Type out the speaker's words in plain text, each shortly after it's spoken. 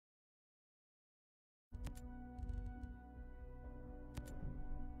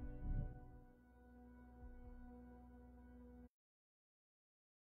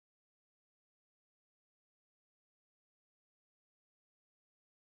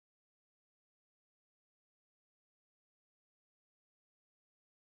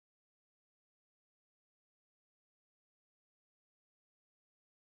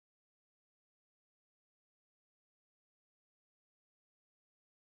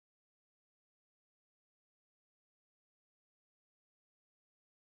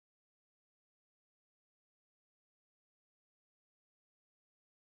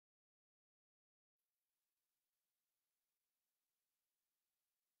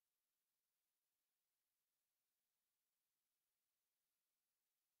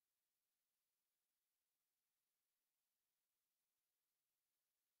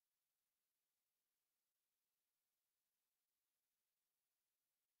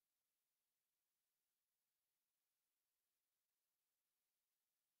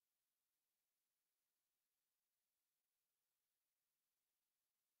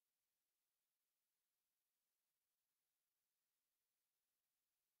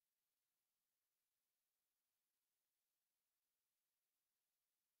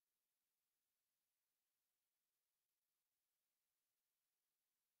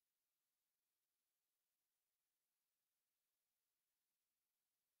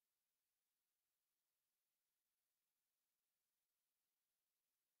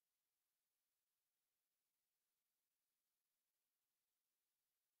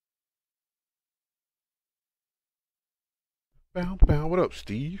Bow, bow. What up,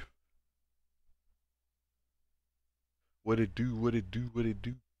 Steve? What it do? What it do? What it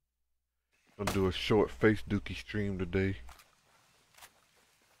do? Gonna do a short face dookie stream today.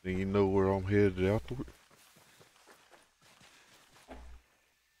 Then you know where I'm headed afterward.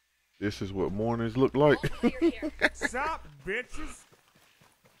 This is what mornings look like. Sup, bitches?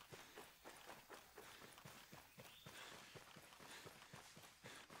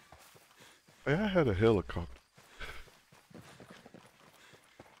 Hey, I had a helicopter.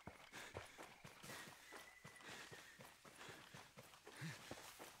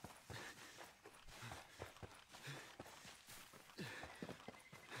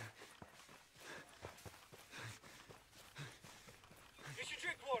 You should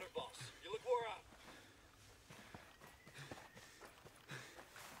drink water, boss. You look wore out.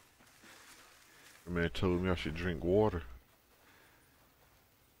 The man told me I should drink water.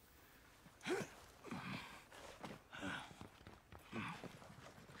 Hey,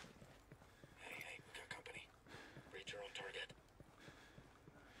 we got company. Read your own target.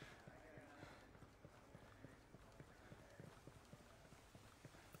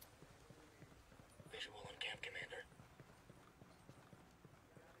 Visual on camp, Commander.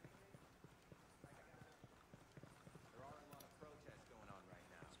 There are a lot of protests going on right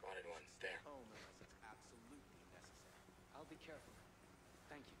now. Spotted one. There. Home unless it's absolutely necessary. I'll be careful.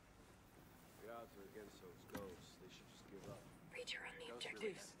 Thank you. The odds are against those ghosts. They should just give up. Reacher on the Ghosts objective.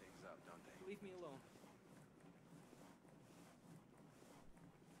 really mess things up, don't they? Leave me alone.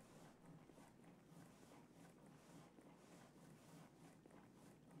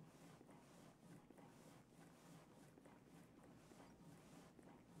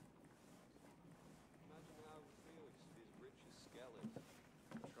 Imagine how it would feel to see as rich as Skellett.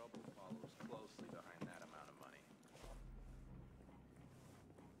 Trouble follows closely behind that amount of money.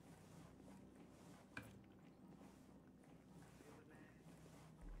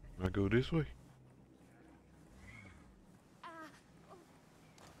 I go this way.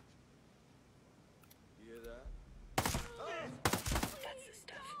 You hear that? That's the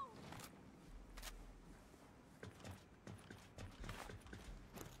stuff.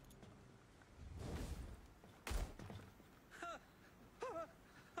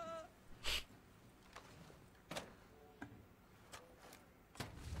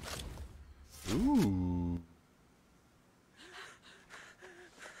 Ooh.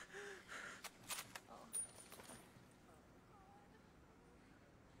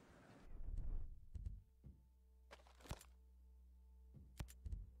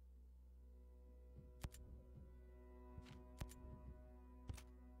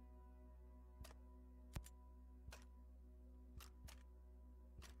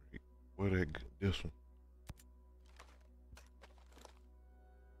 Where this one?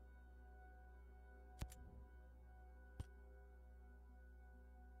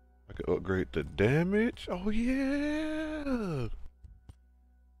 I can upgrade the damage. Oh yeah.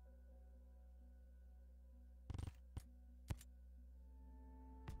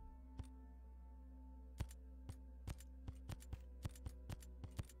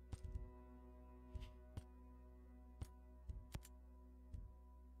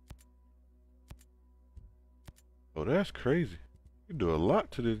 Oh, that's crazy. You do a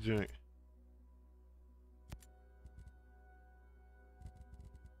lot to this joint.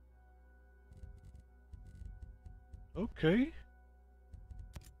 Okay.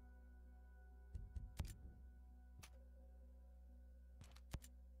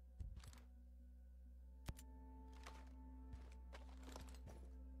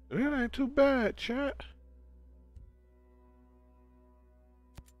 That ain't too bad, chat.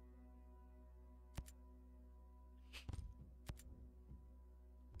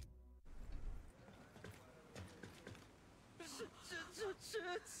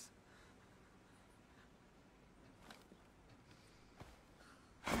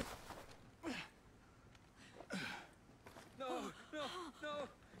 No, no, no.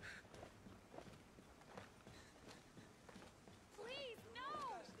 Please, no!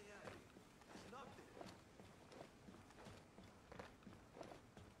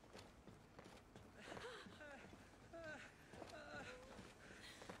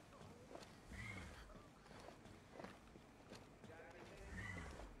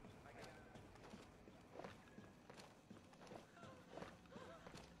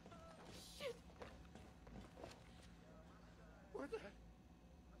 Shit! Where the...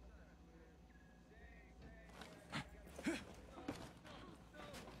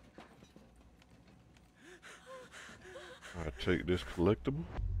 I take this collectible.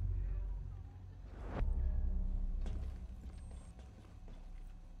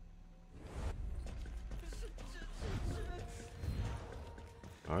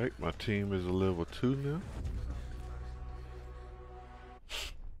 Alright, my team is a level 2 now.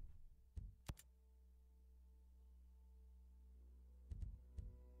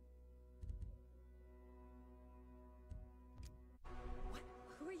 What?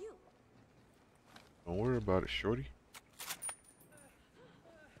 Who are you? Don't worry about it, shorty.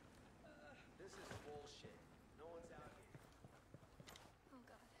 This is bullshit. No one's out here. Oh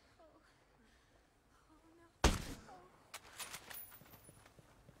God. Oh. Oh no.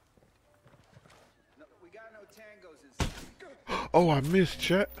 No, we got no tangos inside. Oh, I missed,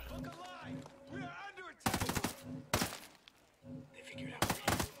 chat. Look alive! We are under attack! They figured out where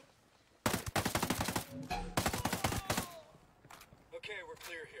you are. Okay, we're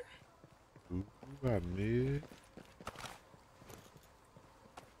clear here. Ooh, I missed.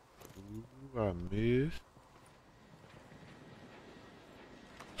 Ooh, I missed.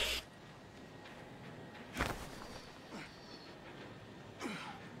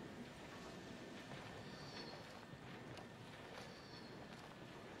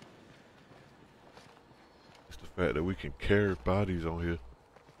 It's the fact that we can carry bodies on here.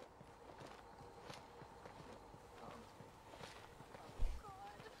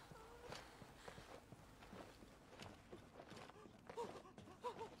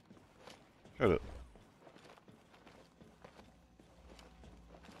 Shut up.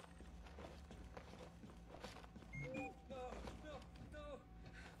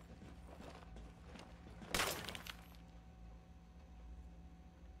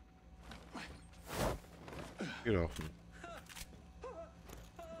 Get off me.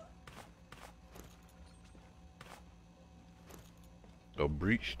 A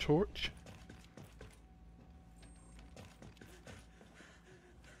breach torch?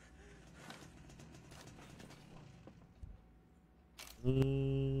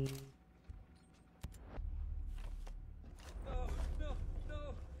 Mm.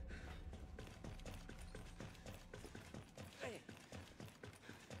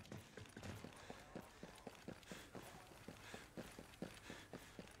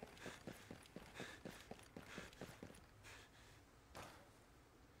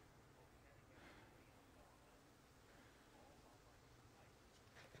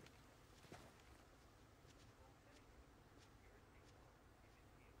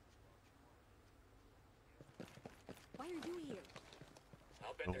 Why are you here?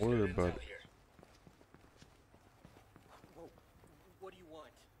 I'll bet Don't there's worry good about intel it. here. Whoa, what do you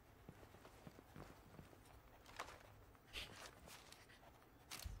want?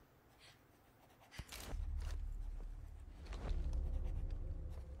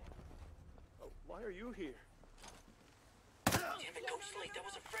 Oh, why are you here? Damn it, go Slate, that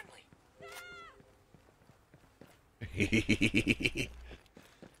was a friendly.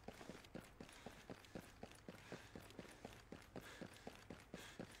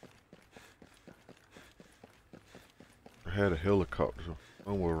 I had a helicopter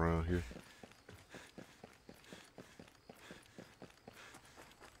somewhere around here.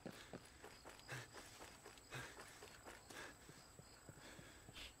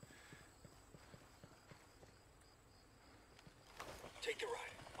 Take the ride.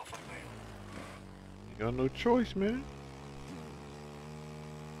 I'll find my own. You got no choice, man.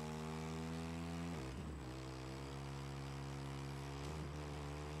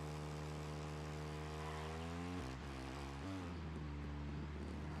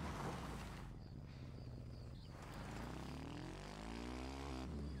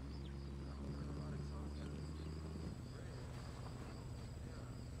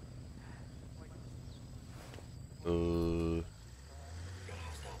 Got a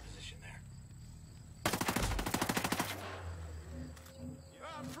hostile position there.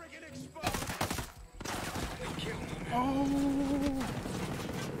 I'm freaking exposed! Good kill. Oh,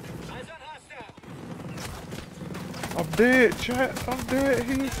 Eyes on hostile. I'm dead, chat. I'm dead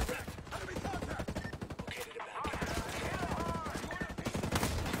here. Located a back.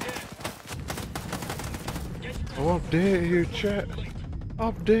 Oh, I'm dead here, chat.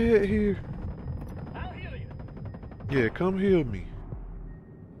 I'm dead here. I'll heal you. Yeah, come heal me.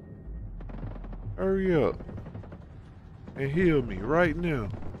 Hurry up. And heal me right now.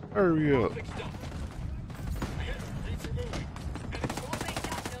 Hurry up. Fixed up. Ahead, things are moving. All they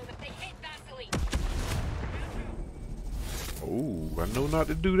don't know that they hate Vaseline. Oh, I know not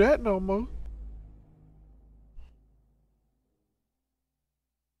to do that no more.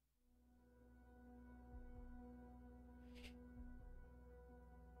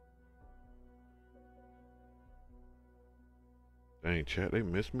 Dang, chat, they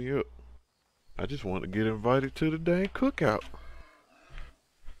messed me up. I just want to get invited to the dang cookout.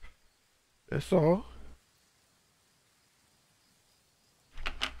 That's all.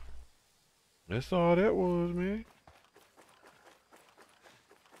 That's all that was, man.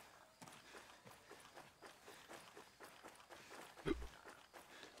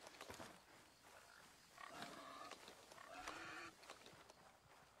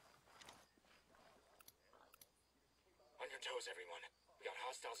 On your toes, everyone. We got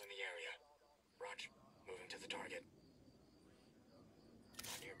hostiles in the area. Roger. Moving to the target.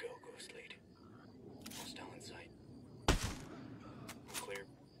 On your go, Ghost Lead. Hostile in sight. Clear.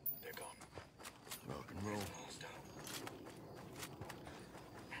 They're gone. Rock and roll. Hostile.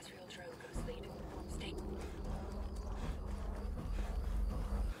 That's real true, Ghost Lead. Stay.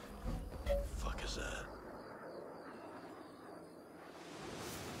 Fuck is that?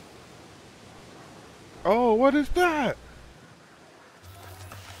 Oh, what is that?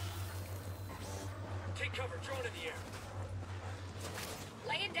 Take cover. Drone in the air.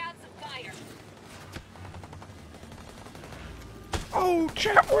 Laying down some fire. Oh,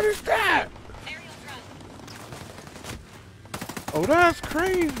 chap, what is that? Aerial drone. Oh, that's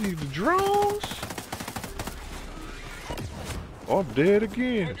crazy. The drones? Oh, I'm dead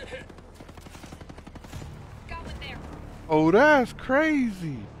again. Target hit. Got one there. Oh, that's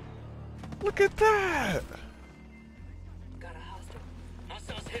crazy. Look at that. Got a hostile.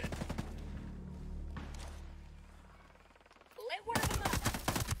 Hostiles hit. Lit one of them up.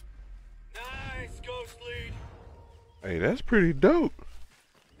 Nice, Ghost Lead. Hey, that's pretty dope.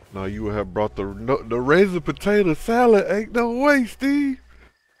 Now you would have brought the razor potato salad. Ain't no way, Steve.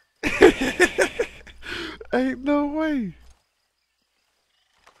 Ain't no way.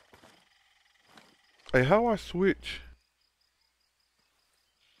 Hey, how I switch?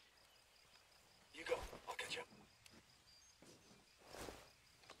 You go. I'll catch up.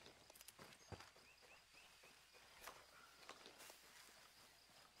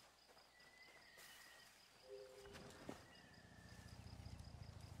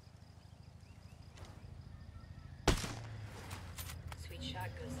 Sweet shot,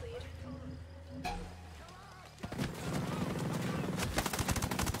 Ghost Lead.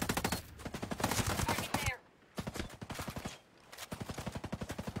 Target there.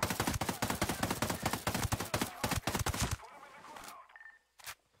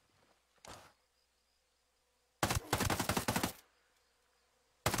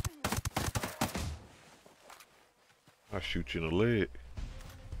 I shoot you in the leg.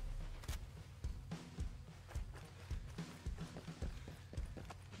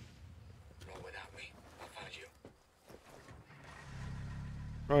 Roll without me. I'll find you.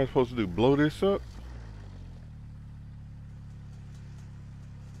 What am I supposed to do? Blow this up?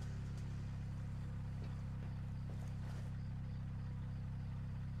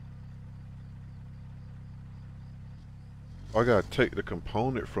 I gotta take the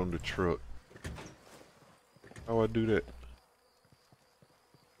component from the truck. How I do that?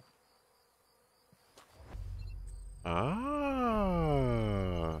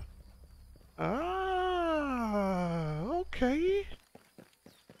 Ah. Ah. Okay.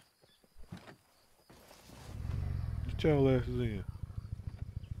 Get y'all asses in.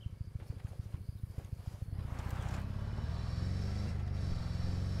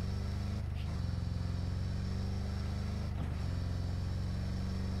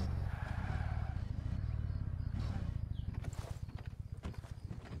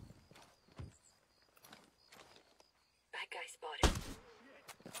 That guy spotted.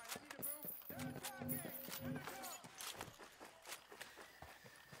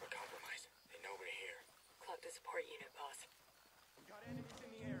 We're compromised. They know we're here. Clock the support unit, boss. Got enemies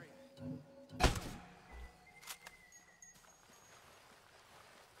in the area.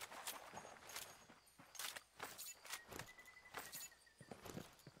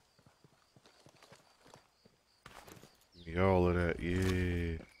 Give me all of that,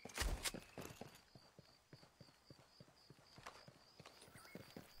 yeah.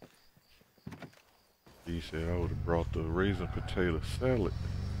 He said I would have brought the raisin potato salad.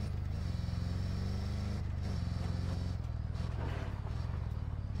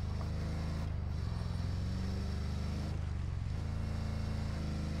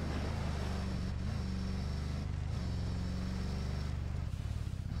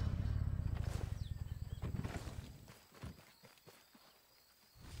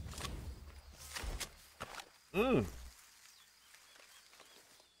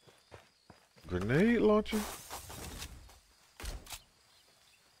 Grenade launcher?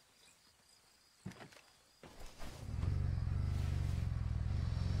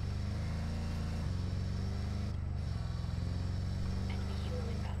 Enemy helo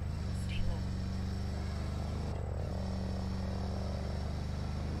inbound. Stay low.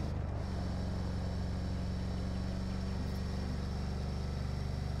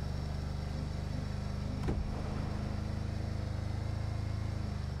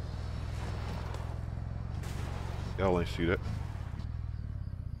 Y'all ain't see that.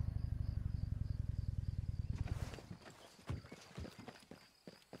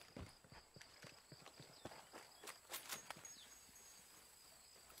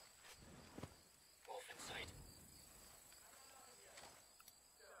 Wolf in sight.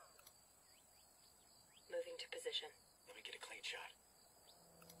 Moving to position. Let me get a clean shot.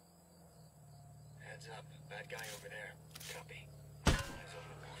 Heads up. Bad guy over there. Copy. Eyes on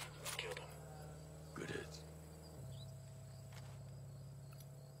the wolf. Killed him. Good hits.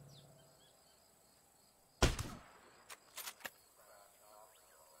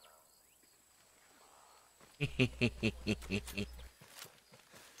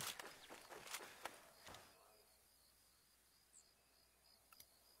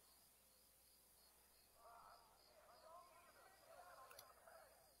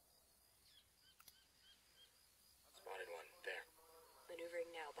 Spotted one. There.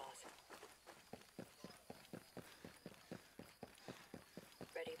 Maneuvering now, boss.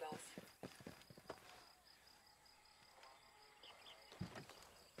 Ready, boss.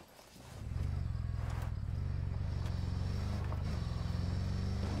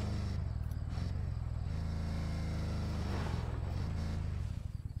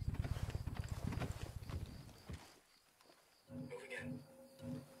 Moving in.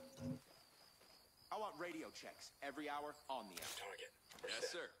 I want radio checks every hour on the hour. Target.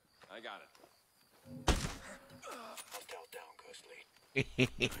 Yes, sir. I got it. Hostile down, Ghost Lead.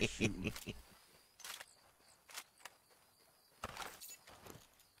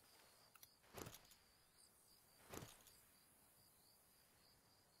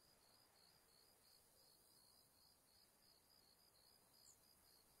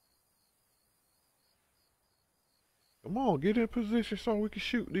 Come on, get in position so we can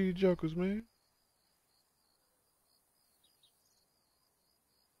shoot these jokers, man.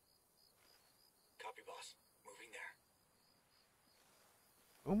 Copy, boss. Moving there.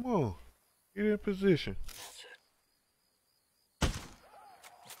 Come on, get in position. All set.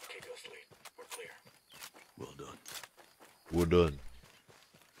 Okay, Ghost Lead. We're clear. Well done. We're done.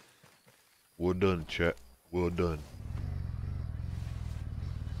 We're done, chat. We're done.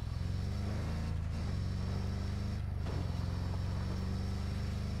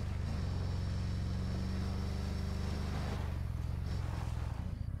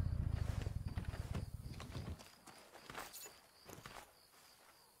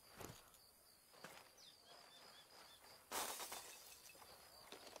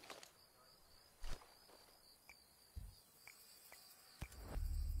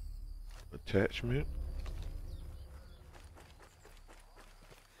 Attachment.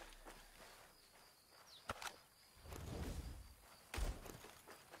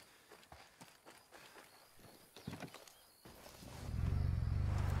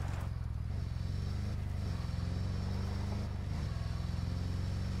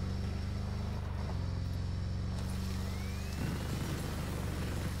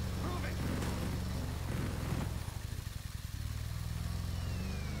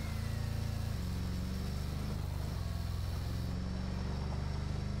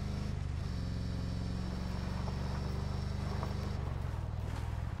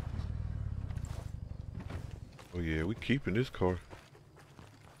 Oh yeah, we keeping this car.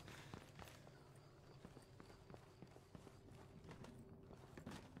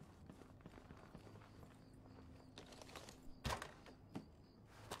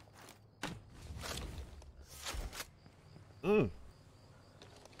 Mm.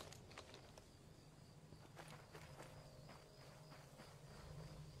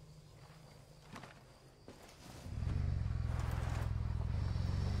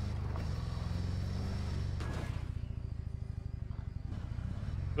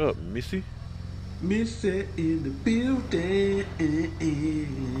 What up, Missy? Missy in the building.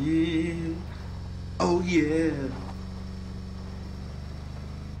 Oh yeah.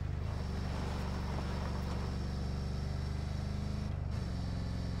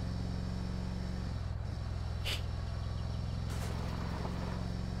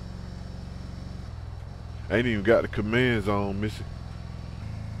 I ain't even got the commands on, Missy.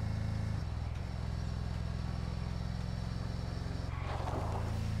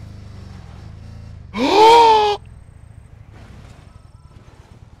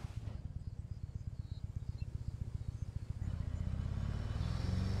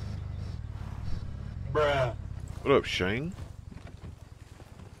 Bruh. What up, Shane?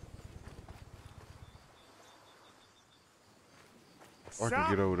 I can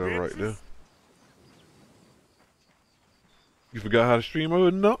get over there right there. You forgot how to stream? Oh,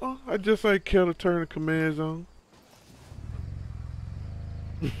 no, I just ain't care to turn the commands on.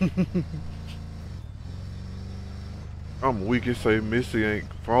 I'm weak and say Missy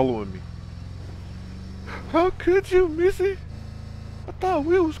ain't following me. How could you, Missy? I thought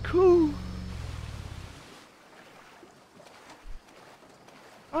we was cool.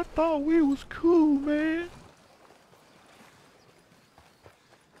 I thought we was cool, man.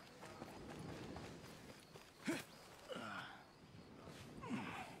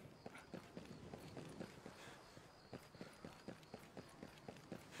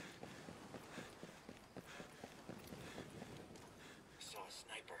 Saw a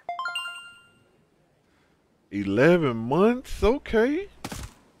sniper. 11 months? Okay.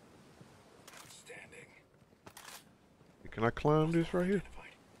 Standing. Can I climb this right here?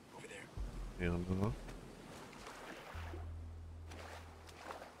 Identified. Over there. Hell no.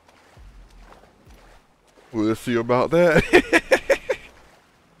 We'll see about that.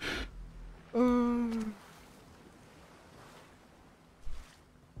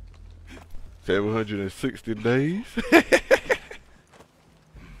 760 days.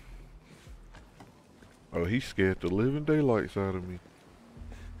 Oh, he scared the living daylights out of me.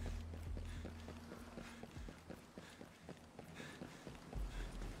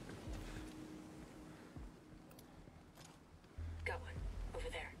 Got one. Over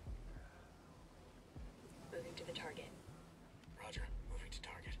there. Moving to the target. Roger. Moving to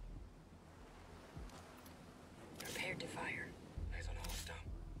target. Prepared to fire. Eyes on hostile.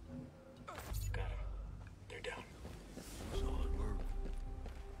 Got him. They're down. Solid work.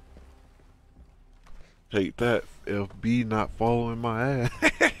 Take that, FB not following my ass. Oh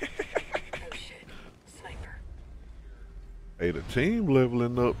shit. Sniper. Hey, the team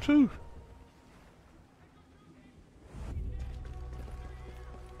leveling up too.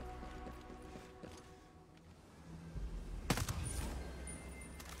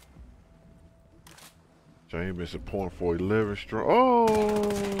 James missing point for 11 strong.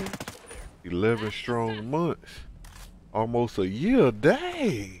 Oh, 11 strong months. Almost a year.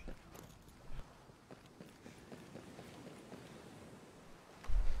 Dang.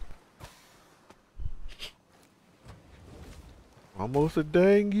 Almost a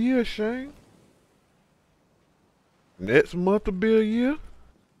dang year, Shane. Next month will be a year.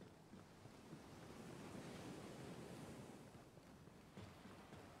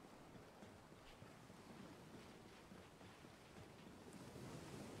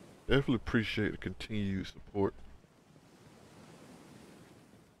 Definitely appreciate the continued support.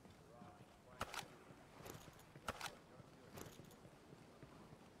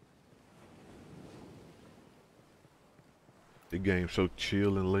 The game's so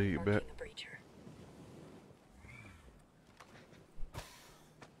chill and laid Marking back. the breacher.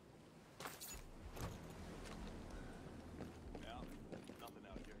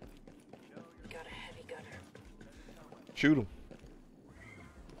 Got a heavy gunner. Shoot him.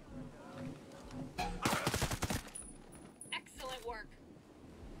 Excellent work.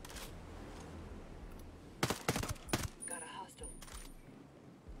 Got a hostile.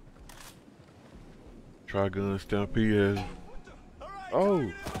 Trigun Stampede has. Oh,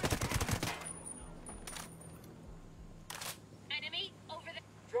 Enemy over there.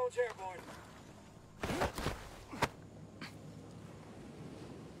 Drone's airborne.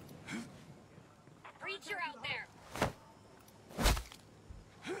 Breacher out there.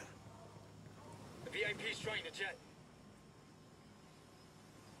 The VIP's trying to jet.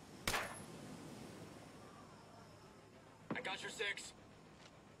 I got your 6.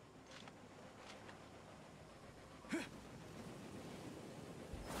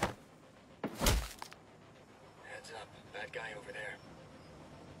 Heads up. Bad guy over there.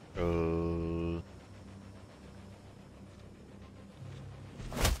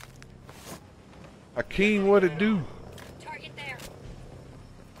 Hakeem, what it do? Target there.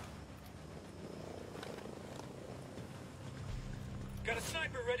 Got a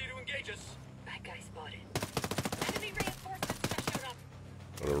sniper ready to engage us. Bad guy spotted. Enemy reinforcements just showed up.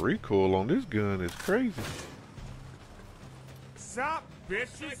 The recoil on this gun is crazy. Stop,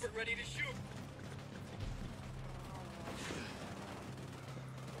 bitches! Sniper ready to shoot.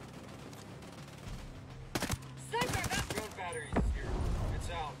 Sniper back. Drone batteries is here. It's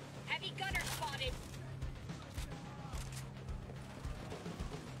out. Heavy gunner spotted.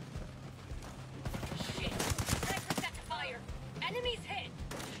 Shit. Sniper set to fire. Enemies hit.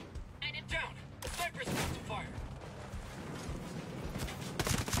 Enemy Down. The sniper's about to fire.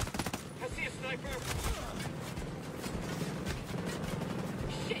 I see a sniper.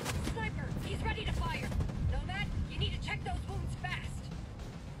 Shit. Sniper. He's ready to fire. Nomad, you need to check those wounds fast.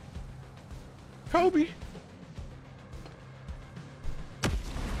 Kobe.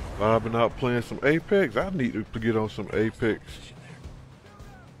 I've been out playing some Apex. I need to get on some Apex.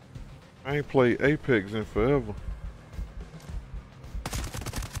 I ain't played Apex in forever.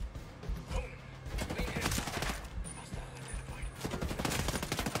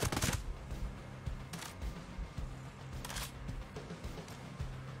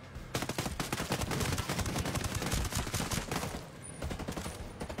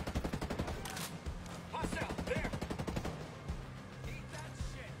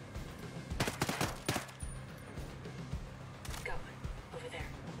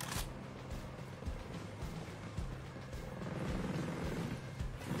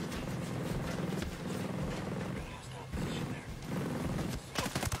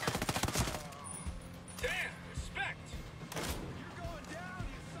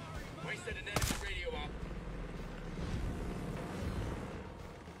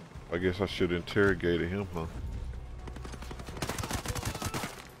 guess I should have interrogated him, huh?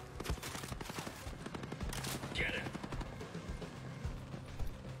 Get it.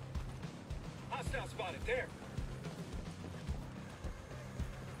 Hostile spotted there.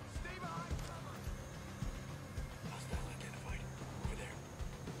 Stay behind cover. Hostile identified. Over there.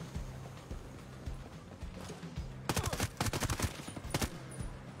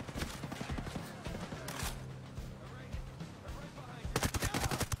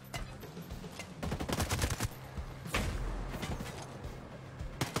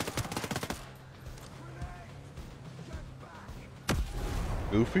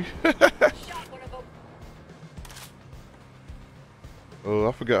 Goofy? Shot one of them. Oh,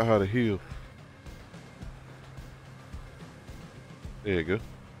 I forgot how to heal. There you go.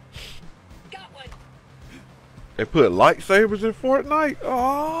 Got one. They put lightsabers in Fortnite?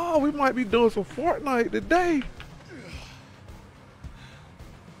 Oh, we might be doing some Fortnite today.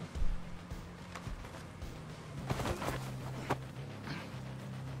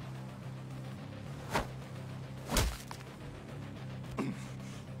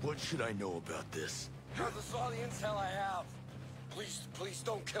 What should I know about this? That's all the intel I have. Please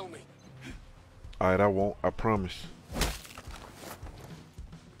don't kill me. Alright, I won't. I promise.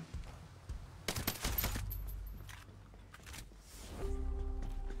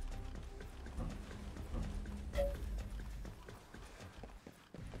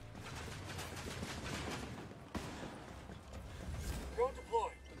 Drone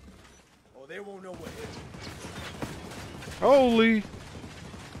deployed. Oh, they won't know what hit you. Holy.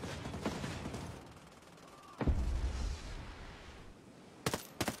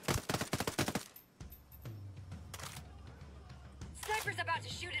 Sniper's about to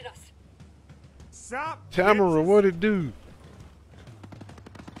shoot at us. Stop. Tamara, what'd it do?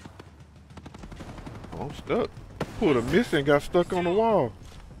 Oh, I'm stuck. Pulled a miss and got stuck on the wall.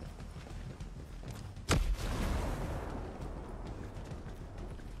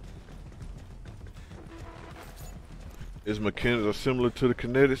 Its mechanics are similar to the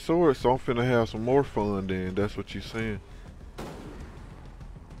kinetic sword, so I'm finna have some more fun then. That's what you're saying.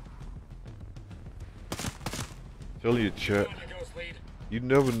 Tell you, chat. On the ghost lead. You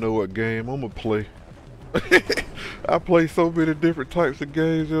never know what game I'ma play. I play so many different types of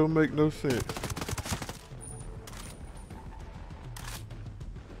games, it'll make no sense.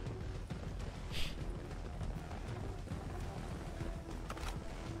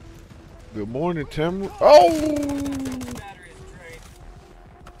 Good morning, Tamara. Oh! Battery is drained.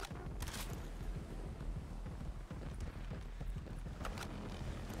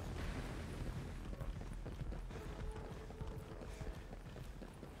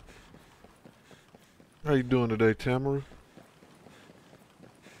 How you doing today, Tamara?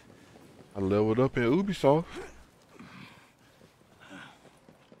 I leveled up in Ubisoft.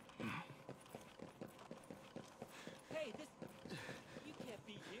 Hey, this... You can't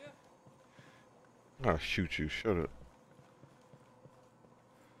be here. I'll shoot you. Shut up.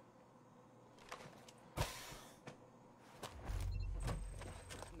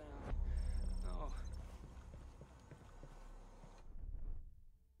 No.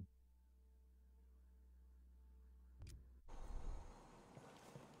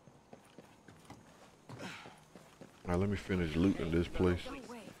 Alright, let me finish looting this place. No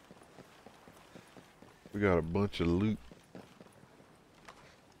way. We got a bunch of loot.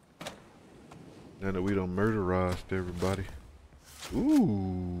 Now that we done murderized everybody.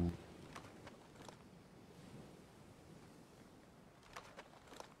 Ooh.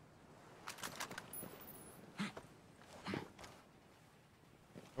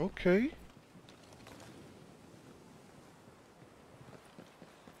 Okay.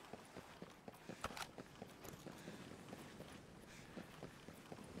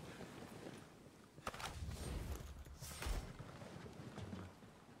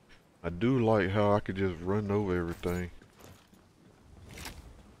 I do like how I could just run over everything.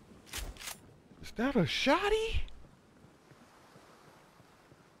 Is that a shotty?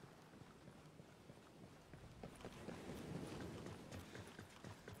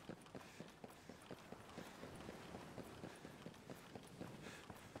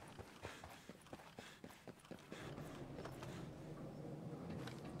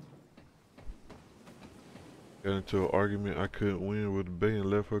 Got into an argument I couldn't win with the Bay and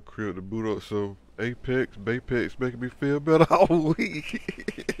left her crib to boot up, so Apex, Baypex making me feel better all week.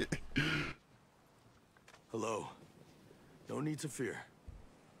 Hello. No need to fear.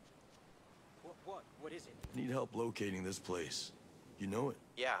 What is it? Need help locating this place. You know it?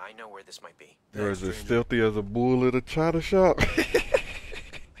 Yeah, I know where this might be. You're as Stranger. stealthy as a bull at a china shop.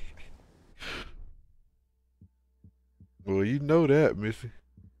 Well, you know that, Missy.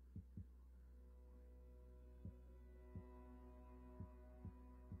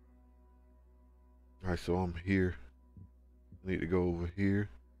 Alright, so I'm here. I need to go over here.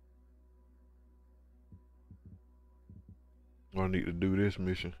 I need to do this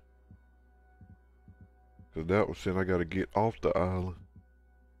mission. Cause that was saying I gotta get off the island.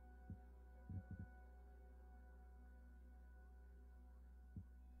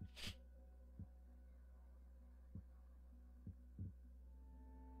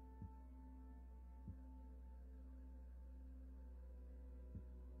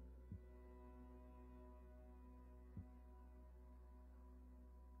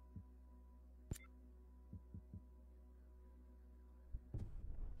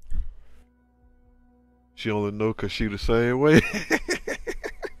 She only know cause she the same way.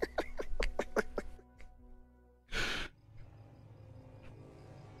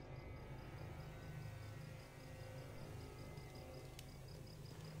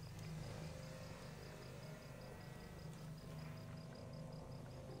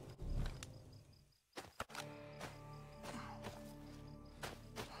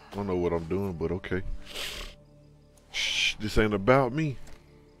 I don't know what I'm doing, but okay. Shh, this ain't about me.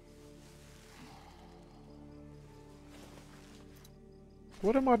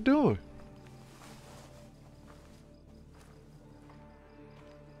 What am I doing?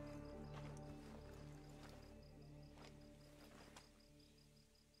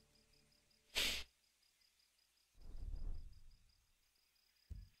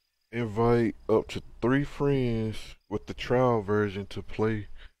 Invite up to 3 friends with the trial version to play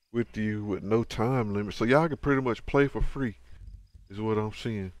with you with no time limit. So y'all can pretty much play for free, is what I'm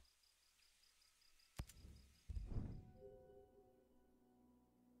seeing.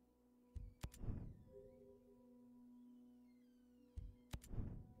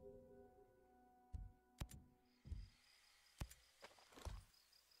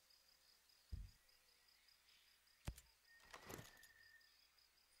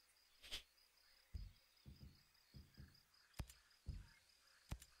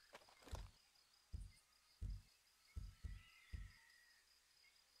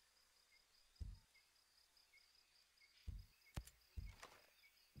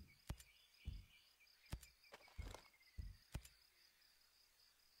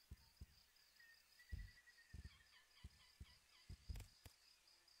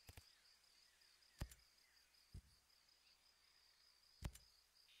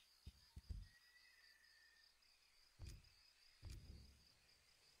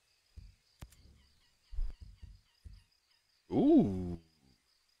 Ooh.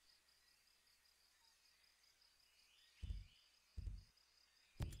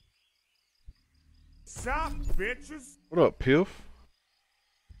 Sup, bitches? What up, Piff?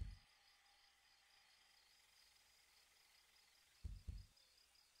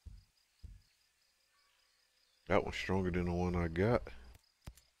 That one's stronger than the one I got.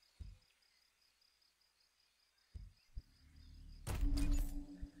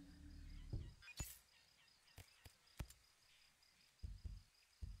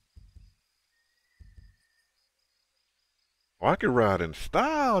 Oh, I can ride in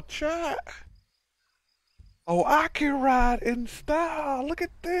style, chat. Oh, I can ride in style. Look at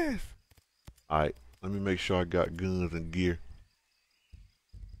this. Alright, let me make sure I got guns and gear.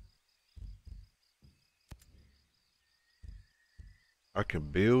 I can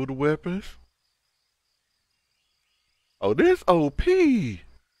build weapons. Oh, this OP.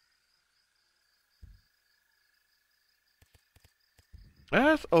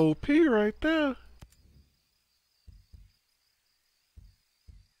 That's OP right there.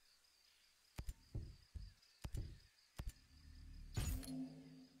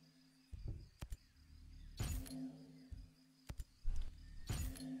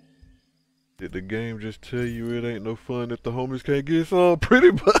 Did the game just tell you it ain't no fun if the homies can't get some? Pretty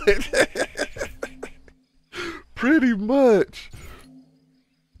much. Pretty much.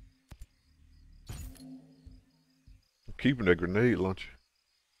 I'm keeping that grenade launcher.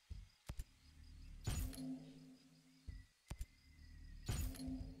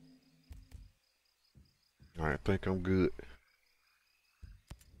 Alright, I think I'm good.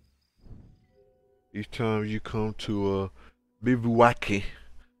 Each time you come to a bivouac,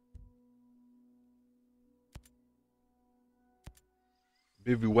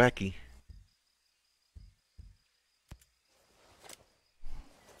 bivouac.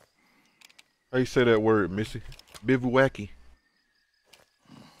 How you say that word, Missy? Bivouac.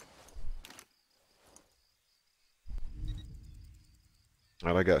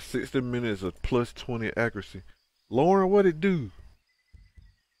 Alright, I got 60 minutes of plus 20 accuracy. Lauren, what it do?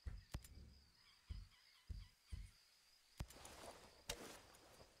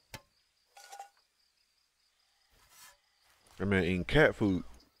 That man eating cat food.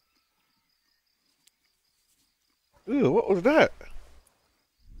 Ew, what was that?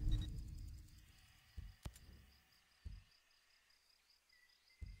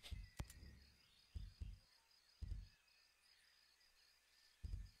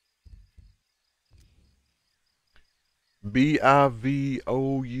 Bivouac.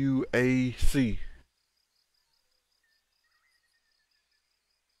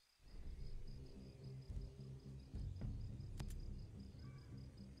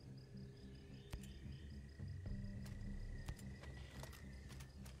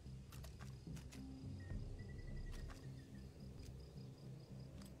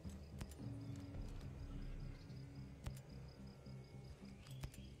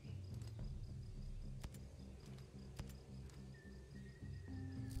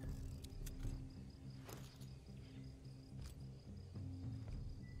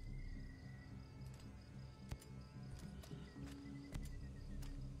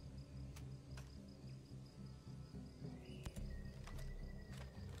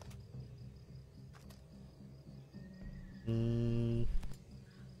 Mm,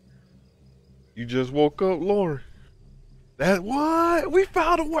 you just woke up, Lauren. That what? We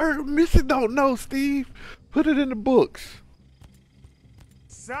found a word missing. Don't know, Steve. Put it in the books.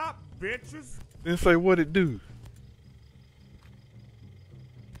 Sup, bitches? Then say what it do.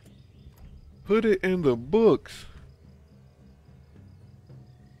 Put it in the books.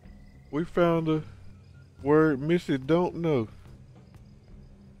 We found a word missing. Don't know.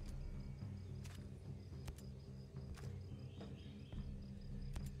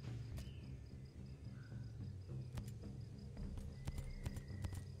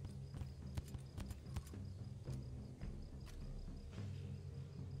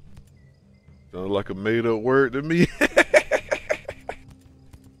 Sounds like a made-up word to me.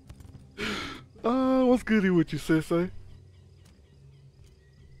 What's goody with you, Sensei?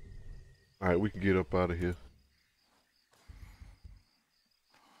 Alright, we can get up out of here.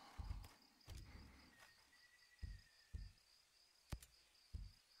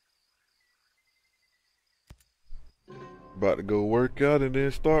 About to go work out and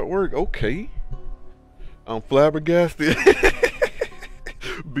then start work. Okay. I'm flabbergasted.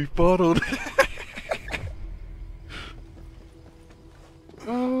 Befuddled.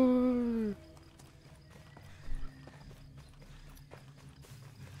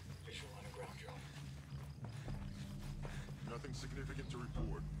 Visual on a ground drone. Nothing significant to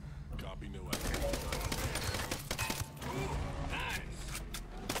report. Copy, no activity. Nice.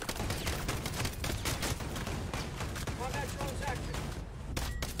 On that drone's active.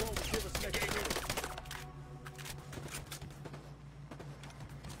 Drone will give us next minute.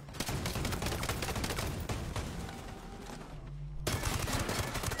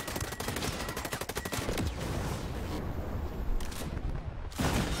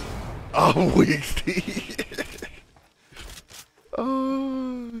 I'm weak, Steve.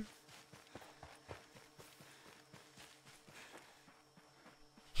 Oh.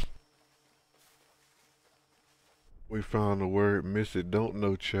 We found the word missing. Don't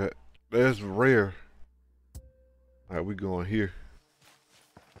know, chat. That's rare. Alright, we going here.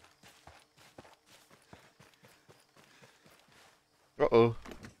 Uh-oh.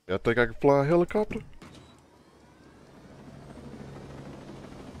 Y'all think I can fly a helicopter?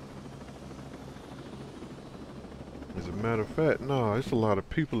 As a matter of fact, nah, it's a lot of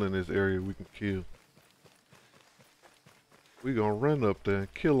people in this area we can kill. We gonna run up there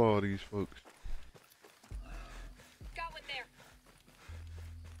and kill all these folks. Got one there.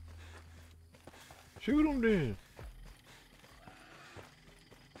 Shoot them then.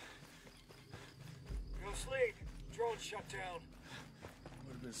 No sleep. Drone shut down.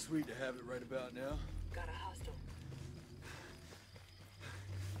 Would have been sweet to have it right about now. Got a hostile.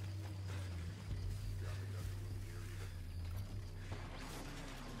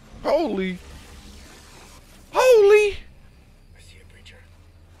 Holy. Holy. I see a breacher.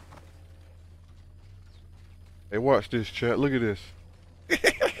 Hey, watch this, chat. Look at this. Positive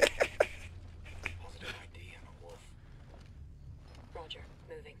ID on a wolf. Roger.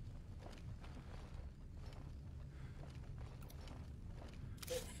 Moving.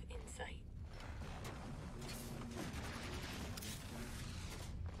 Wolf in sight.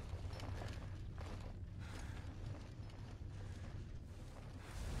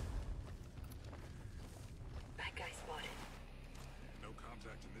 Bad guy spotted. No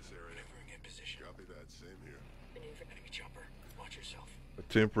contact in this area. Maneuvering in position. Copy that. Same here. Maneuver. Enemy chopper. Watch yourself. A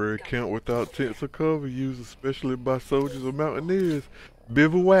temporary camp without tents or cover used especially by soldiers or mountaineers.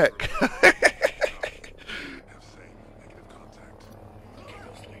 Bivouac. Have same. Negative contact. Okay,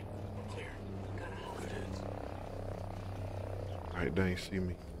 go sleep. We're clear. Got a hostile. Alright, they ain't see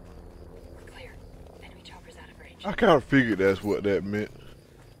me. We're clear. Enemy chopper's out of range. I kind of figured that's what that meant.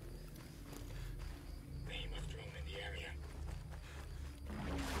 The EMF drone in the area.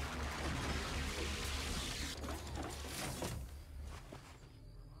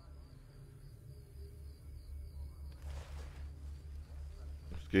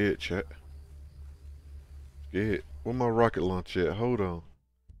 I'm scared, chat. Scared. Where my rocket launcher at? Hold on.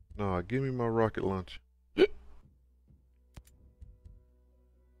 Nah, give me my rocket launcher.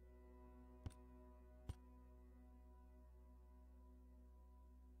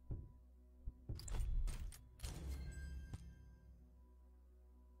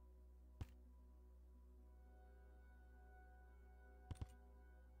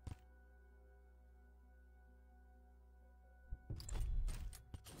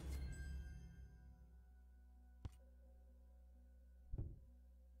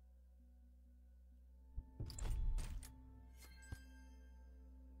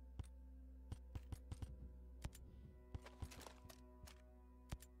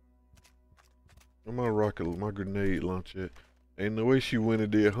 Where my grenade launcher at? Ain't no way she went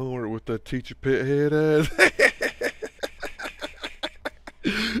and did homework with that teacher pet head ass.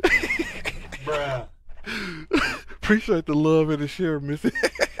 Bruh. Appreciate the love and the share, Missy.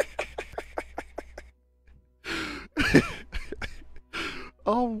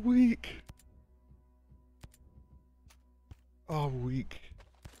 All week. All week.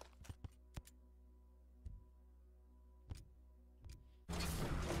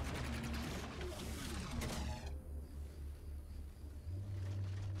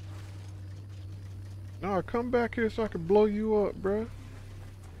 Nah, come back here so I can blow you up, bruh.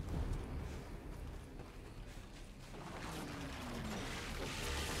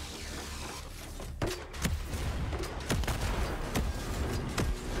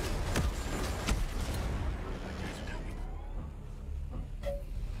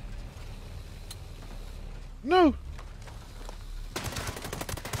 No.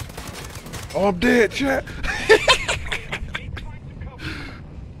 Oh, I'm dead, chat.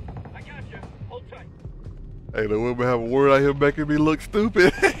 Hey, the women have a word out here making me look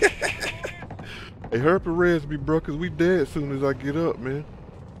stupid. Hey, hurry up and res me, bro, cause we dead as soon as I get up, man.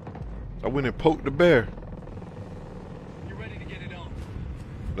 I went and poked the bear. You ready to get it on?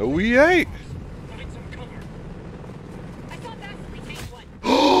 No, we ain't. Find some cover. I thought that's we take one.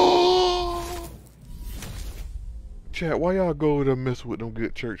 Chat, why y'all go over there messing with them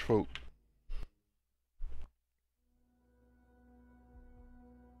good church folk?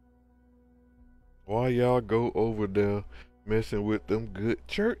 Why y'all go over there messing with them good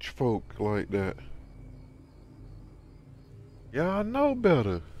church folk like that? Y'all know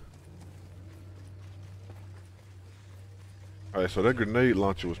better. Alright, so that grenade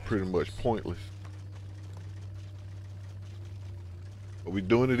launcher was pretty much pointless. But we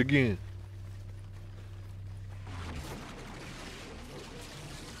doing it again.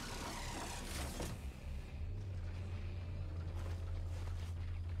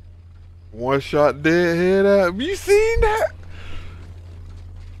 One shot dead head out. You seen that?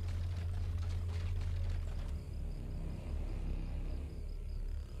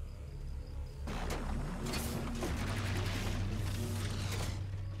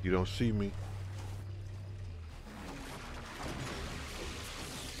 You don't see me.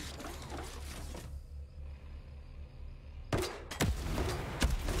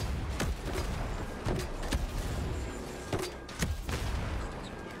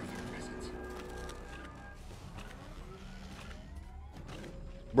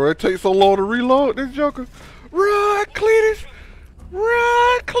 Bro, it takes so long to reload this joker. Run, Cletus!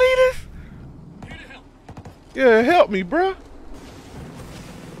 Run, Cletus! Here to help. Yeah, help me, bro.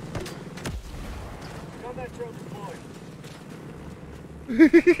 Combat drone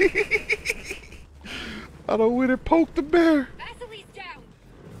deployed. I done went and poked the bear. Vasily's down.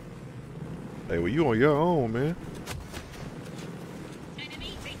 Hey, well, you on your own, man.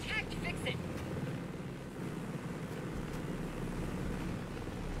 Enemy, they tagged. Fix it.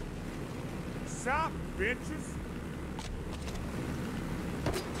 Stop, bitches.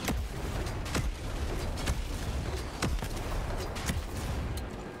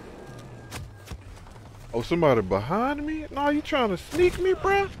 Oh, somebody behind me? Nah, you trying to sneak me,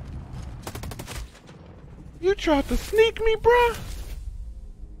 bruh? You tried to sneak me, bruh?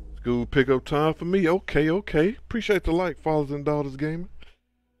 School pickup time for me. Okay, okay. Appreciate the like, fathers and daughters gaming.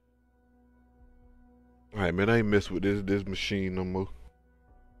 Alright, man, I ain't mess with this machine no more.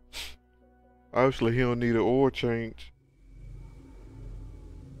 Obviously, he don't need an oil change.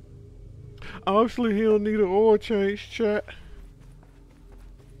 Obviously, he don't need an oil change, chat.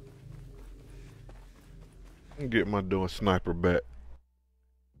 Get my damn sniper back.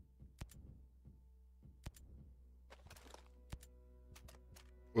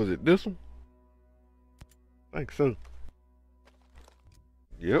 Was it this one? I think so.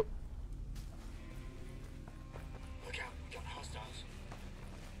 Yep. Look out, we got hostiles.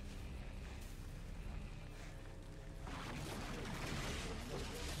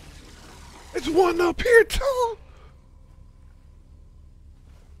 It's one up here too.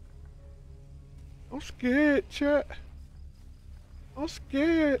 I'm scared, chat. I'm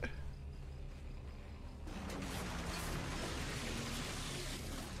scared.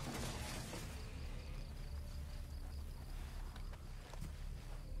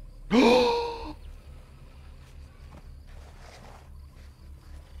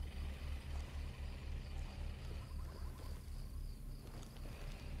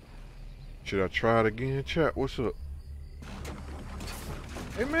 Should I try it again, chat? What's up?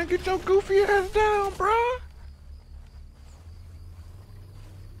 Hey man, get your goofy ass down, bruh.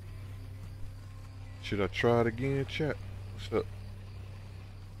 Should I try it again, chat? What's up?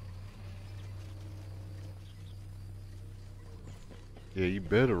 Yeah, you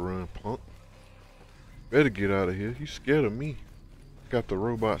better run, punk. Better get out of here. You scared of me. Got the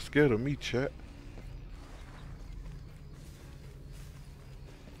robot scared of me, chat.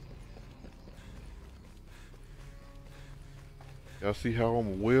 Y'all see how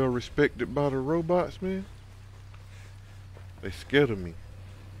I'm well respected by the robots, man? They scared of me.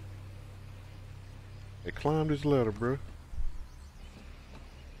 Hey, climb this ladder, bro.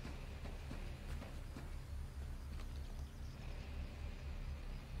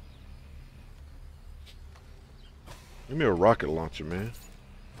 Give me a rocket launcher, man.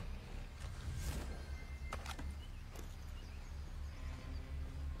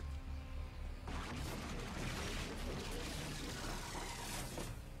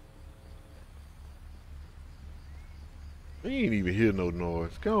 You ain't even hear no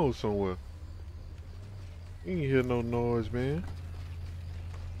noise. Go on somewhere. You ain't hear no noise, man.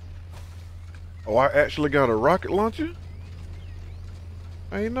 Oh, I actually got a rocket launcher?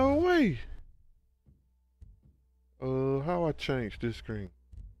 Ain't no way. How I change this screen?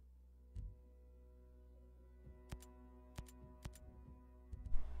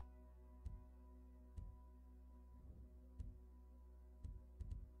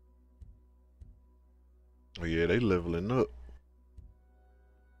 Oh yeah, they leveling up.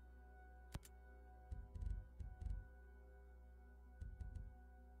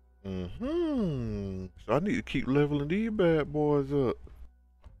 So I need to keep leveling these bad boys up.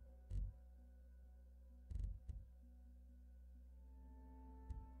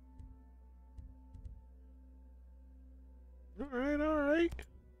 Alright, alright.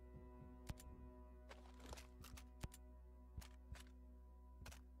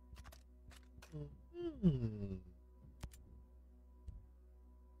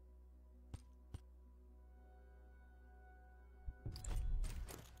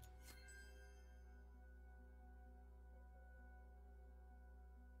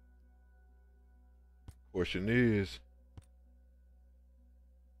 Question is,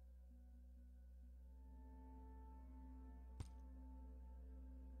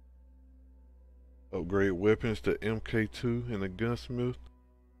 upgrade weapons to MK2 and a gunsmith.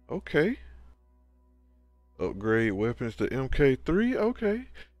 Okay. Upgrade weapons to MK3. Okay.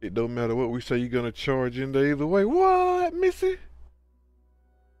 It don't matter what we say, you're gonna charge in there either way. What, Missy?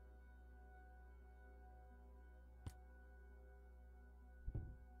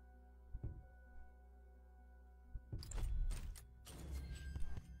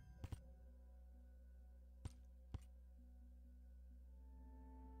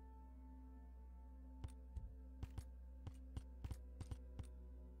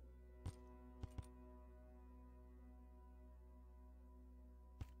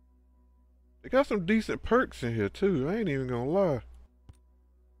 They got some decent perks in here too. I ain't even gonna lie.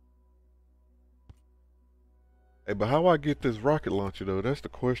 Hey, but how I get this rocket launcher though? That's the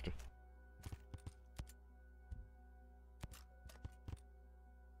question.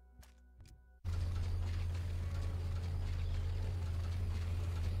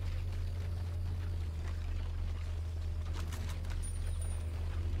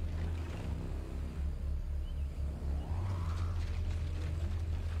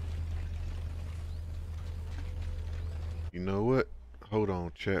 You know what? Hold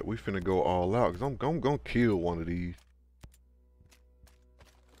on, chat. We finna go all out because I'm gonna kill one of these.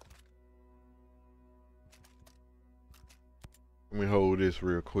 Let me hold this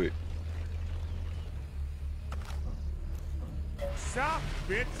real quick. Stop,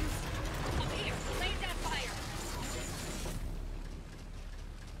 bitches! Up here, lay that fire.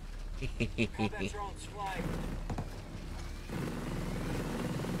 Combat drones flying.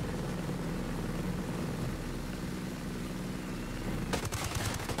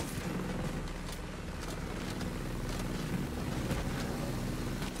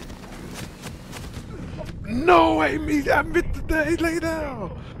 no, ain't me. I meant the day. Lay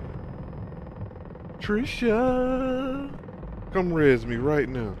down. Trisha. Come res me right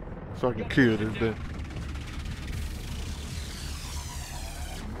now so I can kill this day.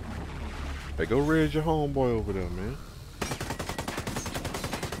 Hey, go res your homeboy over there, man.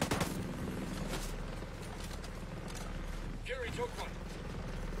 Fury took one.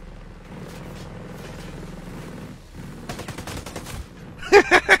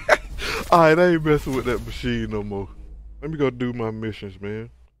 Alright, I ain't messing with that machine no more. Let me go do my missions, man.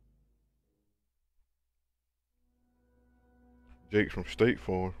 Jake from State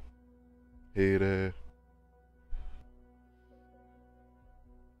Farm. Head ass.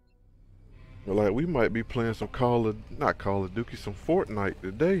 But like, we might be playing some not Call of Duty, some Fortnite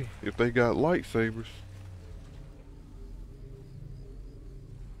today, if they got lightsabers.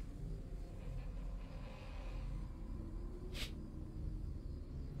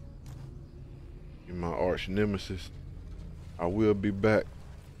 You're my arch nemesis. I will be back.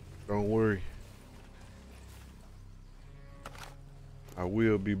 Don't worry. I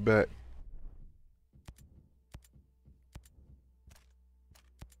will be back.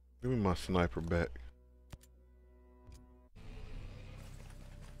 Give me my sniper back.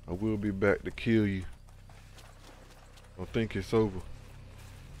 I will be back to kill you. Don't think it's over,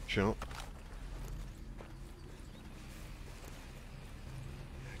 chump.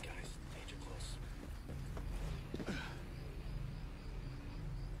 Guys, need you close.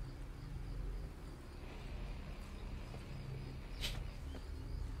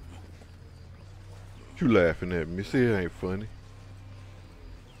 You laughing at me? See, it ain't funny.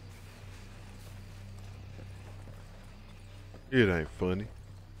 It ain't funny.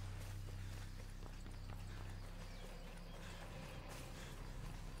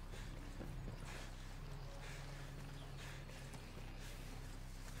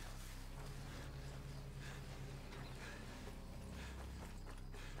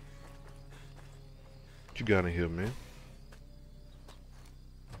 What you got in here, man?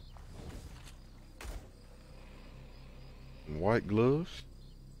 Some white gloves.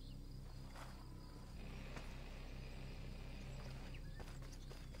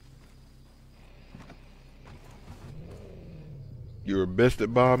 You're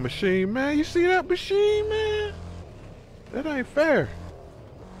bested by a machine, man. You see that machine, man? That ain't fair.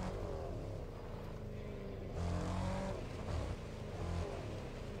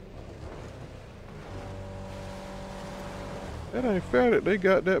 That ain't fair that they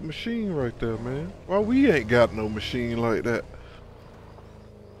got that machine right there, man. Why we ain't got no machine like that?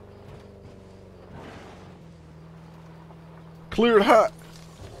 Cleared hot.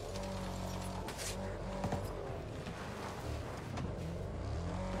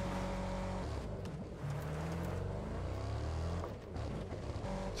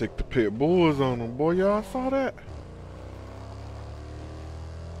 Take the pit bulls on them, boy. Y'all saw that?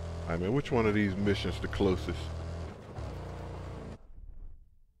 I mean, which one of these missions the closest?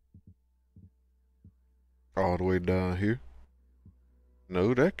 All the way down here.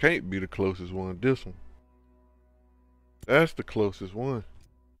 No, that can't be the closest one. This one. That's the closest one.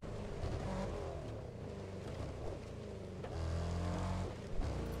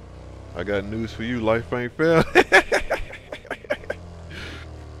 I got news for you. Life ain't fair.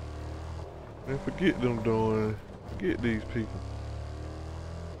 Man, forget them doing. Forget these people.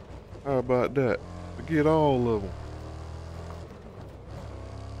 How about that? Forget all of them.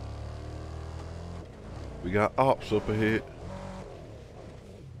 We got ops up ahead.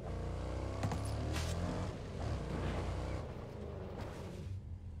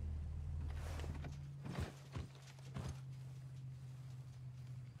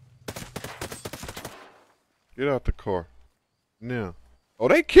 Get out the car. Now. Oh,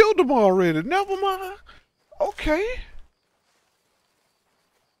 they killed them already. Never mind. Okay.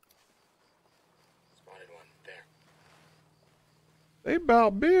 Spotted one there. They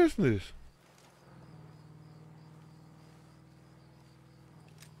about business.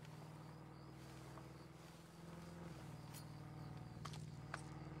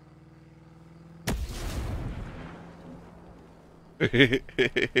 Enemy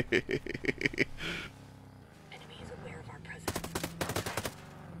is aware of our presence.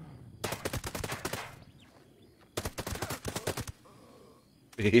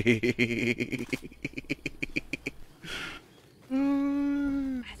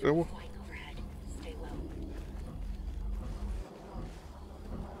 As we're flying overhead, stay low.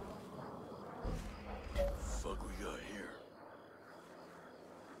 Fuck we got here?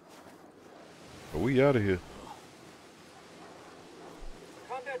 We out of here.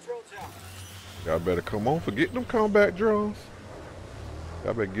 Combat drones out. Y'all better come on. Forget them combat drones.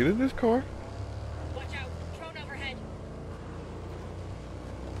 Y'all better get in this car. Watch out, drone overhead.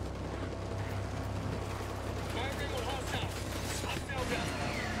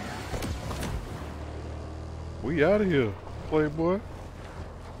 We out of here, playboy.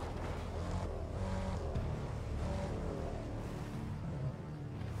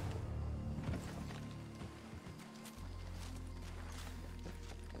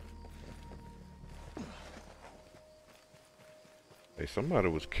 Hey, somebody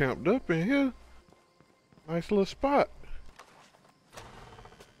was camped up in here. Nice little spot.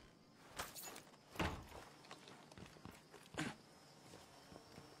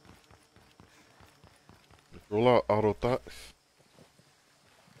 Roll out auto thoughts.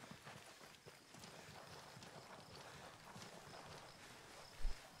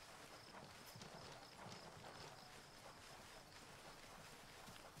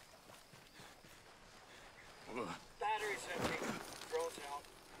 Battery's empty. Drone's out.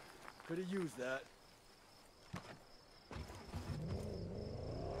 Could have used that.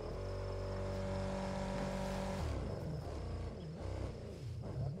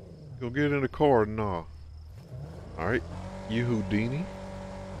 Go get in the car, nah. Alright, you Houdini.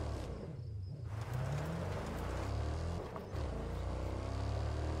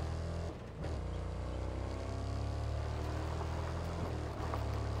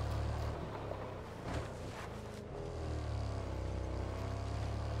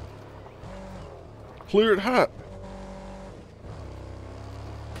 Cleared hot.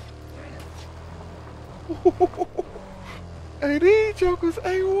 Hey, these jokers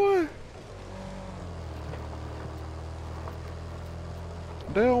A1.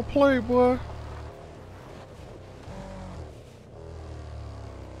 They don't play, boy.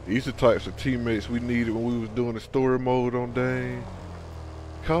 These are the types of teammates we needed when we was doing the story mode on dang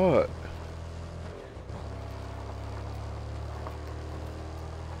COD.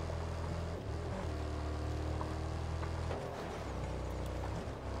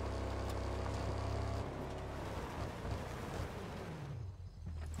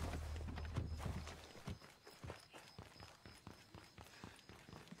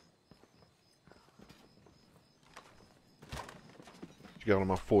 You got on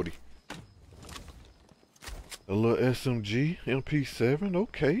my 40. A little SMG, MP7,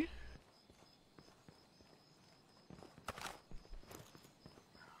 okay.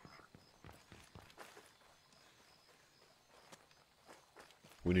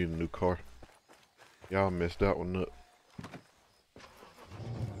 We need a new car. Y'all messed that one up.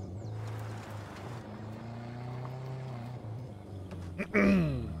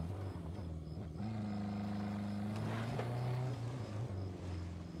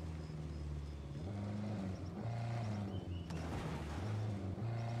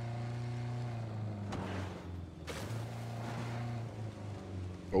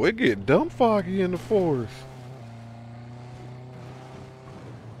 Oh, it get dumb foggy in the forest.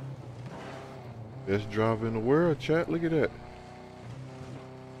 Best driver in the world, chat. Look at that.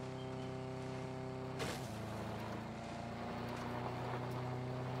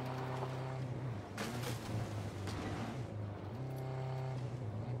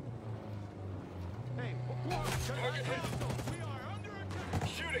 Target hit.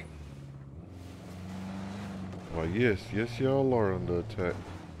 Shooting. Why, yes, y'all are under attack.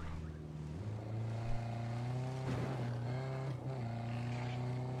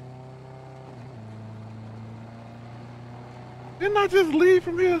 Didn't I just leave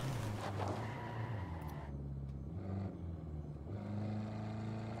from here?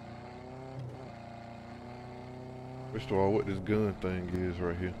 First of all, what this gun thing is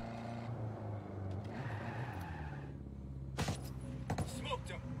right here.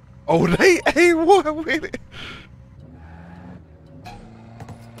 Smoked him. Oh, they A1 with it.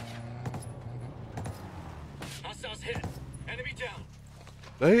 Hostiles hit. Enemy down.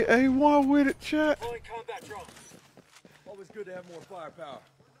 They A1 with it, chat. Deploying combat drone. Always good to have more firepower.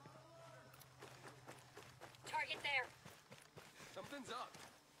 Target there. Something's up.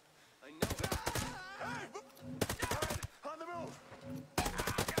 I know it. On the move!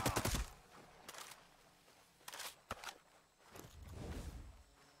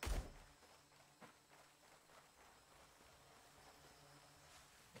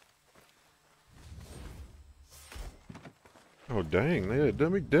 Oh, dang, they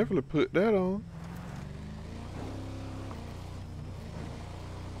definitely put that on.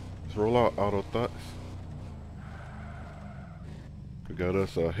 Let's roll out auto thoughts. We got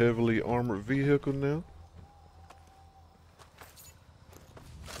us a heavily armored vehicle now.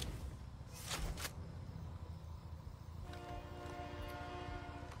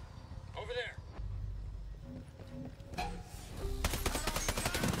 Over there.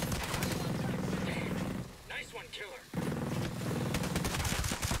 Nice one, killer.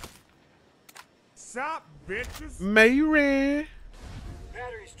 Stop, bitches! Mary.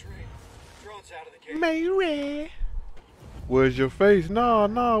 Batteries drained. drones out of the cave. Mary. Where's your face? Nah,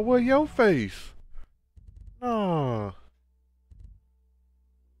 nah, where your face? Nah.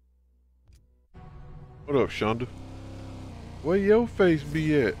 What up, Shonda? Where your face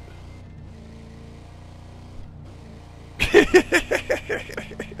be at?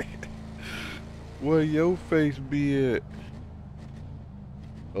 Where your face be at?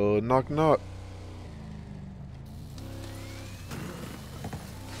 Knock knock.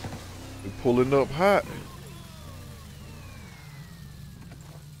 We pulling up hot.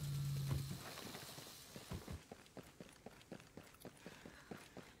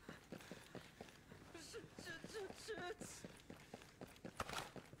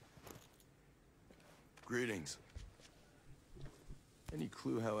 Greetings. Any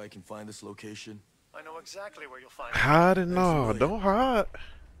clue how I can find this location? I know exactly where you'll find it. Hide and nah, don't hide.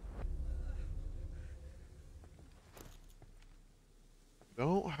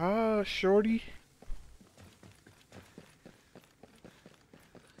 Don't hide, shorty.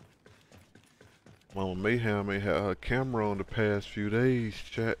 Mama Mayhem ain't had her camera on the past few days,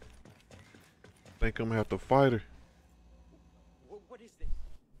 chat. Think I'm gonna have to fight her. What is this?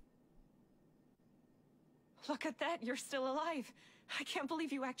 Look at that, you're still alive. I can't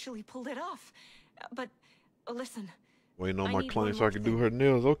believe you actually pulled it off. But, listen. Waiting on I my need client one so I more can thing. do her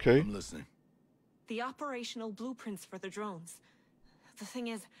nails, okay. I'm listening. The operational blueprints for the drones. The thing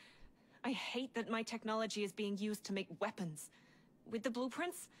is, I hate that my technology is being used to make weapons. With the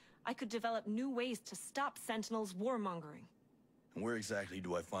blueprints, I could develop new ways to stop Sentinel's warmongering. And where exactly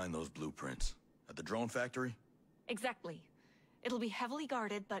do I find those blueprints? At the drone factory? Exactly. It'll be heavily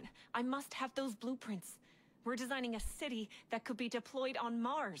guarded, but I must have those blueprints. We're designing a city that could be deployed on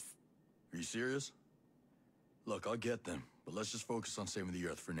Mars. Are you serious? Look, I'll get them, but let's just focus on saving the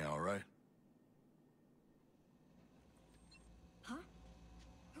Earth for now, alright? Huh?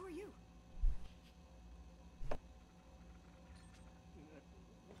 Who are you?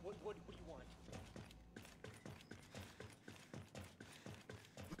 What do you want?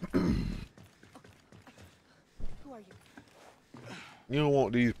 Who are you? You don't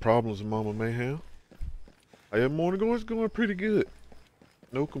want these problems, Mama Mayhem. How your morning going? It's going pretty good.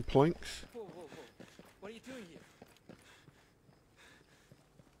 No complaints. Whoa. What are you doing here?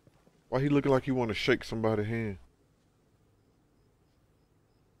 Why he looking like he want to shake somebody's hand?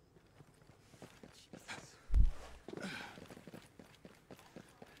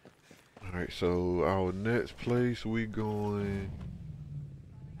 Alright, so our next place we going,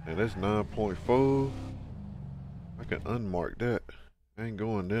 and that's 9.4. I can unmark that. I ain't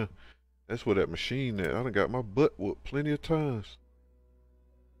going there. That's where that machine at. I done got my butt whooped plenty of times.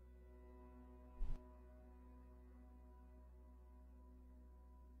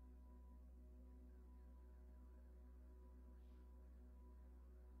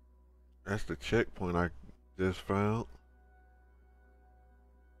 That's the checkpoint I just found.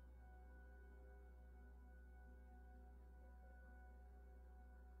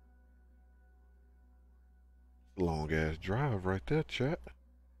 Long ass drive right there, chat.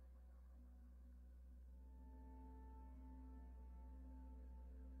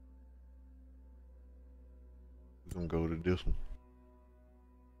 We're gonna go to this one.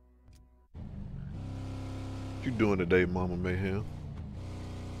 What you doing today, Mama Mayhem?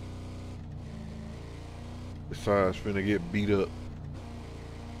 Besides finna get beat up.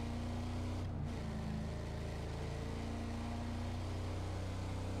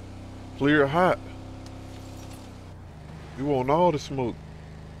 Clear hot. You want all the smoke.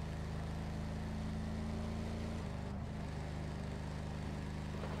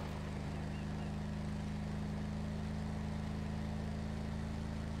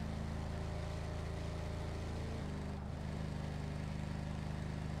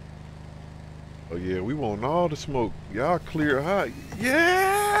 Oh yeah, we want all the smoke. Y'all clear hot.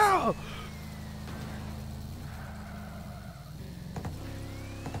 Yeah!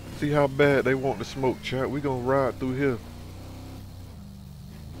 See how bad they want the smoke, chat. We gonna ride through here.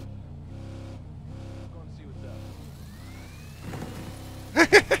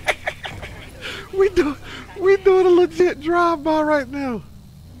 We doing a legit drive-by right now.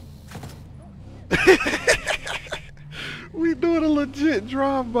 We doing a legit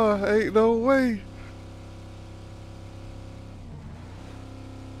drive-by. Ain't no way.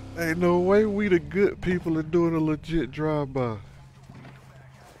 Ain't no way we the good people are doing a legit drive-by.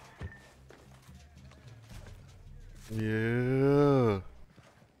 Yeah.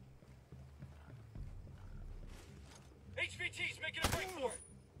 HVT's making a break for it.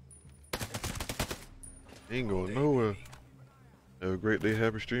 Ain't going nowhere. Have a great day,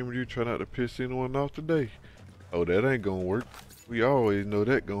 happy streaming you. Try not to piss anyone off today. Oh, that ain't gonna work. We always know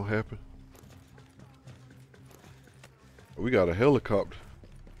that gonna happen. We got a helicopter.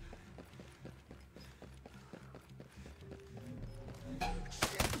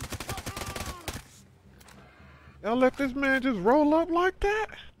 Y'all let this man just roll up like that?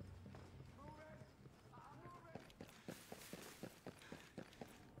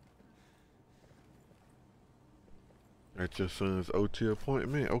 That's your son's OT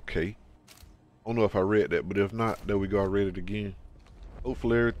appointment? Okay. I don't know if I read that, but if not, there we go. I read it again.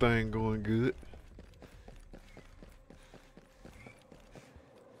 Hopefully everything going good.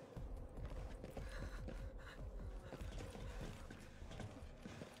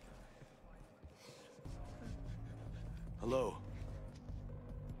 Hello.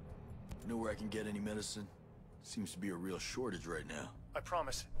 Know where I can get any medicine? Seems to be a real shortage right now. I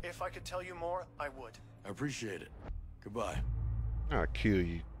promise, if I could tell you more, I would. I appreciate it. Goodbye. I'll kill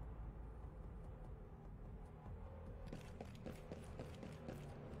you.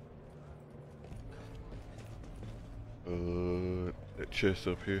 That chest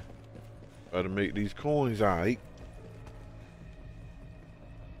up here. Try to make these coins aight.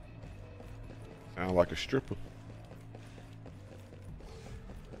 Sound like a stripper.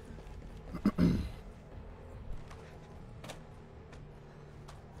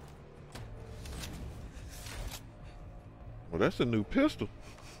 Well, that's a new pistol.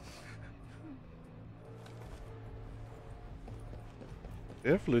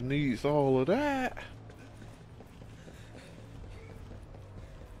 Definitely needs all of that.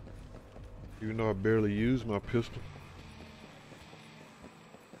 Even though I barely use my pistol.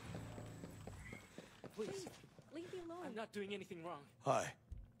 Please, leave me alone. I'm not doing anything wrong. Hi.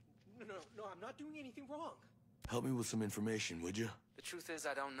 No, I'm not doing anything wrong. Help me with some information, would you? The truth is,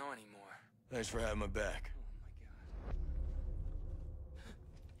 I don't know anymore. Thanks for having my back.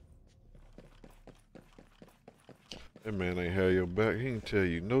 That man ain't had your back. He can tell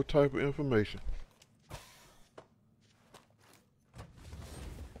you no type of information.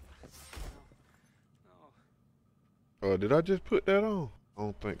 No. Did I just put that on? I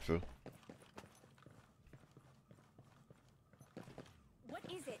don't think so. What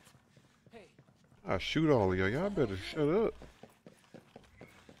is it? Hey, I shoot all of y'all. Y'all better shut up.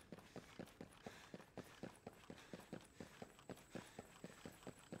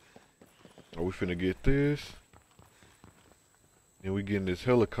 Oh, we finna get this. And we getting this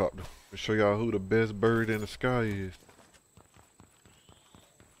helicopter to show y'all who the best bird in the sky is.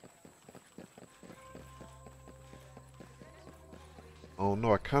 I don't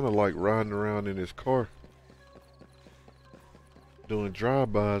know, I kinda like riding around in this car. Doing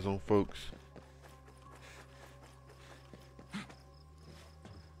drive-bys on folks.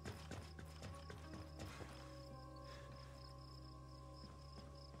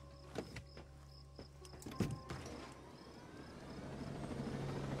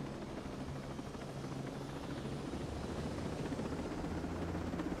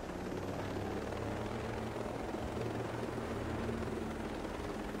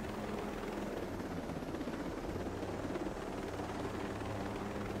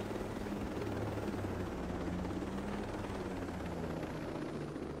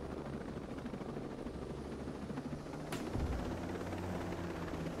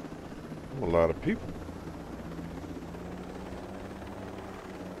 A lot of people.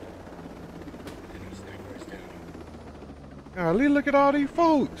 Golly, look at all these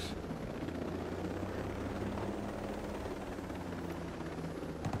folks.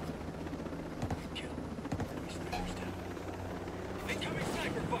 Incoming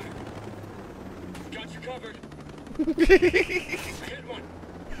sniper fire. Got you covered. Hit one.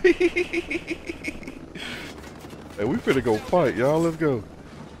 Hey, we finna go fight, y'all. Let's go.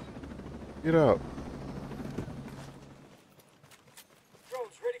 Get out.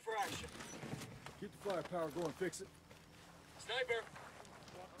 Drones ready for action. Get the firepower going, fix it. Sniper.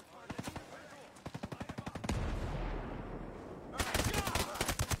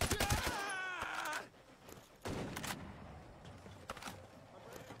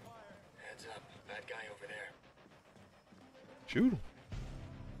 Heads up. Bad guy over there. Shoot him.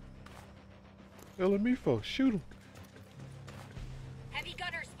 Telling me folks, shoot him. Heavy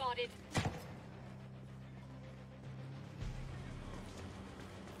gunner spotted.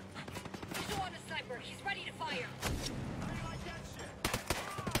 Visual on the sniper. He's ready to fire.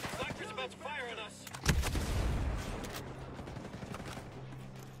 Sniper's about to fire on us.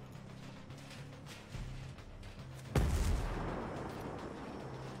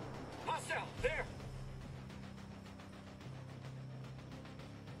 Hostile, there.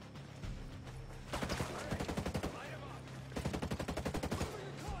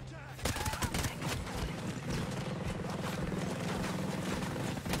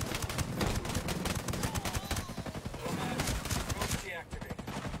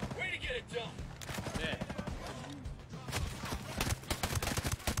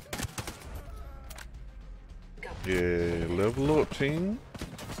 Yeah, level up, team.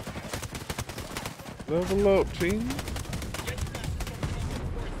 Level up, team.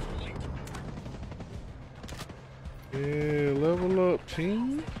 Yeah, level up,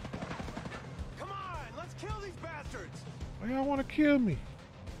 team. Come on, let's kill these bastards. Why y'all want to kill me?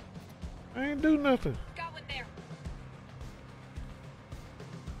 I ain't do nothing. Got one there.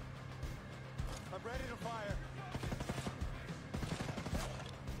 I'm ready to fire.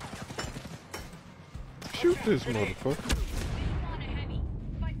 Shoot this motherfucker. On a heavy.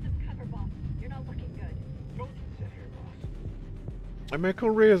 Fight some cover, boss. You're not looking good. Don't sit here, boss. Hey man,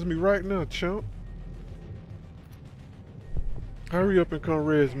 come res me right now, chump. Hurry up and come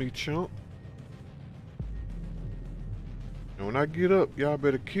res me, chump. And when I get up, y'all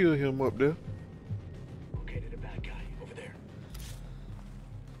better kill him up there. Located a bad guy over there.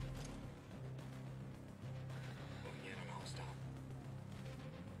 Moving in on hostile.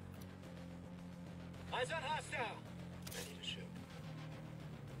 Eyes on hostile. Ready to shoot.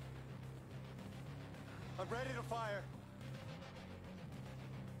 I'm ready to fire.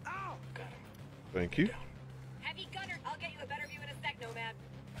 Ow! Got him. Thank you. Heavy gunner. I'll get you a better view in a sec, Nomad.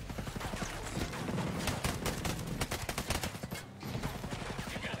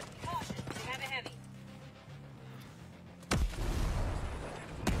 You got it. Caution. We have a heavy.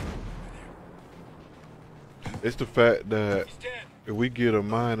 It's the fact that He's dead. if we get a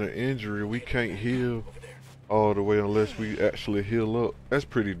minor injury, we can't heal Over there. all the way unless we actually heal up. That's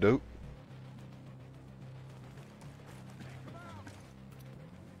pretty dope.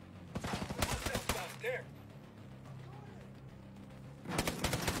 Hostile spotted there.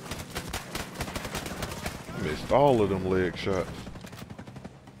 Missed all of them leg shots.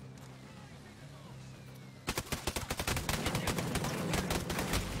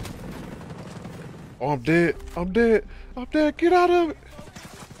 Oh, I'm dead. I'm dead. I'm dead. Get out of it.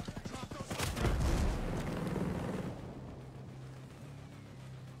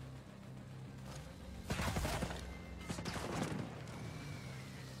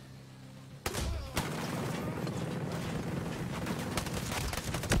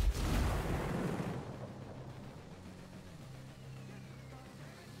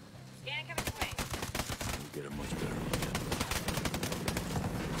 Scan coming your way. Get a much better look.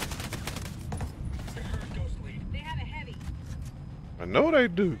 I heard Ghost lead. They have a heavy. I know they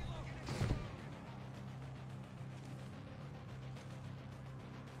do.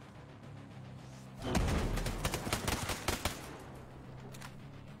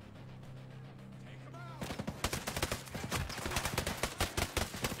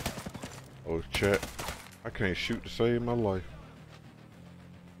 Oh, chat. I can't shoot to save my life.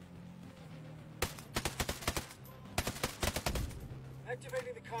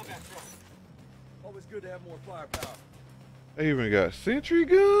 Activating the combat drone. Always good to have more firepower. They even got sentry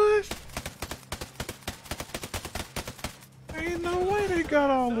guns? Ain't no way they got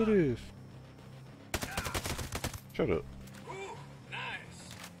all of this. Shut up, Ooh, nice.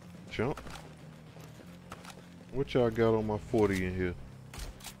 chump. What y'all got on my 40 in here?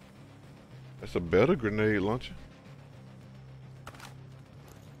 That's a better grenade launcher.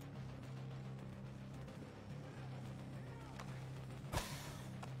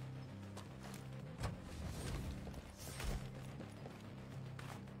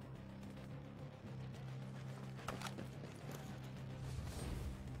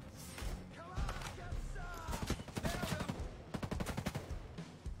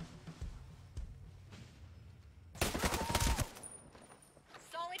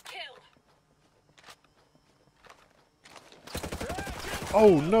 Solid kill.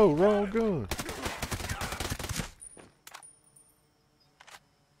 Oh no, wrong gun.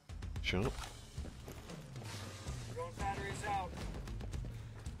 Chump. Drone batteries out.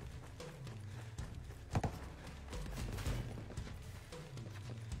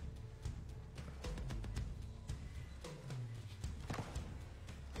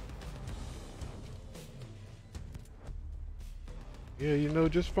 Yeah, you know,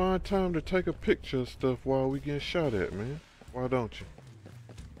 just find time to take a picture of stuff while we getting shot at, man. Why don't you?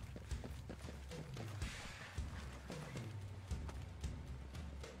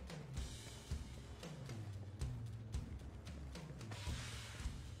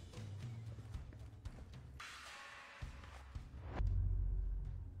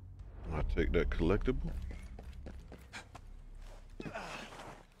 I'll take that collectible.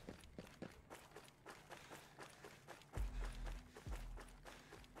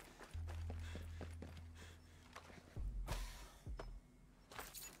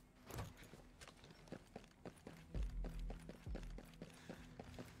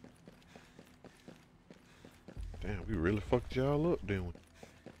 Damn, we really fucked y'all up, didn't we?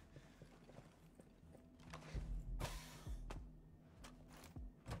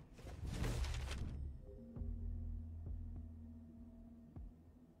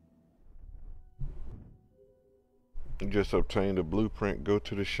 You just obtained a blueprint. Go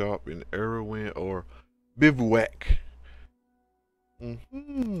to the shop in Erwin or Bivouac.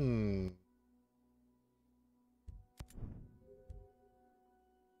 Mm-hmm.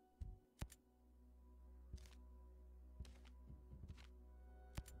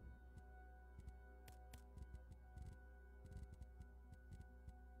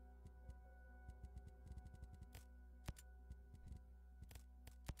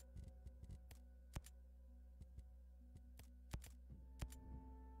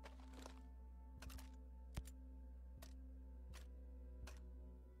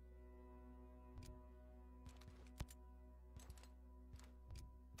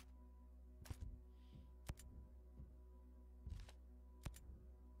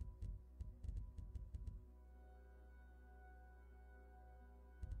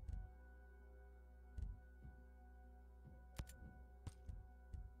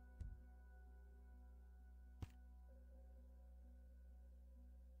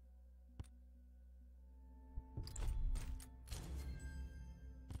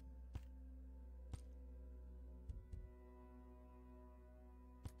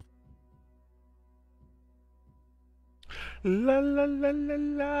 La la la la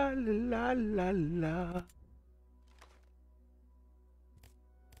la la la la.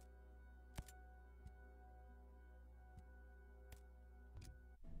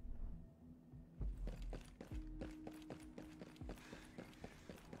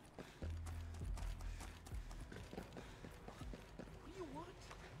 What do you want?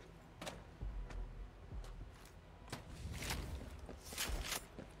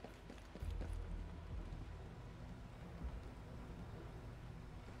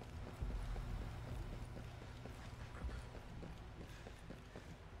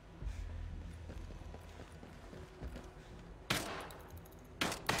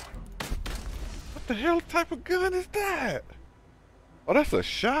 What the hell type of gun is that? Oh, that's a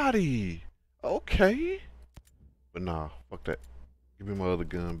shotty. Okay. But nah, fuck that. Give me my other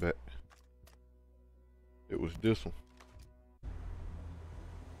gun back. It was this one.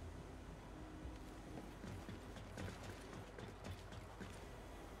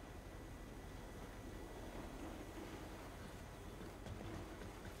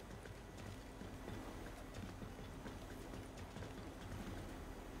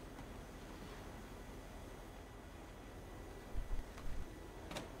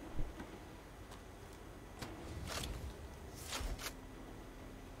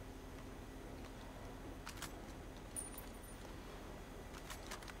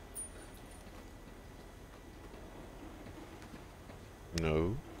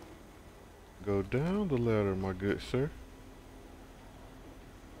 No. Go down the ladder, my good sir.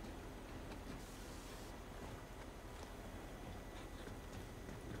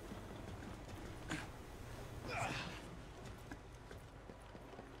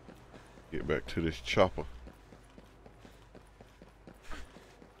 Get back to this chopper.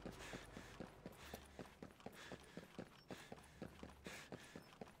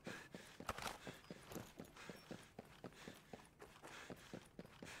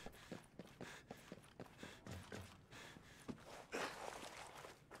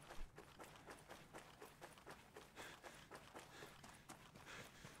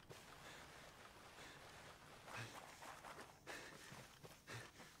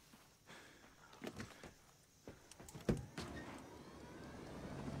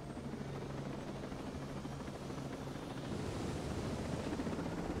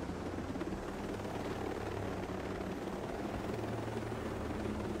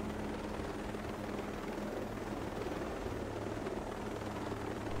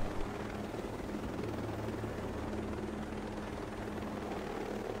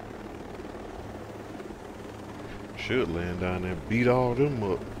 Should land down there and beat all them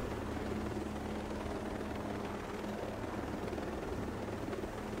up.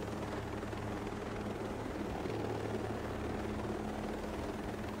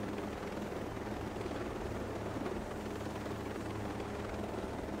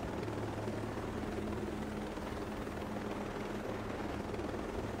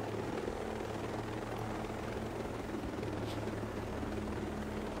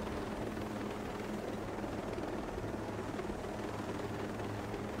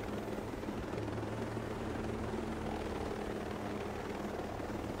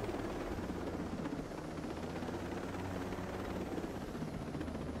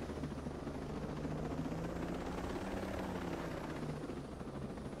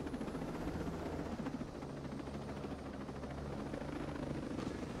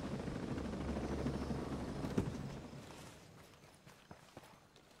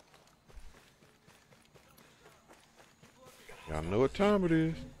 Y'all know what time it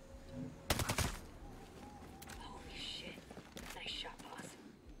is. Holy shit. Nice shot, boss.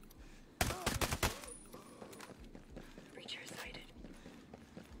 Breacher sighted.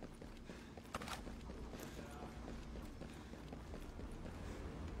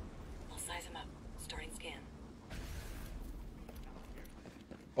 I'll size him up. Starting scan.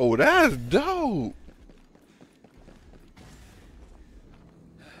 Oh, that's dope.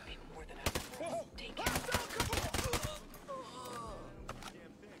 Be more than enough. Take care.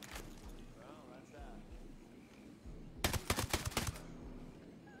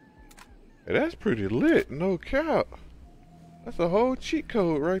 Hey, that's pretty lit, no cap. That's a whole cheat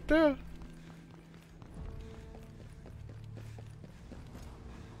code right there.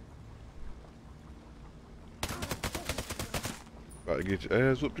 About to get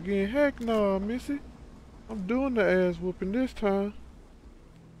your ass whooped again? Heck no, Missy. I'm doing the ass whooping this time.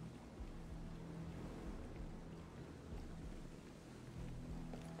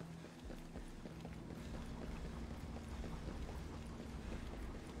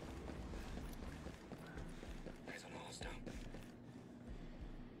 Eyes on the hostile.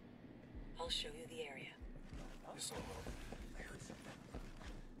 I'll show you the area. This'll help. I heard something.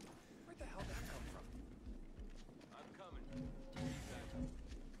 Where the hell did that come from? I'm coming.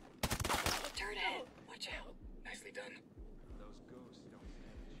 Turret ahead. Watch out. Nicely done. Those ghosts don't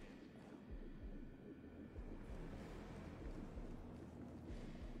stand a chance.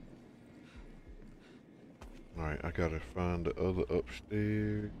 Alright, I gotta find the other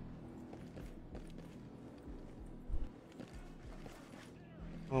upstairs.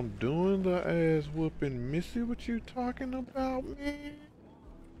 I'm doing the ass whooping. Missy, what you talking about, man?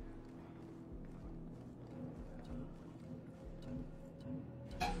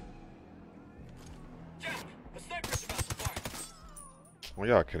 Down! A sniper's about to fire! Well,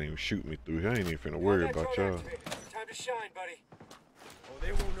 y'all can't even shoot me through here. I ain't even finna worry Combat about drone y'all. activated. Time to shine, buddy. Oh,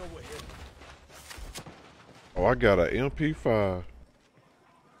 they won't know what hit them. Oh, I got an MP5.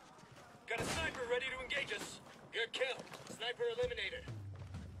 Got a sniper ready to engage us. Good kill. Sniper eliminated.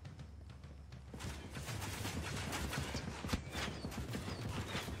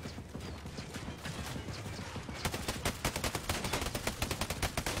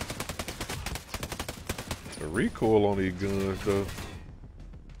 The recoil on these guns, though.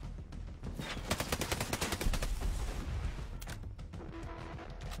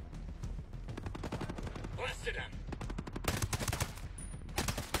 Blasted him.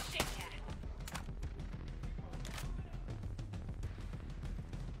 Shit, cat.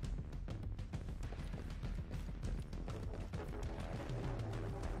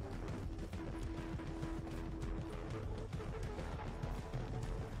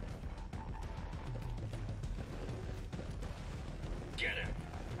 Get him.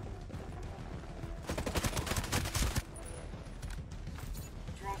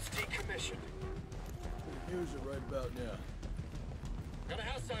 Drone's decommissioned. We'll use it right about now. Got a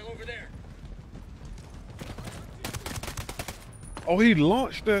hostile over there. Oh, he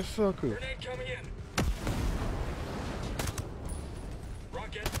launched that sucker. Grenade coming in.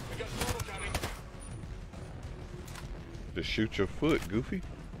 Rocket, we got trouble coming. Just shoot your foot, Goofy.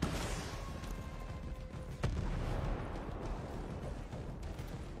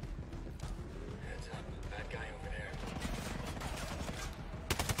 Heads up, bad guy over there.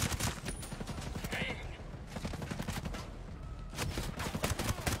 Bang!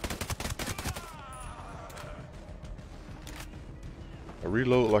 I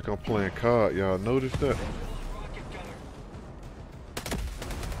reload like I'm playing COD. Y'all notice that? Rocket gunner.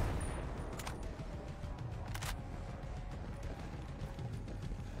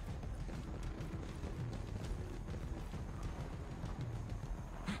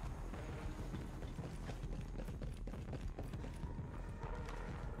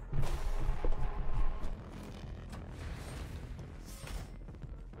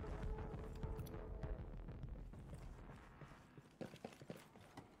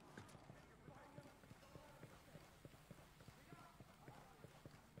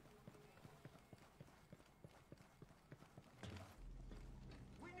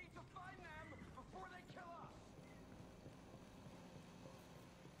 We need to find them before they kill us.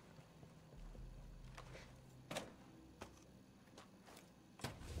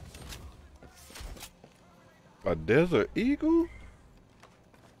 A Desert Eagle?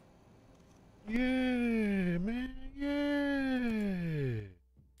 Yeah, man, yeah.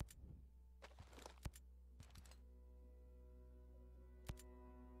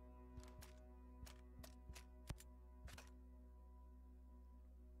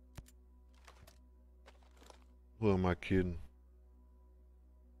 Who am I kidding?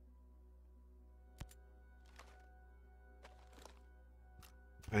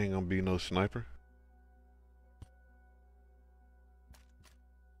 I ain't gonna be no sniper.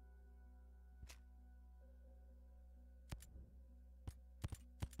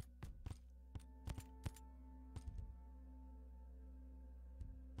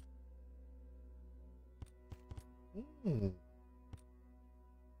 Hmm.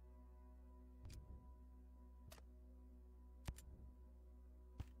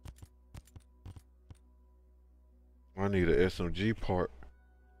 I need an SMG part.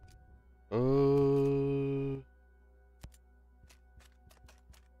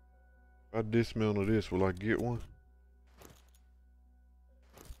 If I dismantle this, will I get one?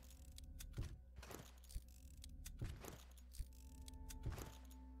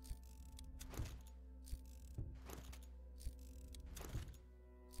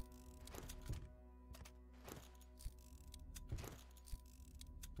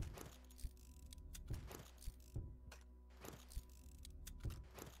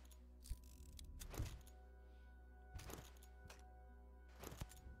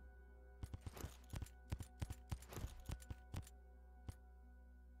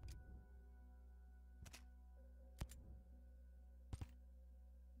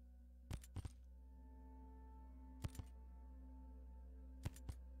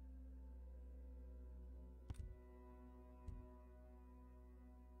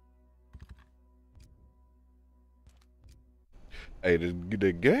 Hey,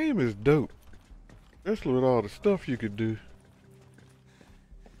 the game is dope. Especially with all the stuff you could do.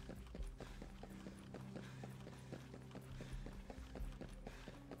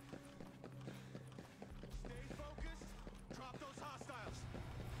 Stay focused. Drop those hostiles.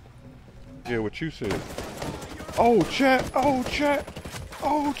 Yeah, what you said. Oh, chat. Oh, chat.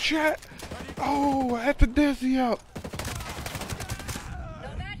 Oh, chat. Oh, at the Desi out.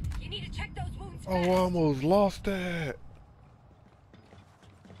 Nomad, you need to check those wounds Oh, I fast. almost lost that.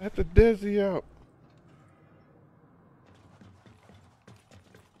 At the Desi out.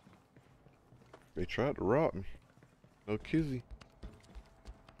 They tried to rob me. No kizzy.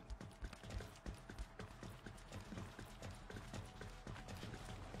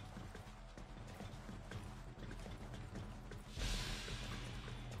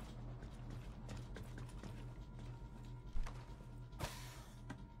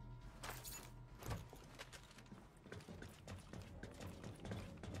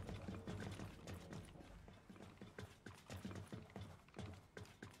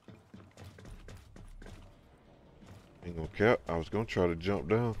 Ain't gonna cap. I was gonna try to jump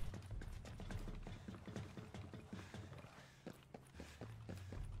down.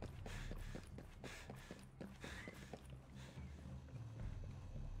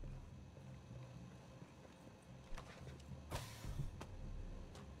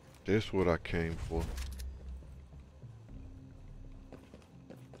 That's what I came for.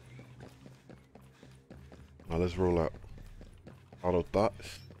 Now let's roll out. Auto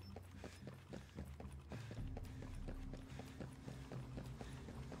thoughts.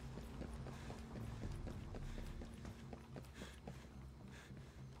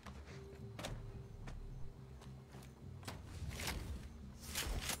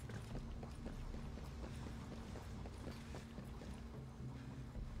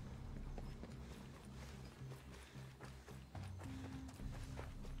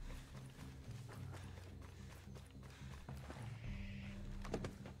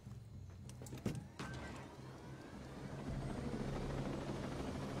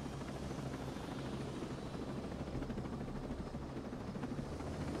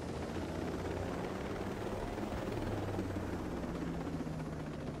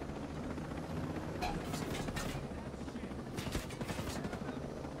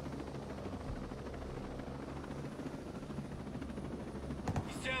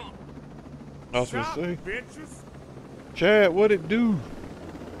 He's down. I was gonna say, bitches. Chad, what it do?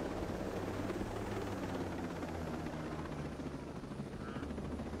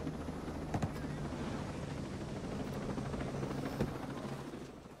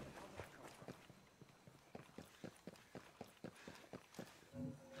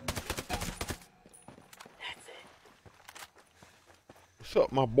 What's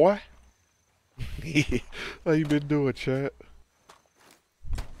up, my boy? How you been doing, Chad?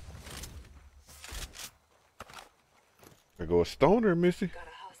 I go a stoner, Missy. Got a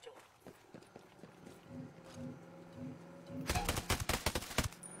hostile.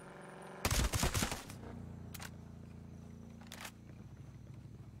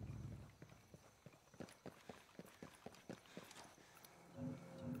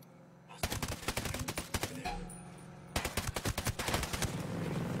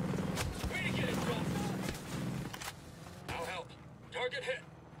 Way to get it done. I'll help. Target hit.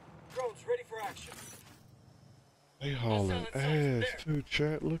 Drones ready for action. They hauling ass too,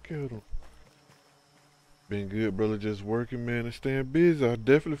 chat. Look at them. Been good, brother. Just working, man, and staying busy. I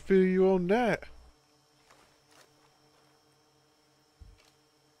definitely feel you on that.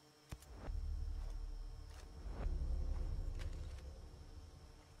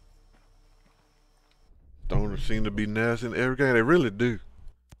 Stoners seem to be nasty in every game. They really do.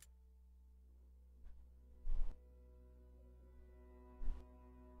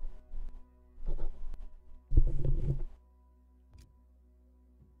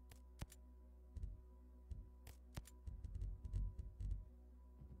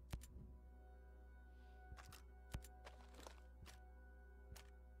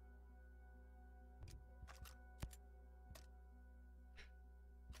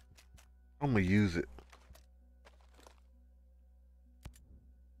 I'm gonna use it.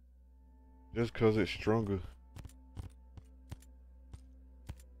 Just cause it's stronger.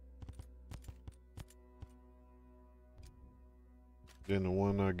 Than the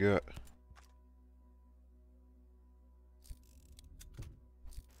one I got.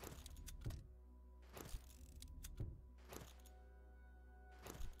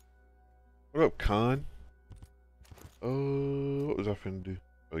 What up, Con? What was I finna do?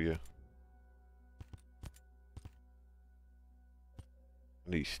 Oh yeah.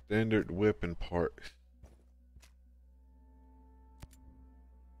 I need standard weapon parts.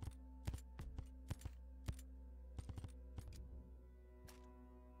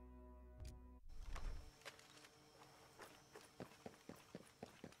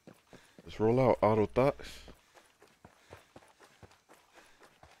 Let's roll out auto thoughts.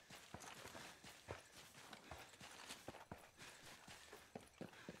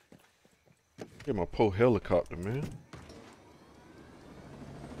 Get my poor helicopter, man.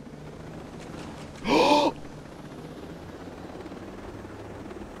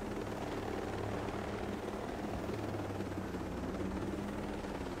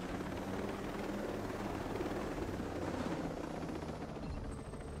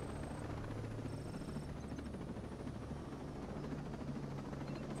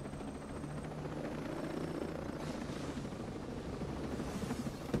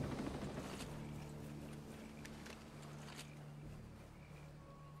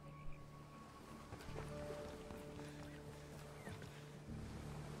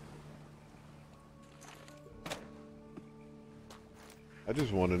 I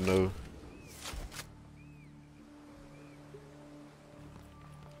just want to know.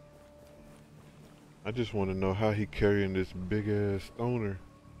 I just want to know how he carrying this big ass stoner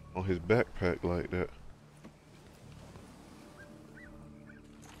on his backpack like that.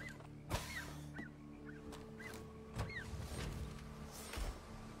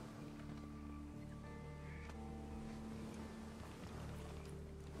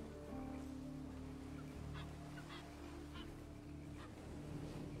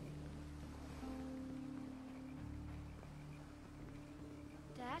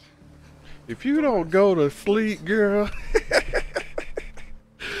 If you don't go to sleep, girl.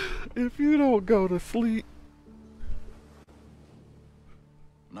 If you don't go to sleep.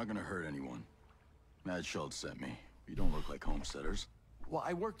 I'm not gonna hurt anyone. Mad Schultz sent me. You don't look like homesteaders. Well,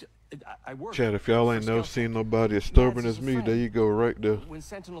 I worked. Chad, if y'all ain't never seen nobody as stubborn as me, there you go right there. When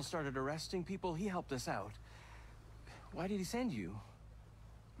Sentinel started arresting people, he helped us out. Why did he send you?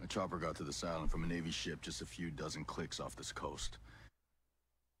 My chopper got to this island from a Navy ship just a few dozen clicks off this coast.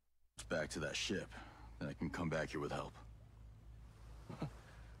 It's back to that ship. Then I can come back here with help.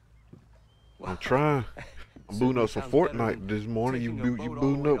 I'm trying. I'm booting up some Fortnite this morning. You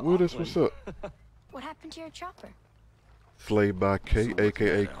booting up with us? What's up? What happened to your chopper? Slayed by K,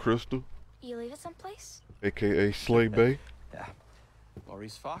 aka Crystal. You leave it someplace? AKA Slay Bay. Yeah.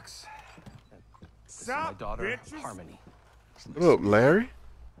 Maurice Fox. This is Sup, my daughter, bitches? Harmony. What up, Larry?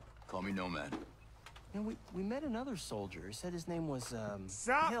 Call me Nomad. And we met another soldier. He said his name was,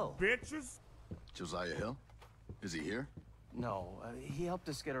 Sup, Hill. bitches? Josiah Hill? Is he here? No, he helped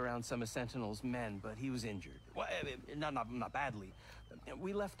us get around some of Sentinel's men, but he was injured. Well, not badly.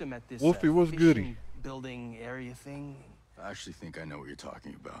 We left him at this Wolfie, what's goody? fishing building area thing. I actually think I know what you're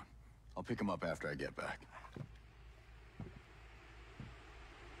talking about. I'll pick him up after I get back.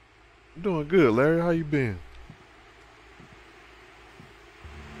 I'm doing good, Larry. How you been?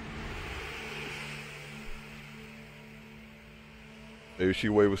 Maybe she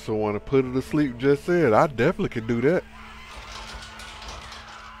wait with someone to put her to sleep. Just said, I definitely could do that.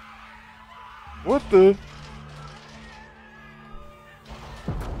 What the?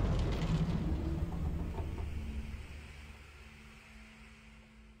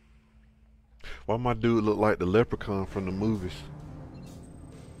 Why my dude look like the leprechaun from the movies?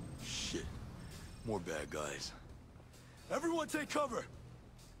 More bad guys. Everyone take cover!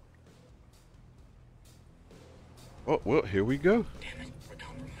 Oh, well, here we go. Damn it, we're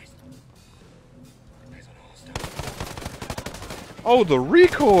compromised. Eyes on hostile. Oh, the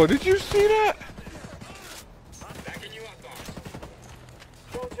recoil. Did you see that? Backing you up, boss.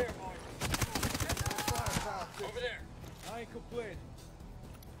 Drone's airborne. Over there. I ain't complaining.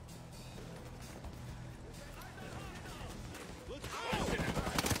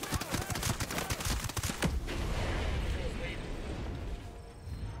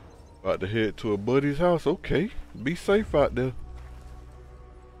 About to head to a buddy's house. Okay. Be safe out there.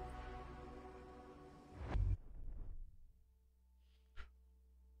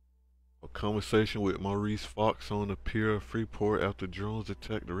 A conversation with Maurice Fox on the pier of Freeport after drones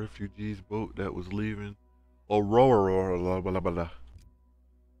attacked the refugees boat that was leaving Aurora. Blah, blah, blah, blah.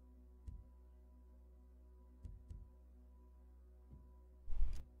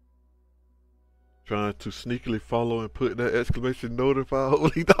 Trying to sneakily follow and put that exclamation note if I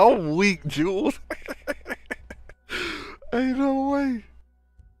only. I'm weak, Jules. Ain't no way.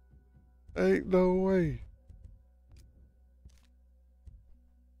 Ain't no way.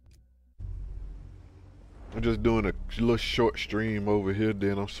 I'm just doing a little short stream over here,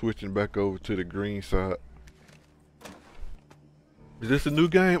 then I'm switching back over to the green side. Is this a new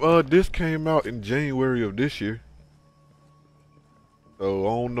game? This came out in January of this year. So I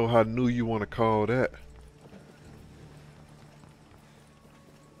don't know how new you want to call that.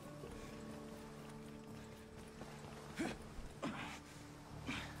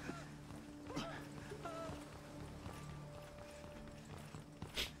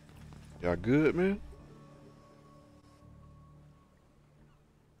 Y'all good, man?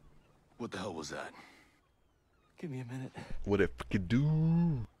 What the hell was that? Give me a minute. What it fucking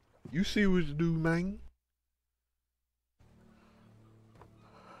do? You see what it do, man?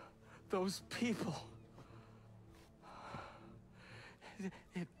 Those people.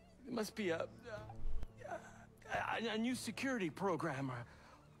 It must be a new security program.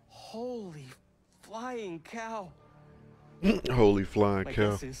 Holy flying cow. Holy flying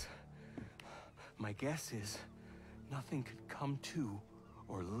cow. My guess is nothing could come to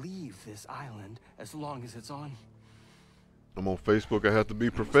or leave this island as long as it's on. I'm on Facebook. I have to be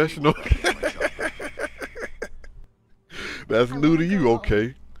professional. That's new to you,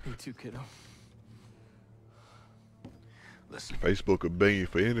 okay? Me too, kiddo. Listen. Facebook will bang you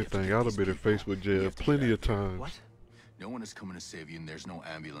for anything. I'd have been in Facebook jail plenty of times. What? No one is coming to save you, and there's no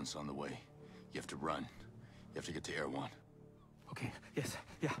ambulance on the way. You have to run. You have to get to Air One. Okay. Yes.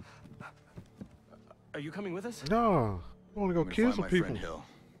 Yeah. Are you coming with us? Nah. I want to go kill some people. Friend Hill.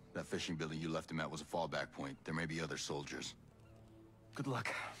 That fishing building you left him at was a fallback point. There may be other soldiers. Good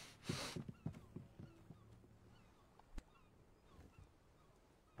luck.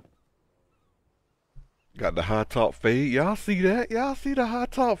 Got the high top fade. Y'all see that? Y'all see the high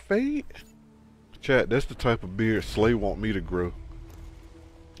top fade? Chat, that's the type of beard Slay want me to grow.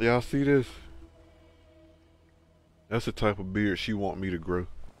 Y'all see this? That's the type of beard she want me to grow.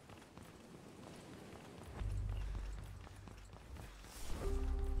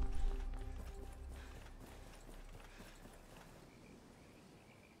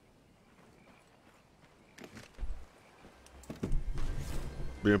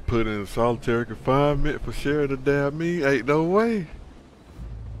 Being put in solitary confinement for sharing a damn me? Ain't no way.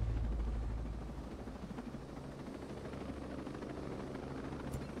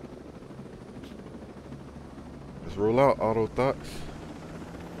 Let's roll out, Auto Thoughts.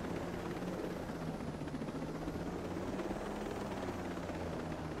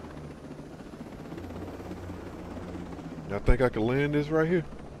 Y'all think I can land this right here?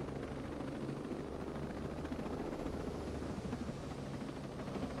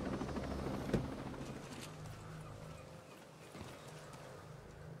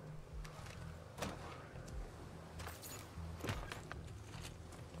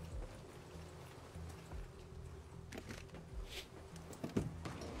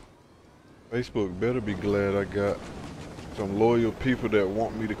 Facebook better be glad I got some loyal people that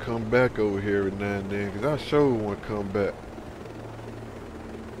want me to come back over here every now and then, because I sure want to come back.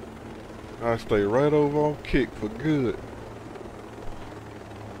 I stay right over on Kick for good.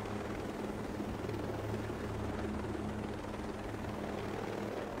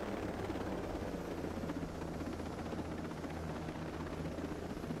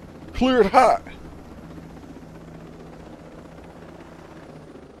 Cleared hot.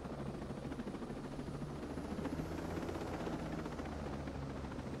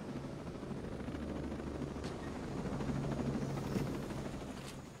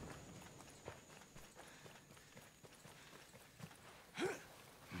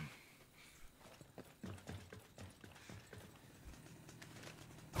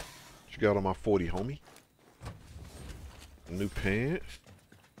 you got on my 40, homie? New pants.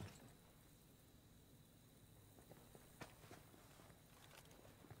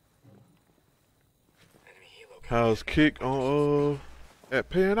 How's kick on at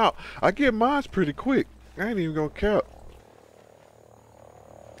paying out? I get mines pretty quick. I ain't even gonna count.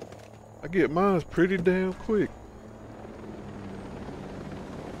 I get mines pretty damn quick.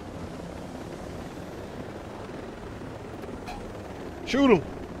 Shoot him!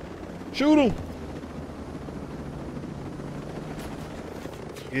 Shoot him!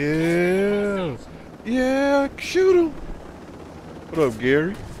 Yeah! Yeah! Shoot him! What up,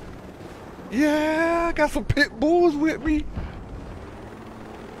 Gary? Yeah! I got some pit bulls with me!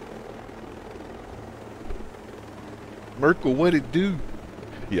 Merkel, what it do?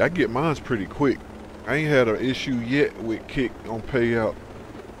 Yeah, I get mines pretty quick. I ain't had an issue yet with kick on payout.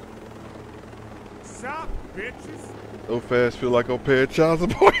 Sup, bitches? So fast, feel like I'm paying child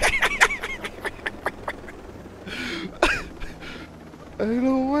support. Ain't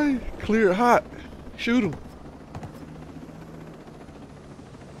no way. Clear it hot. Shoot him.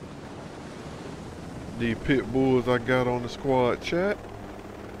 These pit bulls I got on the squad chat.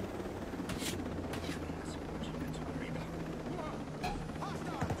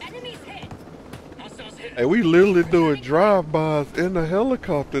 Hey, we literally doing drive-bys in the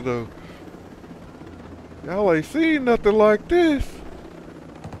helicopter though. Y'all ain't seen nothing like this.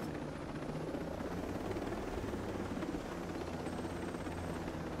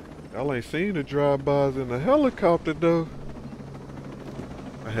 Y'all ain't seen the drive-bys in the helicopter though.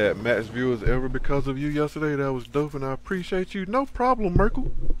 I had max viewers ever because of you yesterday. That was dope and I appreciate you. No problem,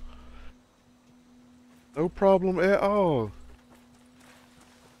 Merkel. No problem at all.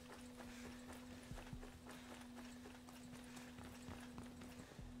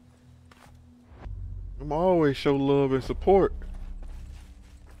 I'm always show love and support.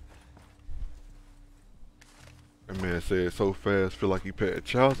 That man said so fast, feel like he paid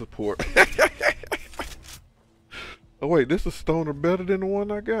child support. Oh wait, this is stoner better than the one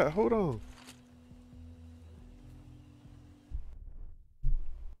I got. Hold on.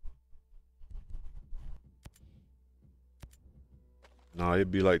 Nah, it'd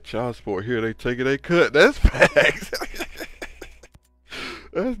be like child support here. They take it, they cut. That's facts.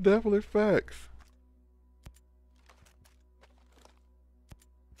 That's definitely facts.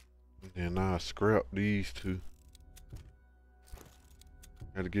 And now I scrap these two.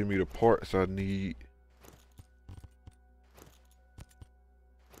 Gotta give me the parts I need.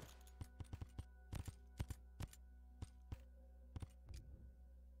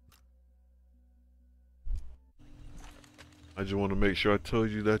 I just want to make sure I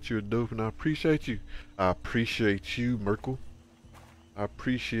told you that you're dope and I appreciate you. I appreciate you, Merkel. I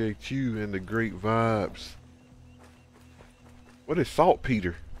appreciate you and the great vibes. What is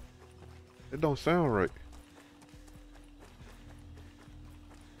saltpeter? It don't sound right.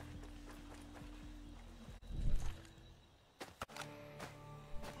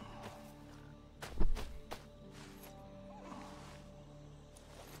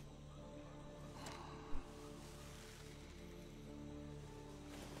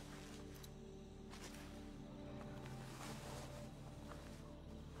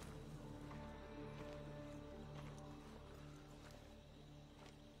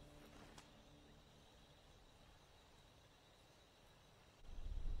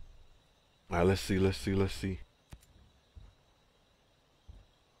 Alright, let's see.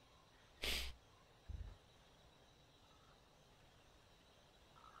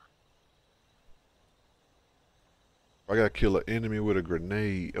 I gotta kill an enemy with a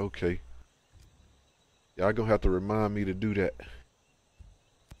grenade. Okay. Y'all gonna have to remind me to do that.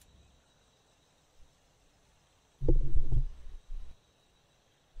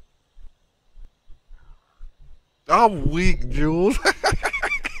 I'm weak, Jules.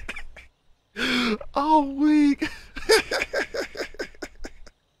 I'm weak.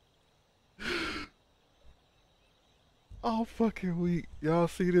 I'm fucking weak. Y'all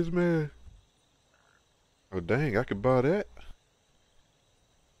see this man? Oh dang, I could buy that.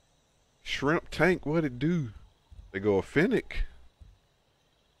 Shrimp tank, what it do? They go a Fennec.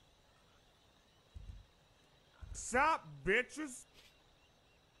 Sup, bitches?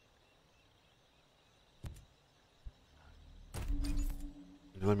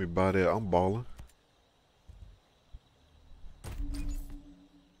 Let me buy that. I'm balling.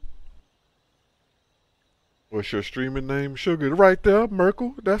 What's your streaming name? Sugar. Right there,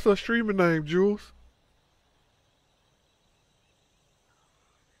 Merkel. That's her streaming name, Jules.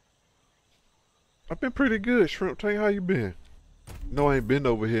 I've been pretty good, Shrimp Tank. How you been? No, I ain't been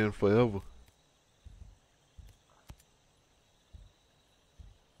over here in forever.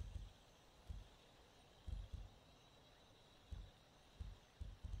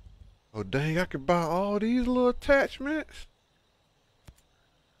 dang, I could buy all these little attachments.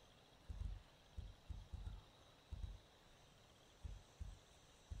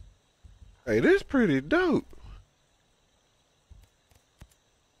 Hey, this pretty dope.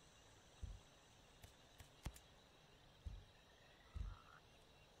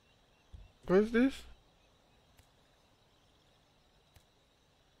 What's this?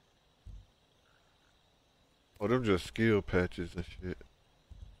 Oh, them just skill patches and shit.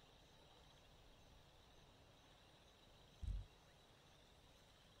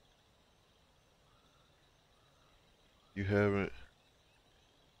 You haven't.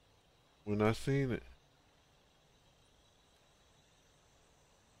 When I seen it.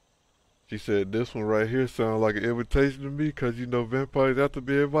 She said this one right here sounds like an invitation to me because you know vampires have to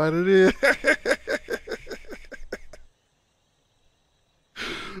be invited in.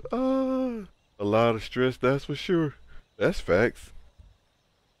 A lot of stress, that's for sure. That's facts.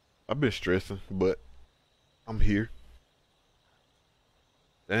 I've been stressing, but I'm here.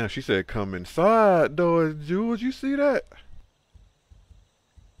 Damn, she said come inside, though, Jules. You see that?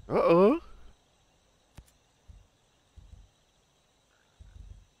 Uh-oh.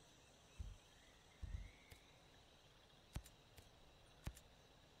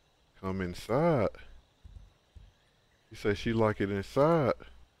 Come inside. She said she like it inside.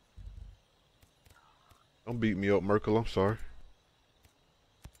 Don't beat me up, Merkel. I'm sorry.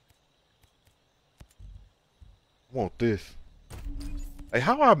 I want this. Hey,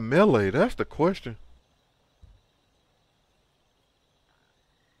 how I melee? That's the question.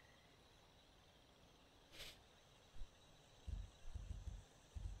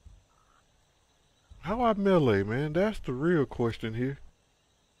 How I melee, man? That's the real question here.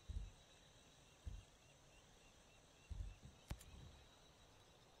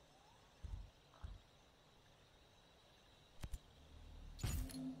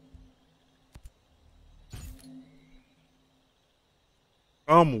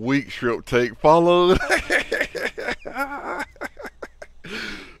 I'm weak, Shrimp Take. Followed.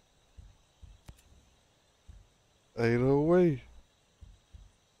 Ain't no way.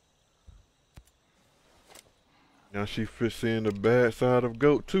 Now she fits in the bad side of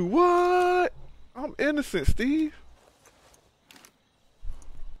goat too. What? I'm innocent, Steve.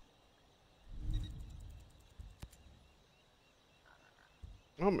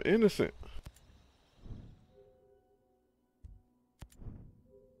 I'm innocent.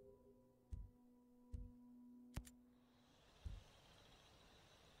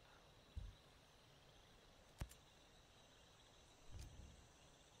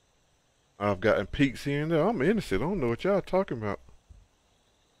 I've gotten peeks here and there. I'm innocent. I don't know what y'all talking about.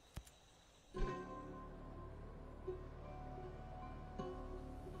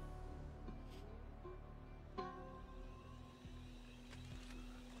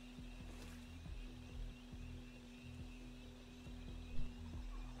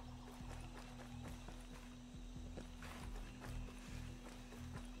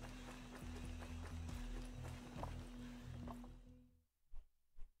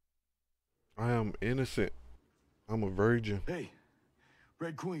 I am innocent. I'm a virgin. Hey,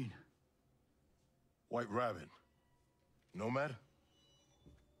 Red Queen. White Rabbit. Nomad?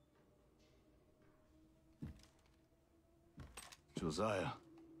 Josiah.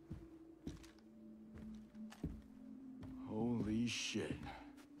 Holy shit.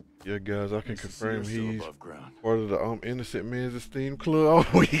 Yeah, guys, I can Nice to see confirm you're still he's above ground. part of the Innocent Men's Esteem Club.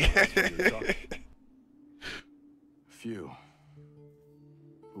 Oh, yeah. Few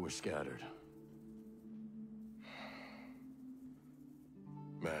who were scattered.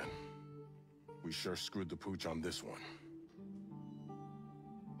 Man, we sure screwed the pooch on this one.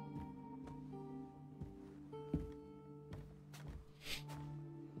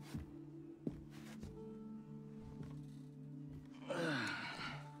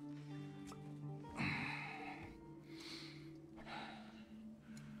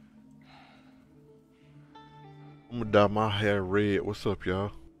 I'm gonna dye my hair red. What's up,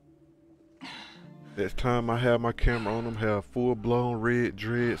 y'all? Next time I have my camera on them, have full-blown red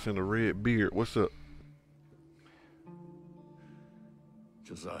dreads and a red beard. What's up?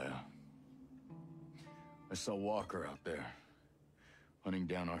 Josiah. I saw Walker out there, hunting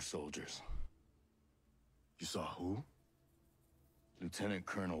down our soldiers. You saw who? Lieutenant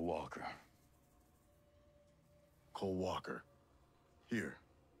Colonel Walker. Cole Walker. Here.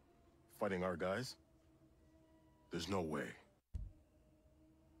 Fighting our guys? There's no way.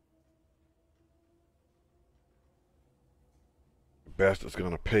 The bastard's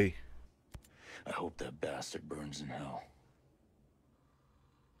gonna pay. I hope that bastard burns in hell.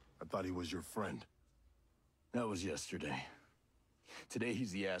 I thought he was your friend. That was yesterday. Today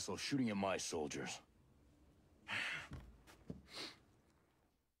he's the asshole shooting at my soldiers.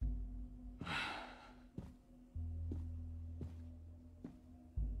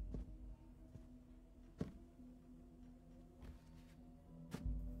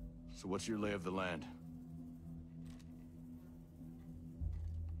 So what's your lay of the land?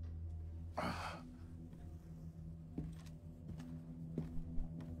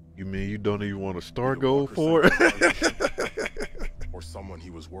 You mean you don't even want a star gold for it? Or someone he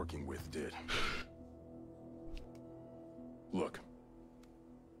was working with did. Look.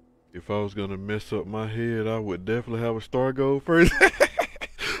 If I was gonna mess up my head, I would definitely have a star gold first.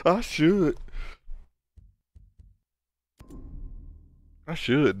 I should. I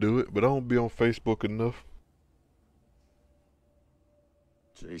should do it, but I don't be on Facebook enough.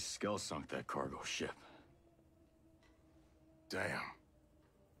 Jay Skell sunk that cargo ship. Damn.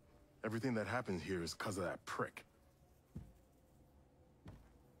 Everything that happened here is because of that prick.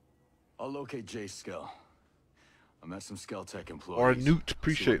 I'll locate Jay Skell. I met some Skell Tech employees. Or Newt,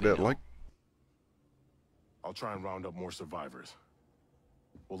 appreciate that. Like, I'll try and round up more survivors.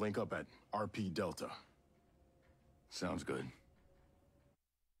 We'll link up at RP Delta. Sounds good.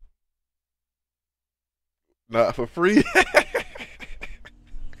 not for free.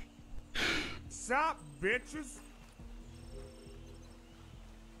 Sup, bitches?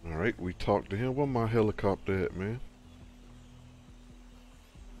 Alright, we talked to him. Where my helicopter at, man?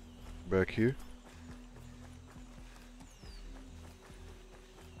 Back here.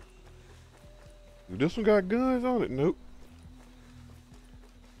 This one got guns on it? Nope.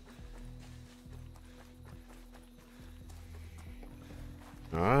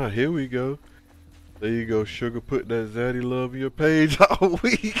 Ah, here we go. There you go, sugar. Put that zaddy love in your page all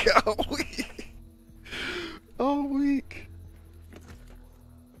week, all week, all week.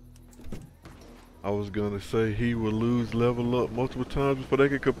 I was gonna say he would lose level up multiple times before they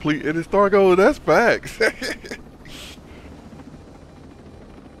could complete any star goal. That's facts.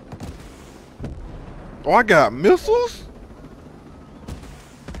 Oh, I got missiles?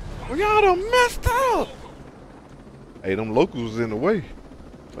 Oh, y'all done messed up. Hey, them locals was in the way.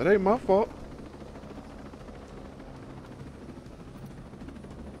 That ain't my fault.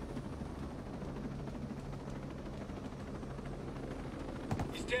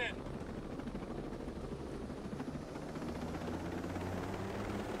 He's dead.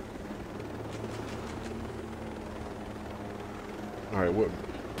 All right, what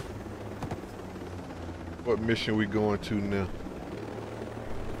mission we going to now?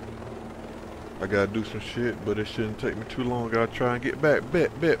 I gotta do some shit, but it shouldn't take me too long. I'll try and get back.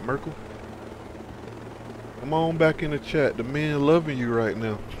 Bet, Merkel. Come on back in the chat. The men loving you right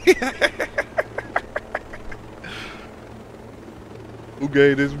now. Who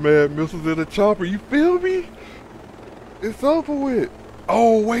gave this man missiles in the chopper? You feel me? It's over with.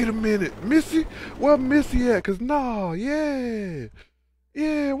 Oh, wait a minute. Missy? Where Missy at? Cause nah, yeah.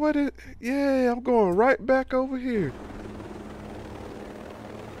 Yeah, yeah, I'm going right back over here.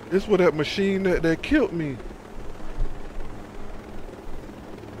 This was that machine that killed me.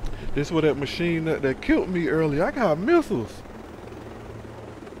 This was that machine that killed me earlier. I got missiles.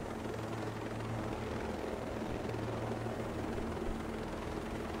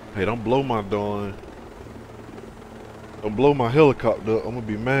 Hey, don't blow my darn. Don't blow my helicopter up. I'm gonna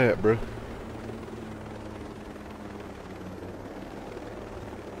be mad, bruh.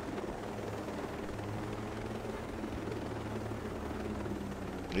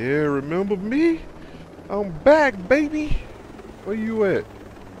 Yeah, remember me? I'm back, baby. Where you at?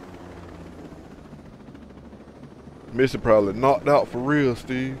 Missy probably knocked out for real,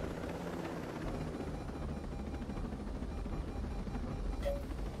 Steve.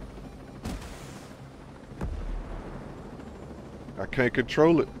 I can't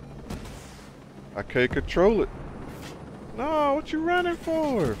control it. I can't control it. No, what you running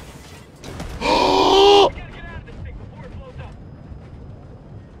for?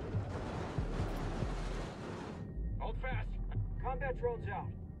 Combat drones out.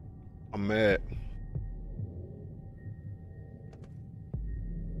 I'm mad.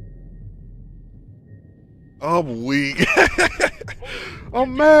 I'm weak.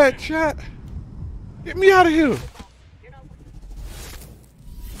 I'm mad, chat. Get me out of here.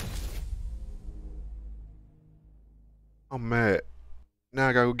 I'm mad. Now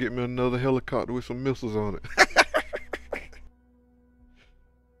I gotta go get me another helicopter with some missiles on it.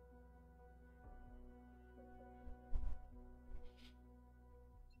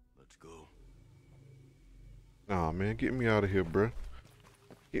 Nah, man, get me out of here, bruh.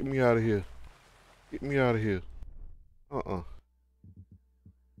 Get me out of here. Get me out of here.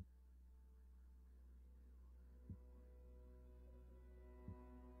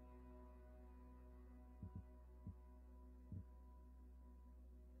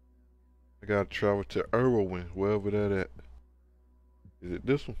 gotta travel to Irwin, wherever that at. Is it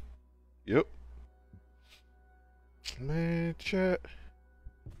this one? Yep. Man, chat.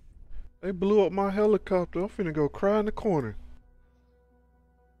 They blew up my helicopter. I'm finna go cry in the corner.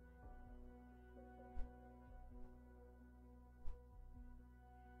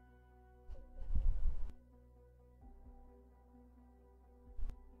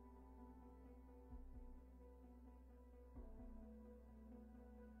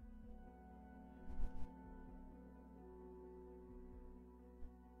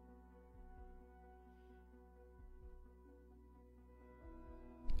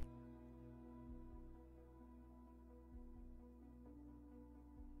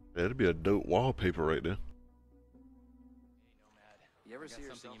 That'd be a dope wallpaper right there. You ever see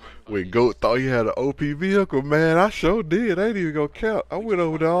yourself? Wait, Goat thought he had an OP vehicle, man. I sure did. I ain't even gonna count. I went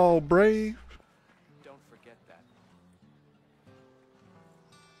over there all brave. Don't forget that.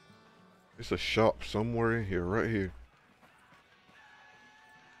 It's a shop somewhere in here, right here.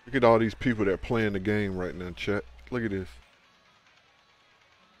 Look at all these people that playing the game right now, chat. Look at this.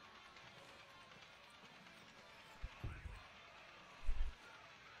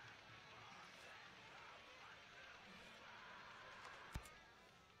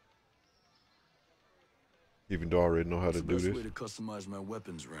 Even though I already know how to do What's the this. best way to customize my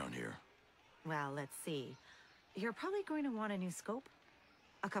weapons around here? Well, let's see. You're probably going to want a new scope,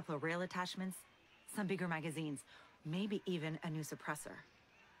 a couple of rail attachments, some bigger magazines, maybe even a new suppressor.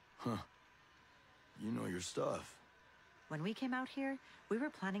 Huh. You know your stuff. When we came out here, we were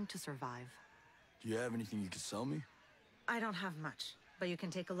planning to survive. Do you have anything you could sell me? I don't have much, but you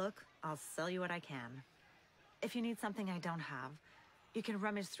can take a look. I'll sell you what I can. If you need something I don't have, you can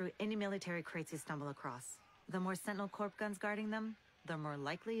rummage through any military crates you stumble across. The more Sentinel Corp guns guarding them, the more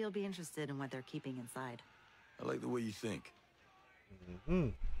likely you'll be interested in what they're keeping inside. I like the way you think.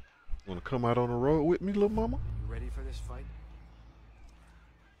 Wanna come out on the road with me, little mama? You ready for this fight?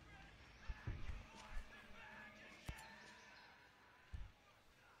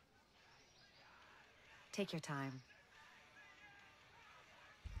 Take your time.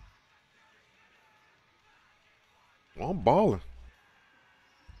 Well, I'm balling.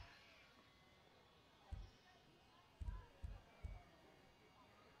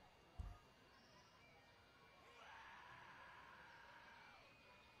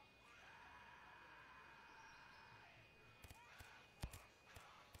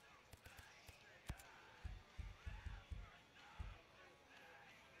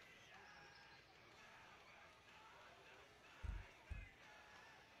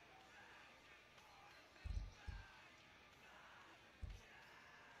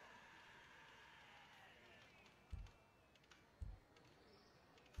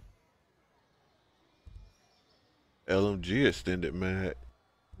 LMG extended mag.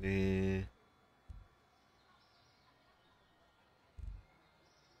 Nah.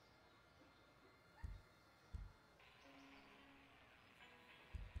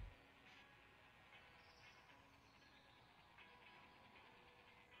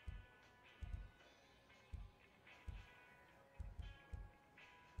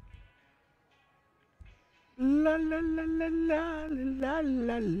 La la la la la la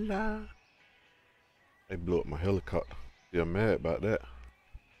la la. They blew up my helicopter. Still mad about that.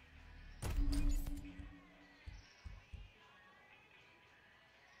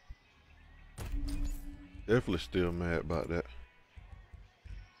 Definitely still mad about that.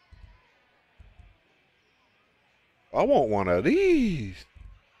 I want one of these.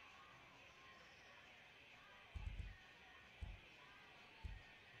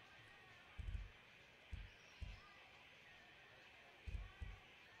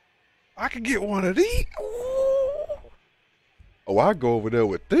 I could get one of these. Ooh. Oh, I go over there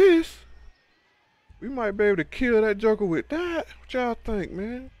with this. We might be able to kill that joker with that. What y'all think,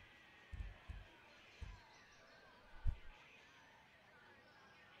 man?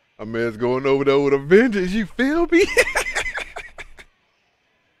 A man's going over there with a vengeance. You feel me?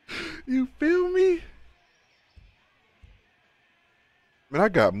 You feel me? Man, I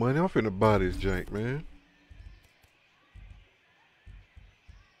got money. I'm finna buy this jank, man.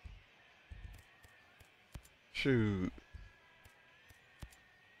 Shoot.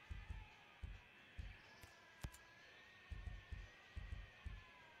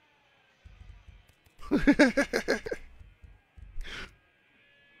 You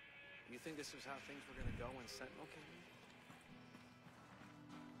think this is how things were gonna go when Sentinel came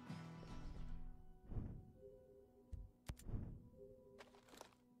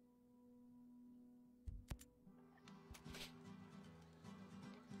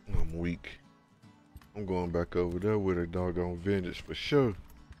in? I'm weak. I'm going back over there with a doggone vengeance for sure.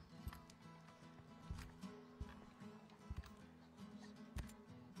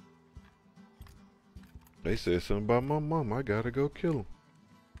 They said something about my mom. I gotta go kill him.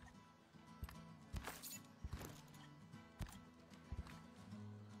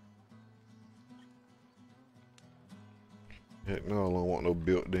 Heck no, I don't want no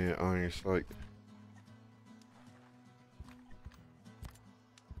built-in iron sight.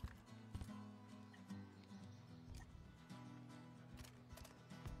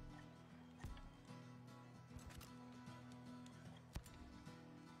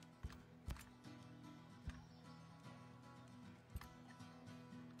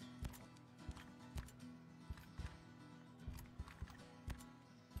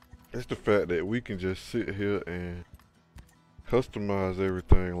 It's the fact that we can just sit here and customize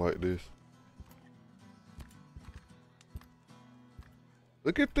everything like this.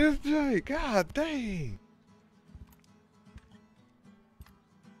 Look at this, Jay. God dang.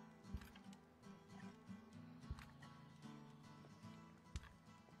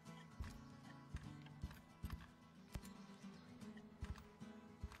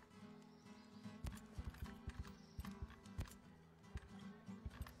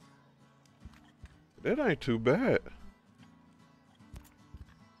 That ain't too bad.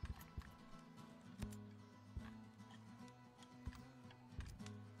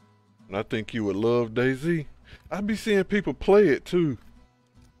 And I think you would love DayZ. I be seeing people play it too.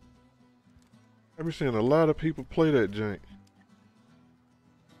 I be seeing a lot of people play that jank.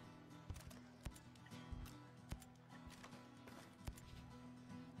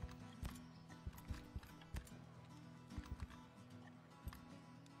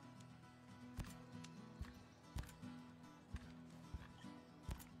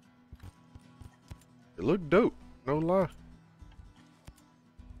 It look dope, no lie.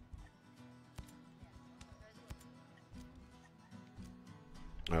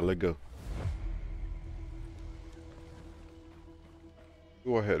 Alright, let go.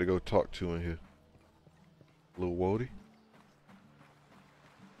 Who I had to go talk to in here? Little Wody.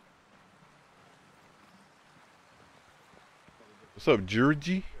 What's up,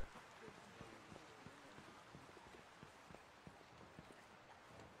 Georgie?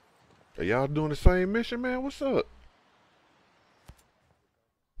 Are y'all doing the same mission, man? What's up?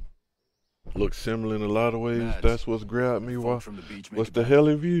 Looks similar in a lot of ways. Mads, That's what's grabbed me. What's make the it hell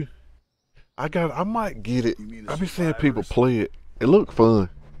of you? I might get it. the I be seeing people survivors? play it. It look fun.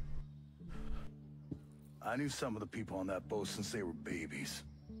 I knew some of the people on that boat since they were babies.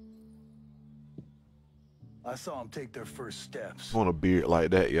 I saw them take their first steps. I want a beard like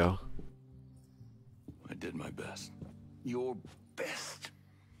that, y'all. I did my best. Your best.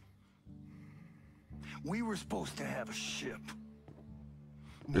 We were supposed to have a ship.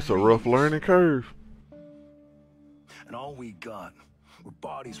 It's a rough learning curve. And all we got were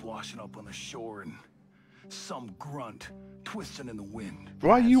bodies washing up on the shore and some grunt twisting in the wind.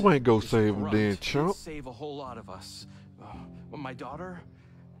 Why you ain't go save him then, chump? Save a whole lot of us. Well, my daughter,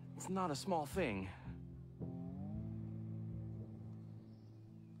 it's not a small thing.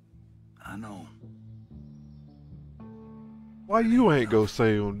 I know. Why you ain't go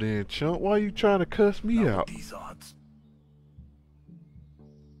save him then, chump? Why you trying to cuss me Not with out? these odds.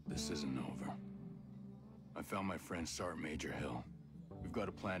 This isn't over. I found my friend Sergeant Major Hill. We've got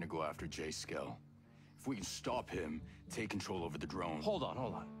a plan to go after Jay Skell. If we can stop him, take control over the drone. Hold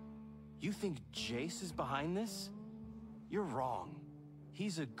on. You think Jace is behind this? You're wrong.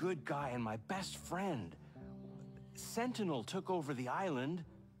 He's a good guy and my best friend. Sentinel took over the island.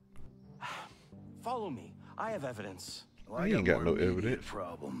 Follow me. I have evidence. Well, He ain't got more no immediate evidence.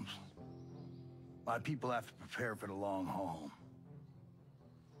 problems. My people have to prepare for the long haul.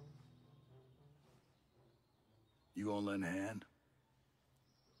 You gonna lend a hand?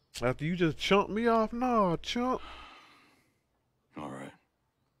 After you just chumped me off? Nah, chump. All right.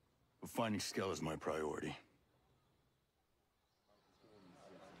 But finding Skell is my priority.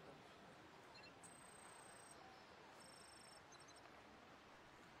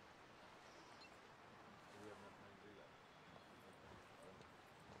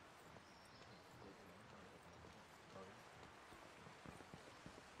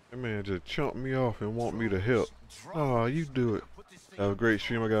 That man just chumped me off and want me to help. Aw, you do it. Have a great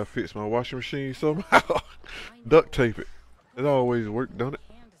stream. I gotta fix my washing machine somehow. Duct tape it. It always worked, don't it?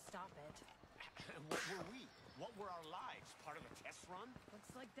 What were we? What were our lives? Part of a test run? Looks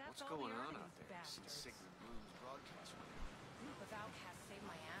like that's What's all going the on earnings out there? bastards. Since Sigmund Blues broadcast went out. Group of outcasts saved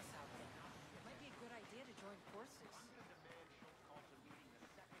my ass out there. It might be a good idea to join forces.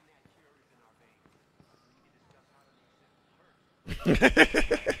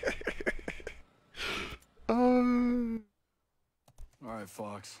 All right,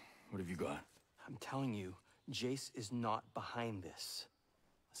 Fox. What have you got? I'm telling you, Jace is not behind this.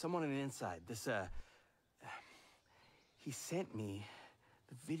 Someone on the inside, this He sent me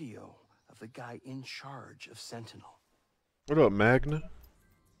the video of the guy in charge of Sentinel. What up, Magna?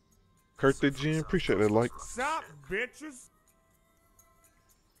 Carthagena, appreciate that like. Stop, bitches!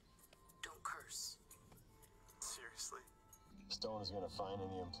 Don't curse. Seriously? Stone is gonna find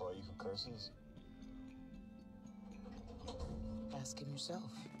any employee who curses? Ask him yourself.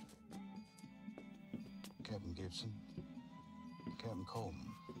 Captain Gibson, Captain Coleman.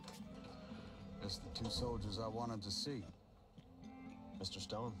 That's the two soldiers I wanted to see. Mr.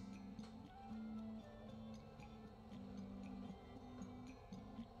 Stone.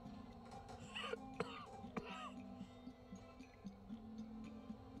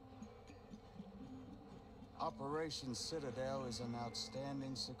 Operation Citadel is an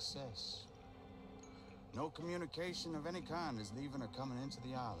outstanding success. No communication of any kind is leaving or coming into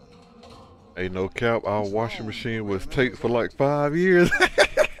the island. Ain't no cap, our washing machine was taped for like 5 years.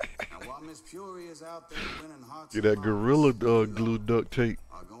 While Miss Fury is out there winning hearts, Get that gorilla glue duct tape.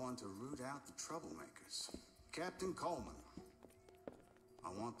 are going to root out the troublemakers. Captain Coleman, I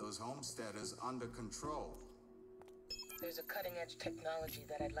want those homesteaders under control. There's a cutting-edge technology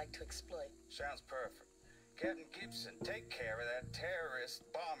that I'd like to exploit. Sounds perfect. Captain Gibson, take care of that terrorist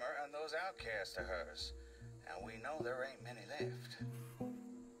bomber and those outcasts of hers. And we know there ain't many left.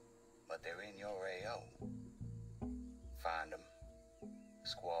 But they're in your AO. Find them.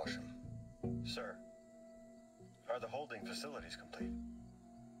 Squash them. Sir, are the holding facilities complete?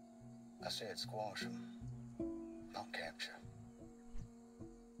 I said squash them, not capture.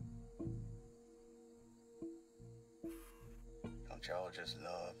 Don't y'all just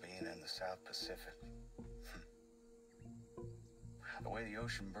love being in the South Pacific? The way the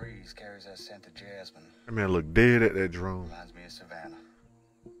ocean breeze carries that scent of jasmine. That man look dead at that drone. Reminds me of Savannah.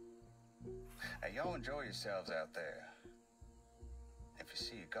 Hey, y'all enjoy yourselves out there. If you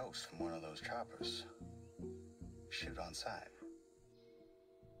see a ghost from one of those choppers, shoot on sight.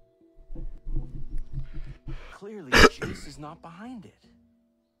 Clearly, Jace is not behind it.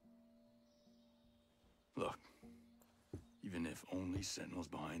 Look, even if only Sentinel's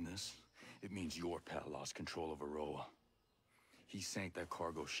behind this, it means your pal lost control of Aroa. He sank that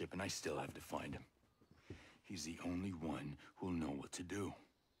cargo ship, and I still have to find him. He's the only one who'll know what to do.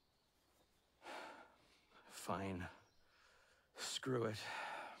 Fine. Screw it.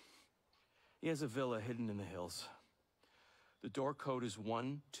 He has a villa hidden in the hills. The door code is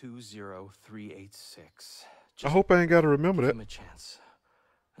 120386. I hope I ain't got to remember Give that. him a chance.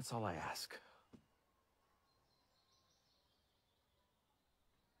 That's all I ask.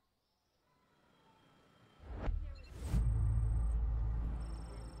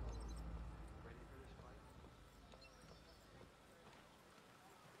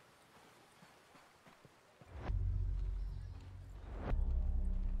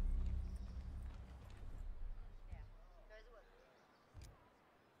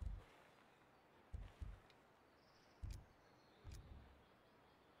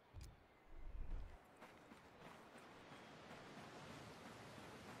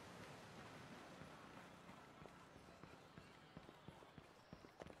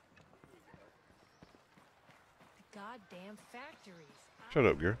 Goddamn factories. Shut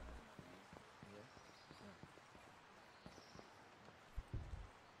up, girl.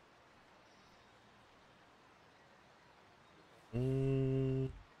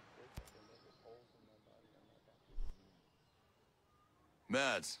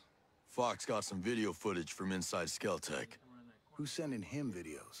 Mads, Fox got some video footage from inside Skeltech. Who's sending him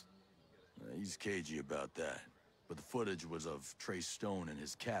videos? He's cagey about that. But the footage was of Trace Stone and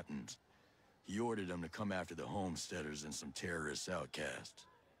his captains. He ordered them to come after the homesteaders and some terrorist outcasts.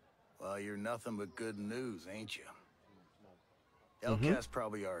 Well, you're nothing but good news, ain't you? Outcasts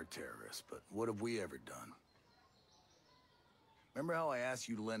probably are terrorists, but what have we ever done? Remember how I asked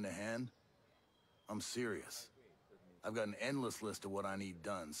you to lend a hand? I'm serious. I've got an endless list of what I need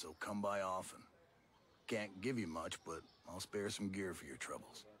done, so come by often. Can't give you much, but I'll spare some gear for your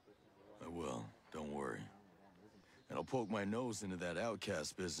troubles. I will, don't worry. And I'll poke my nose into that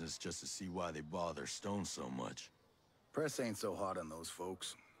outcast business just to see why they bother Stone so much. Press ain't so hot on those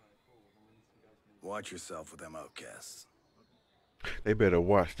folks. Watch yourself with them outcasts. They better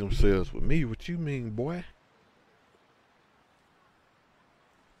watch themselves with me. What you mean, boy?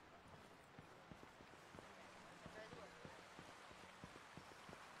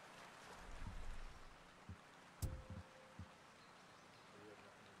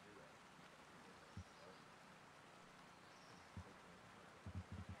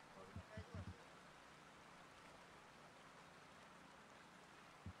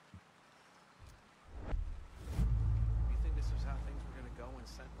 You think this is how things were gonna go when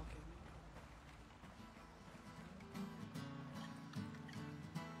Sentinel came in?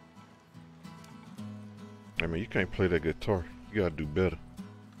 I mean, you can't play that guitar. You gotta do better.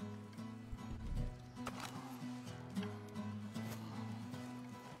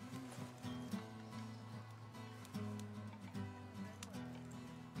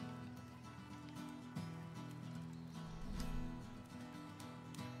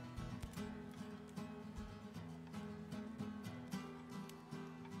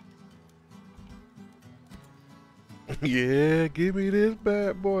 Yeah, give me this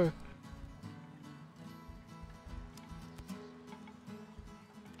bad boy.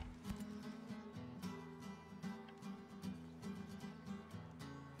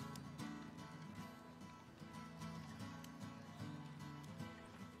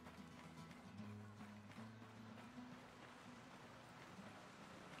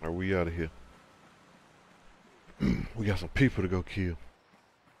 Are we out of here? We got some people to go kill.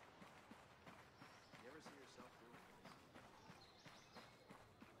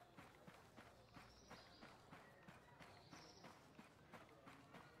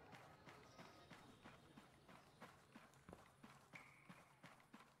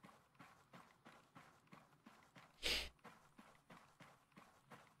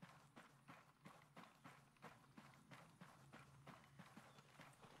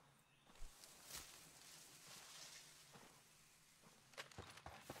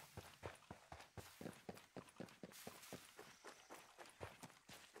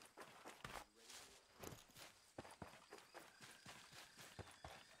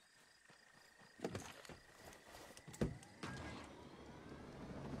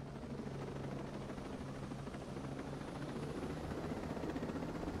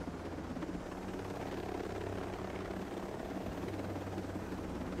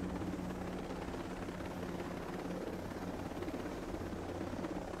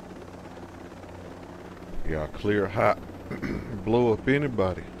 Y'all clear hot, blow up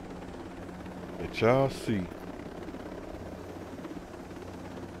anybody that y'all see.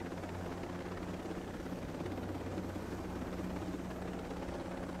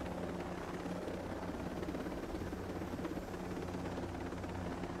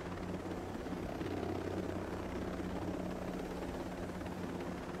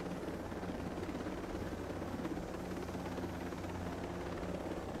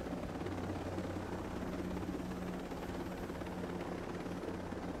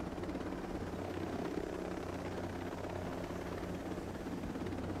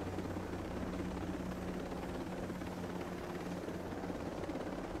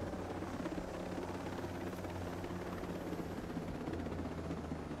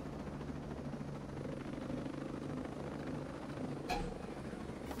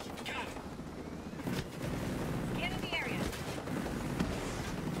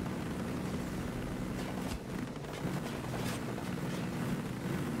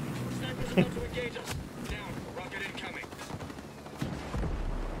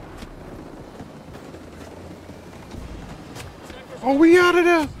 Oh, we out of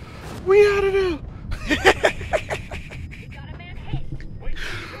there! We out of there!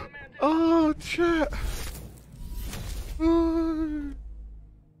 Oh, chat. Oh.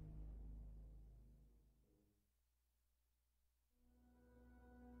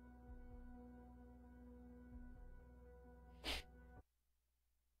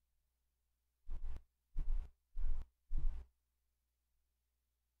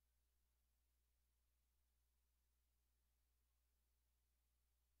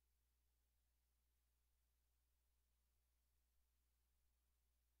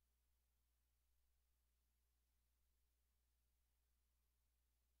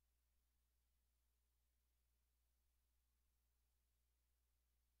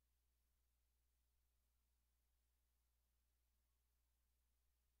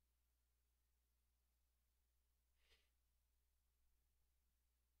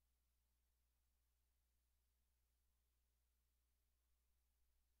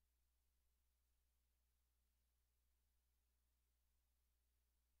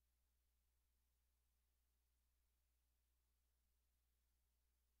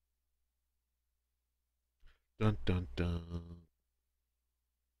 Dun dun dun.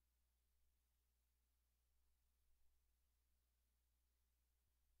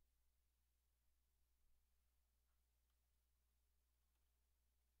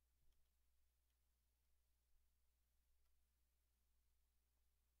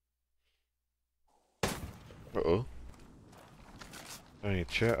 Uh-oh. Dang,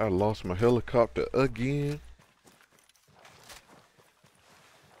 chat, I lost my helicopter again.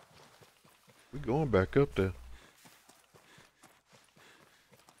 We going back up there.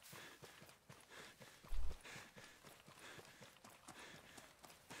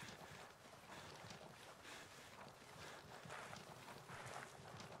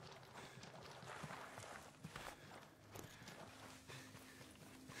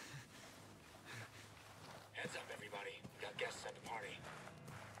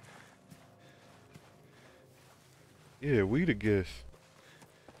 Yeah, we the guests.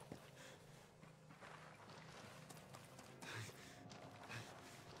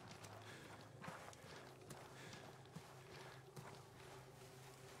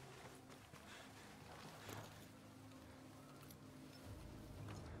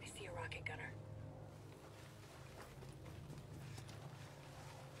 I see a rocket gunner.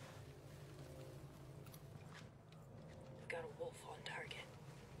 We've got a wolf on target.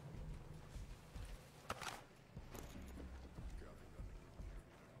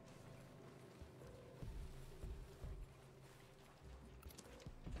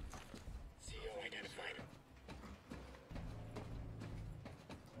 CEO identified.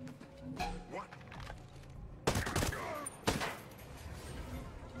 What?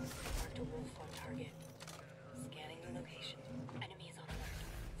 Marked a wolf on target. Scanning the location. Enemies on alert.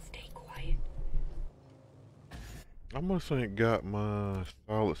 Stay quiet. I must ain't got my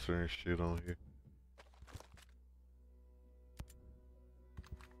silencer and shit on here.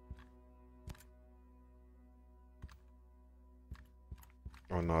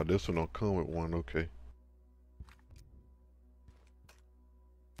 Oh no, this one don't come with one, okay.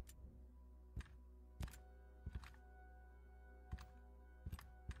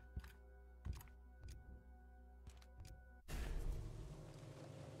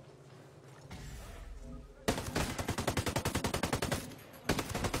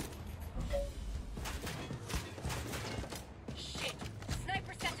 Shit!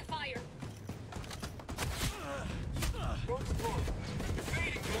 Sniper set to fire! What's wrong? You're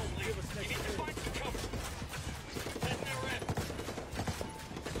fading, Ghostly. You need to find some cover. Heading their end.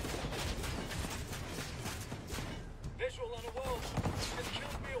 Visual on a wolf. Just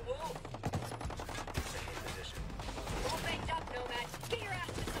killed me a wolf. Taking position. All banked up, Nomad. Get your ass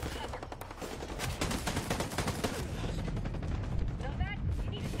to some cover. Nomad, you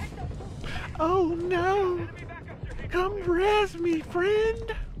need to check those wolves. Oh no! Come res me,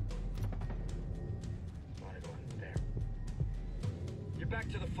 friend! Get back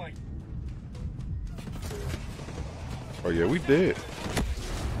to the fight. Oh yeah, we dead.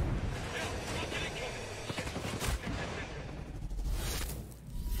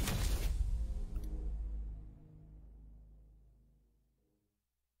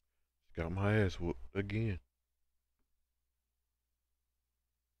 Got my ass whooped again.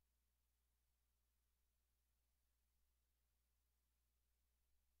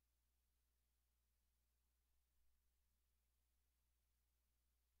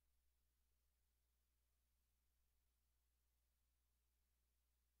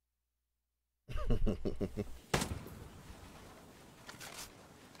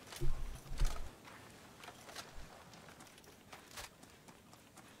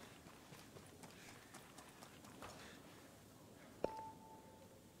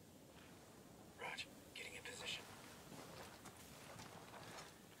 Raj, getting in position.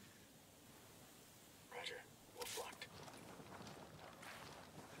 Roger, wolf locked.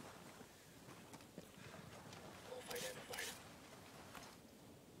 Wolf identified.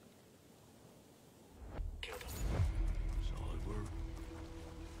 Killed him. Solid work.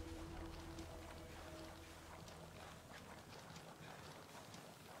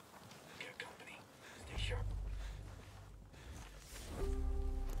 Got company. Stay sharp.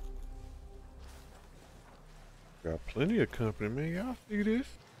 Got plenty of company, man. Y'all see this?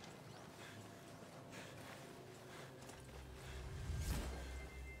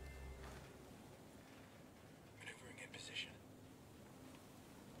 Maneuvering in position.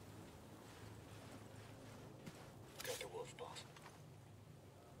 Got the wolf, boss.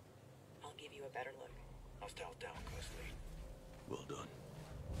 I'll give you a better look. Hostile down, Ghostly. Well done.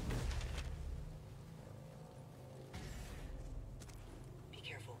 Be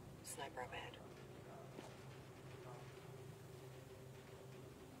careful. Sniper up ahead.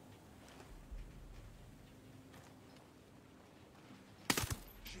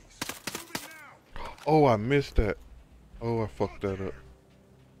 Oh, I missed that. Oh, I fucked that up.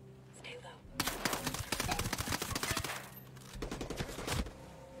 Stay low.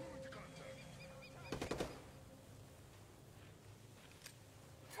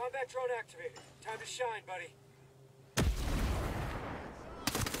 Combat drone activated. Time to shine, buddy.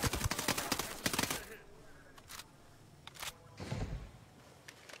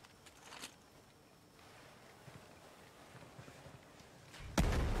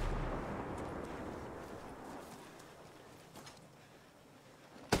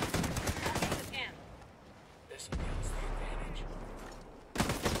 Scan. This will give us the advantage.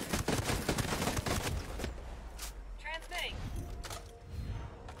 Transmitting.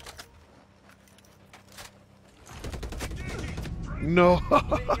 No.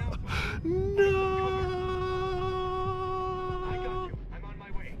 No.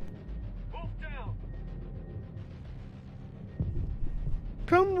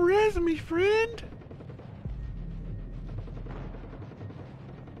 Come res me, friend.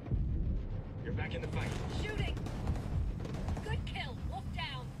 You're back in the fight. Shooting! Good kill. Wolf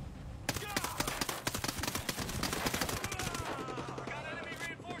down. Got enemy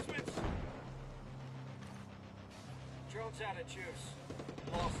reinforcements. Drone's out of juice.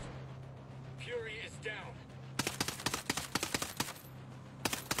 Lost. Fury is down.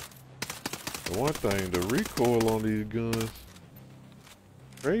 The one thing, the recoil on these guns,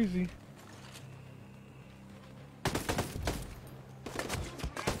 crazy.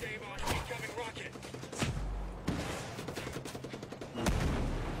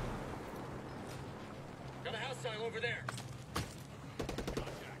 Got a hostile over there.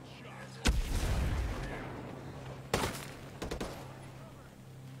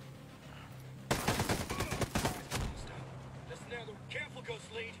 Listen now, careful, Ghost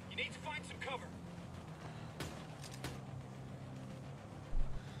Lead. You need to find some cover.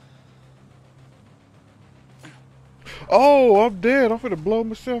 Oh, I'm dead. I'm finna blow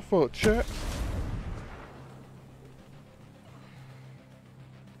myself up, chat.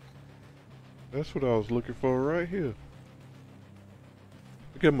 That's what I was looking for right here.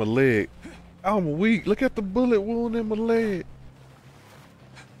 Look at my leg. I'm weak. Look at the bullet wound in my leg.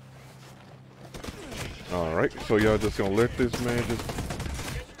 Alright, so y'all just gonna let this man just...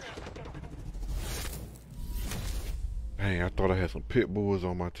 Dang, I thought I had some pit bulls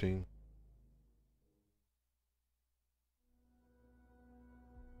on my team.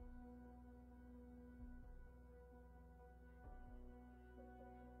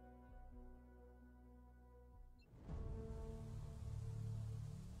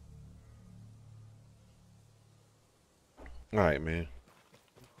 Alright, man.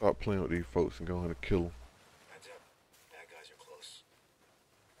 Stop playing with these folks and go ahead and kill them. Heads up. Bad guys are close.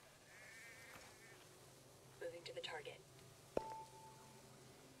 Moving to the target.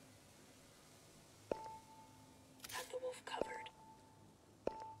 Have the wolf covered.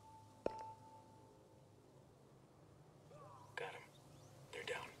 Got him. They're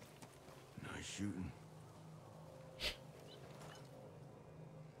down. Nice shooting.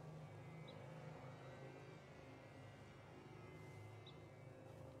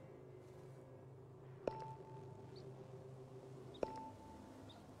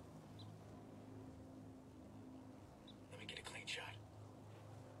 Let me get a clean shot.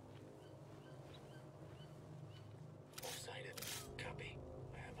 Wolf sighted. Copy.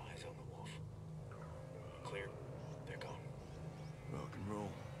 I have eyes on the wolf. Clear. They're gone. Rock and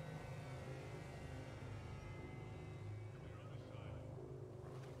roll.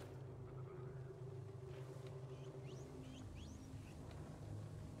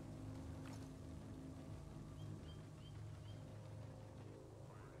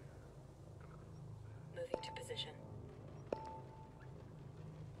 Moving to position.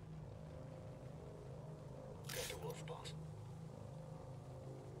 Got the wolf, boss.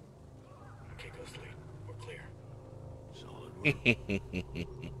 Okay, Ghost Lead. We're clear. Solid work.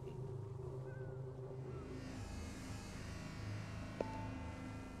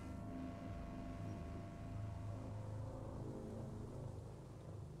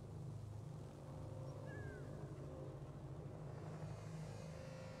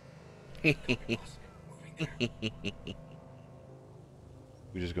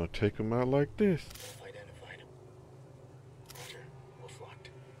 We just gonna take them out like this. Wolf identified. Roger. Wolf locked.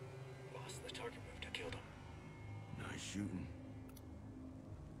 Boss, the target moved. I killed him. Nice shooting.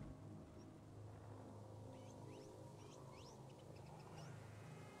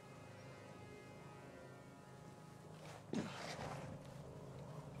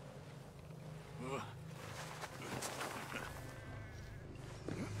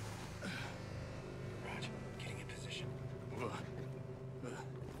 Raj, getting in position. Wolf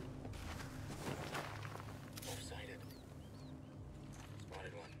sighted.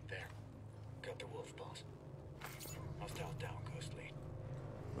 Spotted one. There. Got the wolf, boss. Hostile down, Ghost Lead.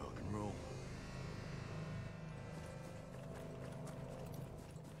 Rock and roll.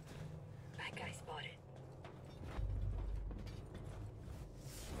 Bad guy spotted.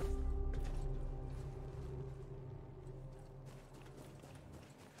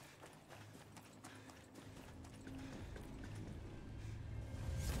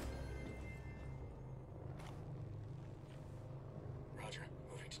 Roger.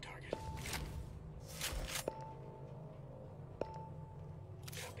 Moving to target.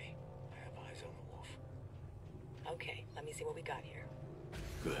 Copy. I have eyes on the wolf. Okay, let me see what we got here.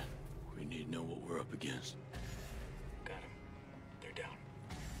 Good. We need to know what we're up against. Got him. They're down.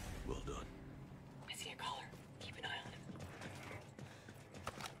 Well done. I see a collar. Keep an eye on him.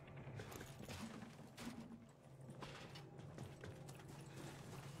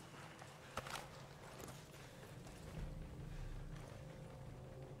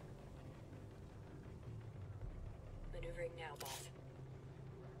 Maneuvering now, boss.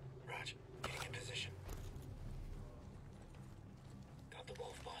 Raj, getting in position. Got the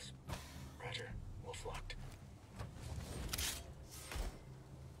wolf, boss. Roger. Wolf locked.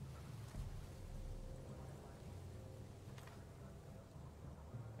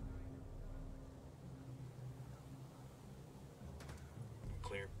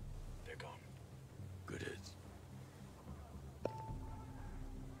 Clear. They're gone. Good hits.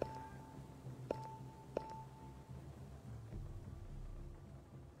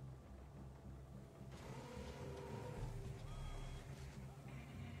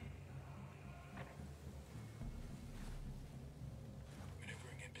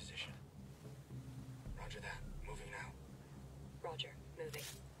 Maneuvering in position. Roger that. Moving now. Roger. Moving.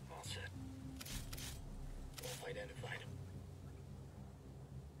 All set. Wolf identified.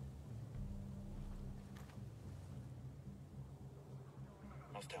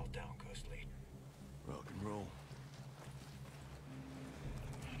 Hostile down, Ghost Lead. Rock and roll.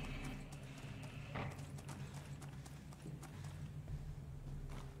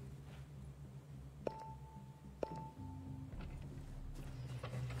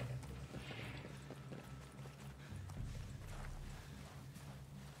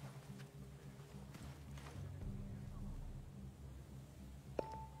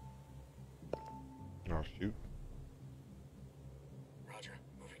 Oh, shoot. Roger.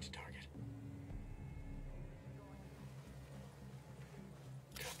 Moving to target.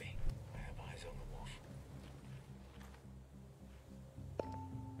 Copy. I have eyes on the wolf.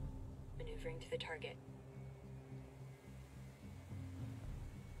 Maneuvering to the target.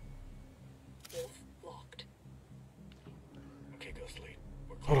 Wolf locked. Okay, Ghost Lead.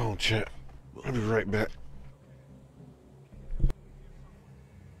 We're Hold on, chat. I'll be right back.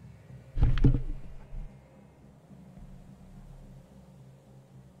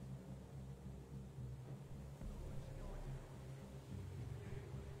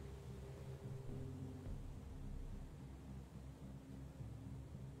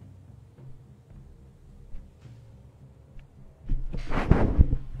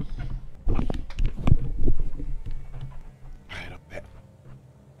 Alright, I'm back.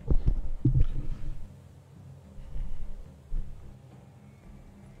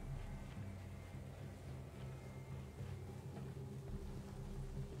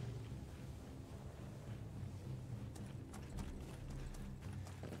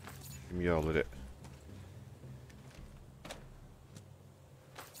 Give me all of that.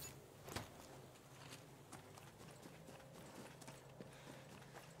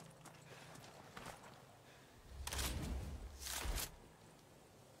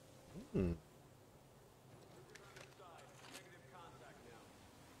 Hmm.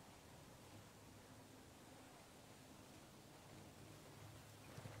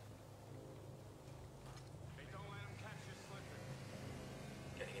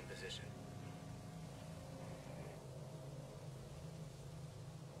 getting in position.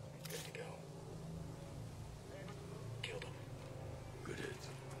 Good to go. Killed him. Good hits.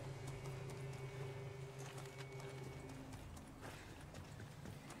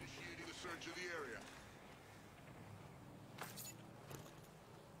 Initiating a search of the area.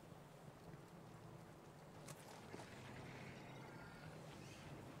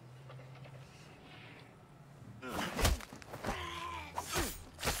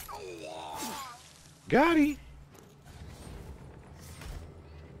 Got he.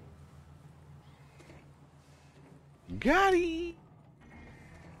 Got he.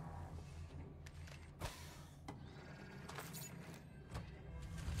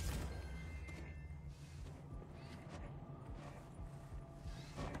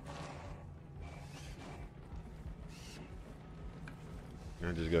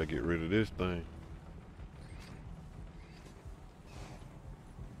 I just gotta get rid of this thing.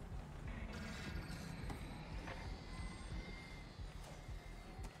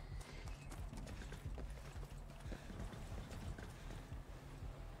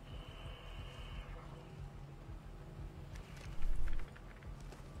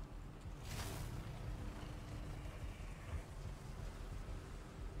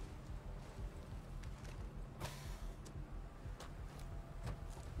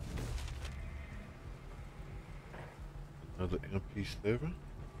 Another MP7.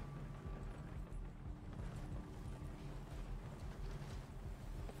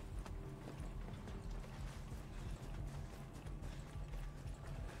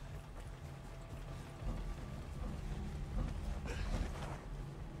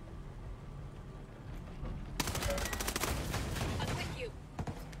 I'm with you.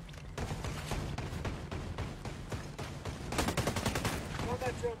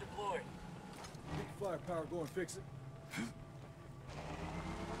 Combat drone deployed. Get the firepower, go and fix it.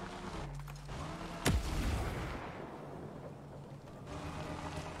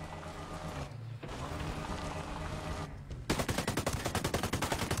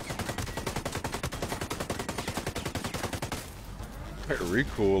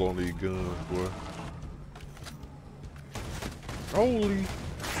 recoil on these guns, boy. Holy.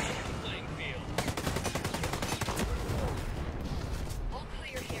 All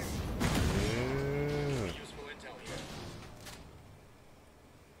clear here. Yeah. Useful intel here.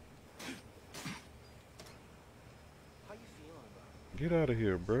 How you feeling about it? Get out of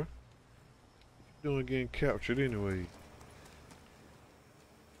here, bruh. What you doing getting captured anyway?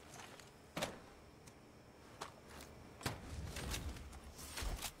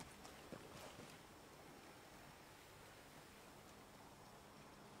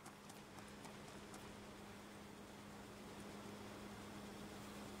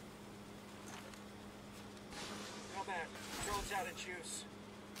 Nomad, drone's out of juice.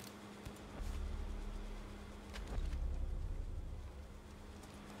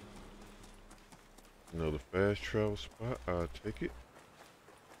 Another fast travel spot. I'll take it.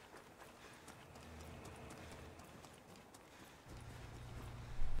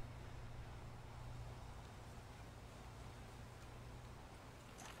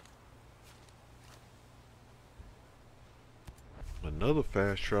 Another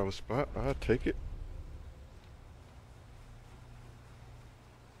fast travel spot. I'll take it.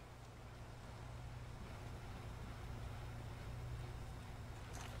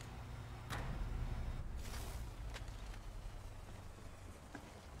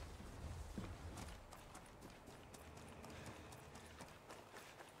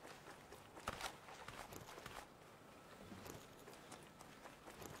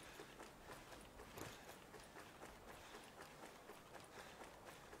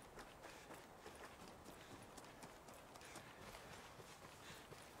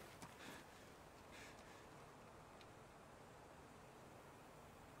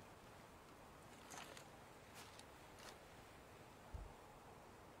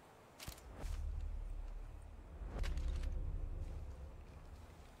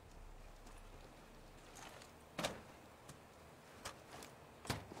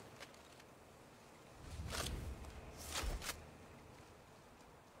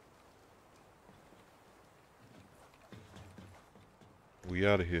 We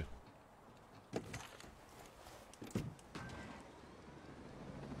out of here.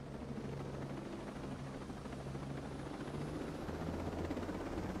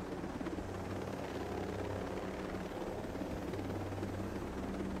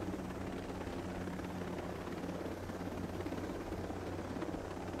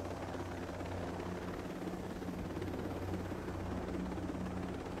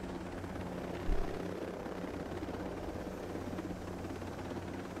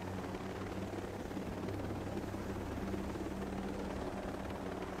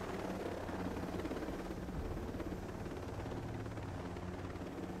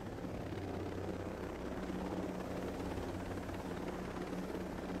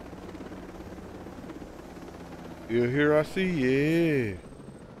 You're here, I see, yeah.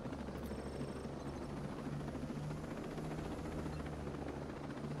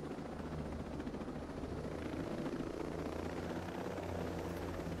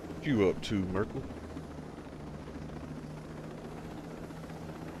 What you up to, Merkel?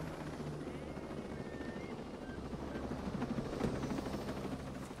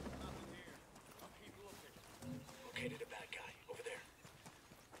 Located a bad guy over there.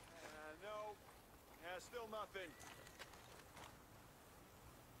 No. Yeah, still nothing.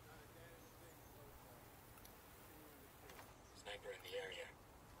 Sniper in the area.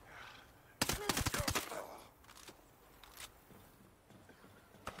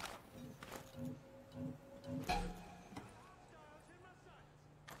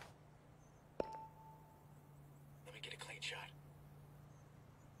 Let me get a clean shot.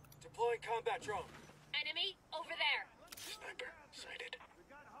 Deploying combat drone. Enemy over there. Sniper sighted. We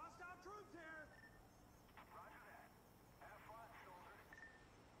got hostile troops here.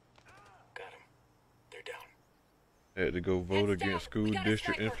 Got him. They're down. Had to go vote Heads against down. We school got a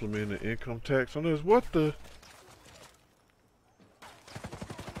district sniper. implementing income tax on us. What the?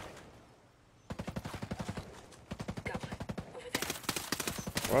 Got one. Over there.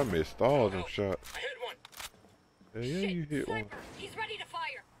 Oh, I missed all of them shots. I hit one. Yeah, yeah, you hit one. Sniper. He's ready to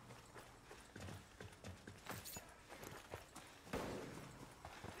fire.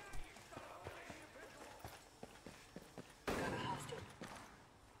 Got a hostile.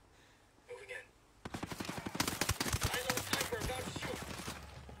 Moving in. Eyes on a sniper about to shoot.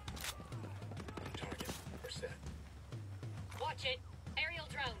 Target. We're set. Watch it. Aerial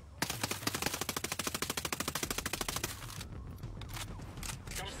drone.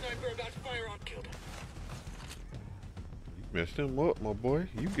 Got a sniper about to fire on. Killed him. Messed him up, my boy.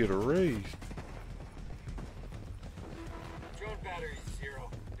 You get a raise. Drone battery's 0%.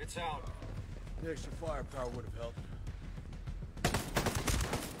 Turret's out. The extra firepower would have helped.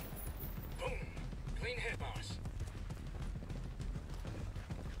 Boom. Clean hit, boss.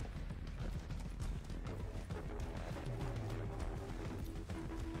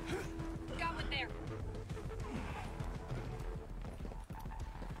 Got one there.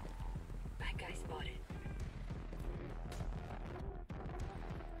 Bad guy spotted.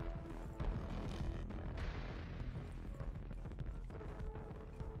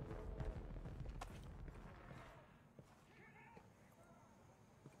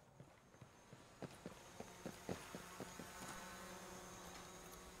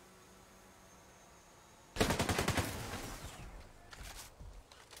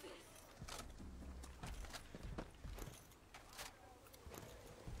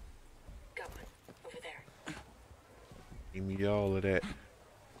 Got one. Over there. Give me all of that.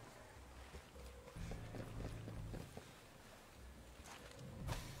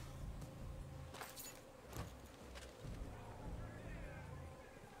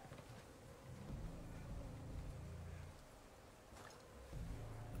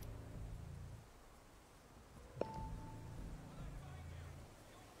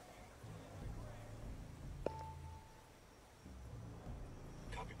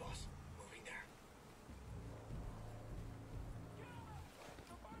 Copy, boss. Moving there.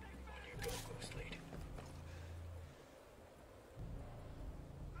 On your go, Ghost Lead.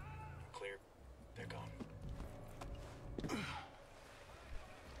 Clear. They're gone.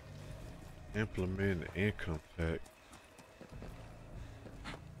 Implement the income tax.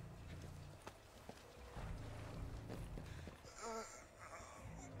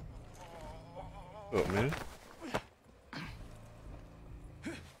 What's up, man?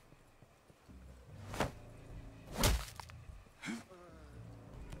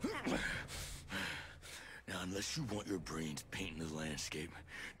 Now, unless you want your brains painting the landscape,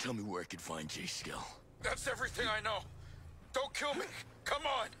 tell me where I could find Jay Skell. That's everything I know. Don't kill me. Come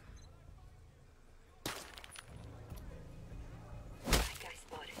on. Bad guy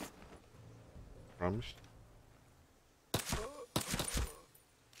spotted. Promise.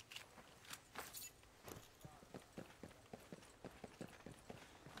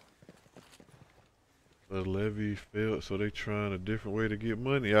 The levy failed, so they trying a different way to get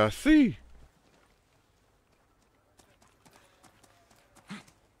money. I see.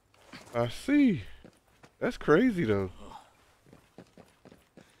 I see. That's crazy though.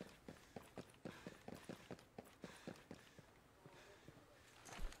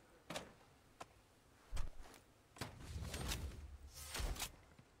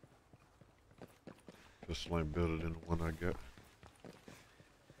 This line better than the one I got.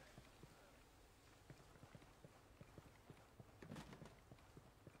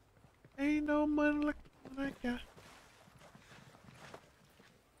 Ain't no money like the one I got.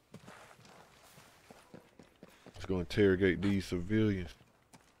 Let's go interrogate these civilians.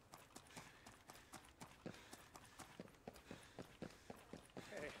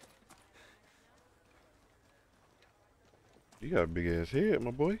 You got a big ass head,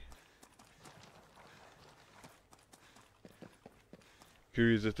 my boy.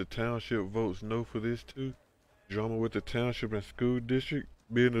 Curious if the township votes no for this too. Drama with the township and school district.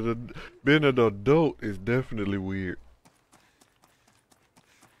 Being an adult is definitely weird.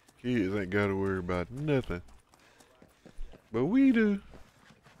 Kids ain't gotta worry about nothing. But we do.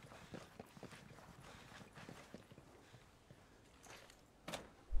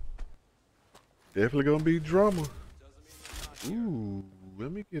 Definitely gonna be drama. Ooh,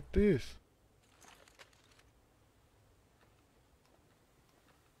 let me get this.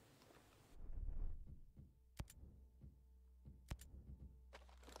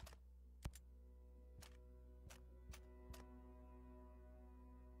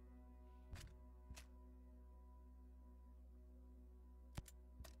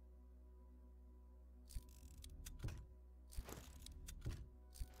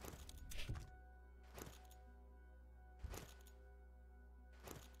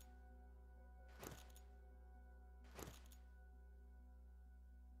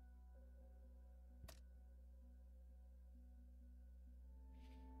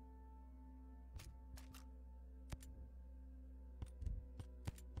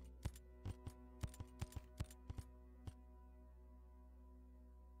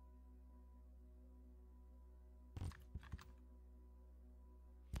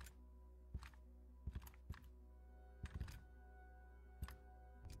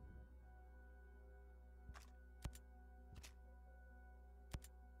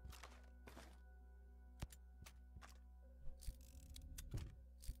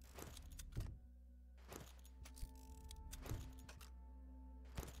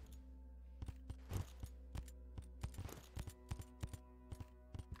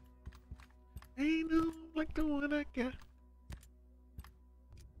 Ain't no like the one I got.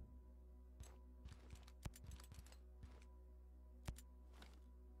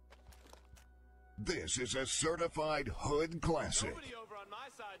 This is a certified hood classic.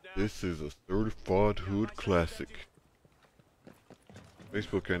 This is a certified hood classic.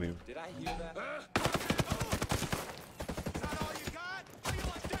 Facebook can't even. Did I hear that?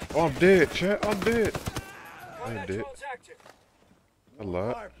 Oh, I'm dead, chat. I'm dead. I ain't dead. A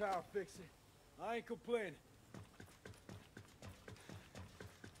lot. Firepower fix it. I ain't complaining.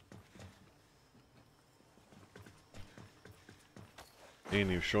 Ain't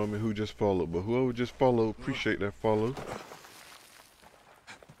even showing me who just followed, but whoever just followed, appreciate that follow.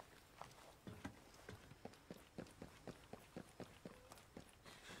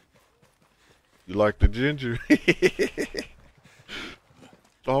 You like the ginger? I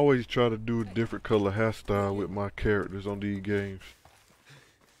always try to do a different color hairstyle with my characters on these games.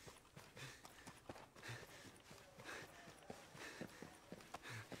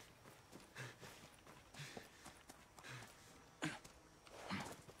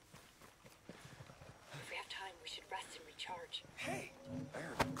 If we have time, we should rest and recharge. Hey!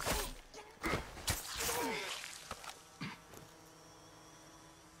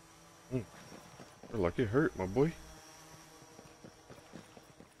 Feel like it hurt, my boy.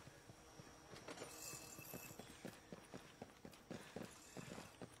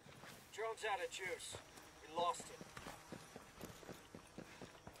 Drone's out of juice. We lost it.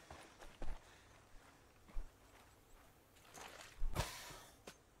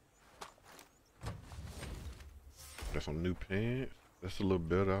 Got some new pants. That's a little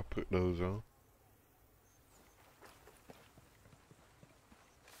better. I'll put those on.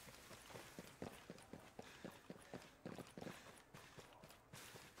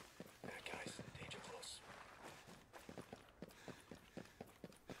 Guys, danger close.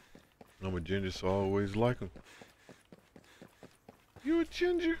 I'm a ginger, so I always like them. You a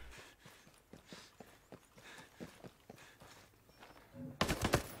ginger?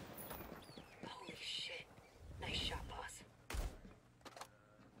 Holy shit. Nice shot, boss.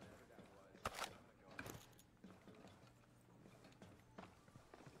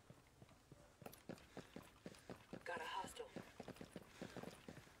 Got a hostile.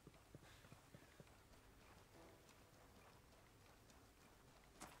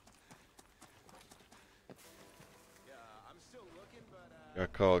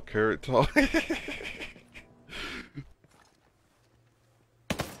 Got called Carrot Top. Shit.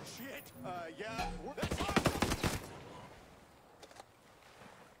 Yeah.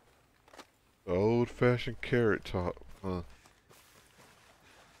 The old-fashioned Carrot Top, huh?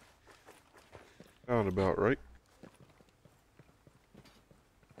 Sound about right.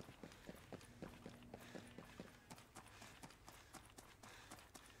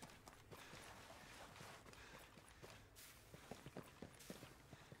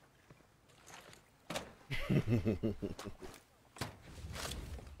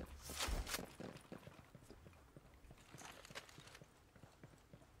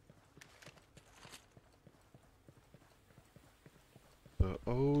 The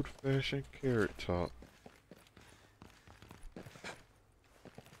old-fashioned Carrot Top.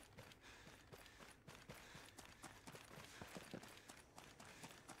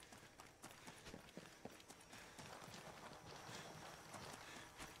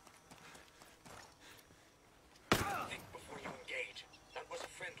 Think before you engage. That was a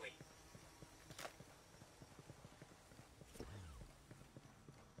friendly.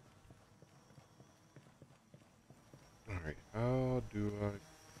 Alright, how do I...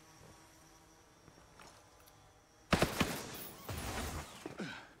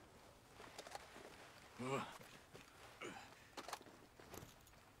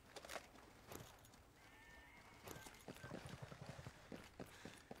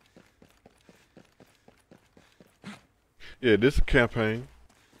 Yeah, this is a campaign.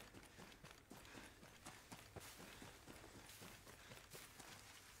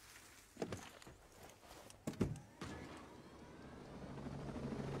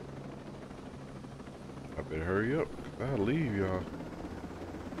 I better hurry up, 'cause I'll leave y'all.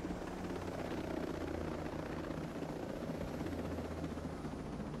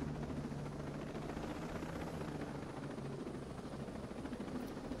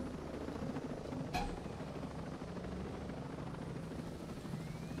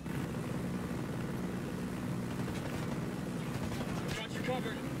 Got you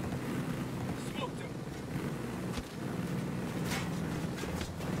covered. Smoked him.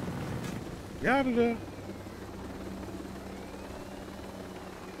 Get out of there.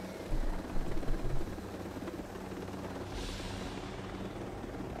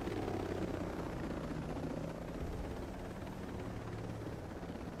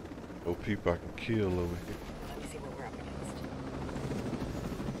 people I can kill over here. Let me see what we're up against.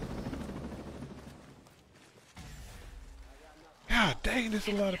 God dang, there's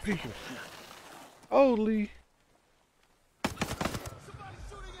a lot of people. Holy.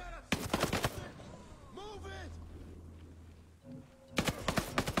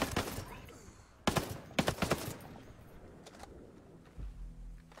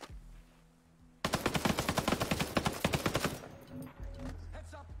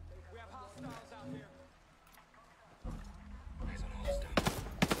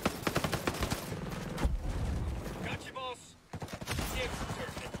 Gotcha, boss.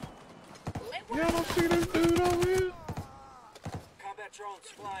 Yeah, I don't see this dude over here. Combat drones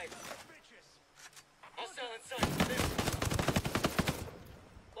flying. Hostile inside.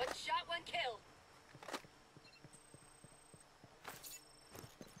 One shot, one kill.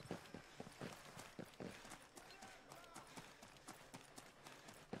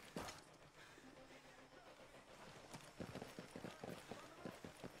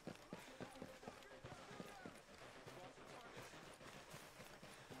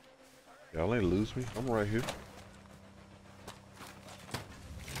 Y'all ain't lose me. I'm right here.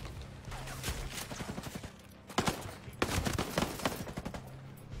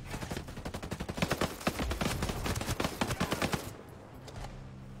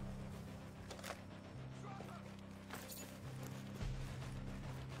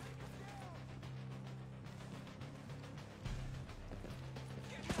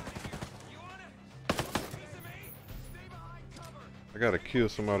 I gotta kill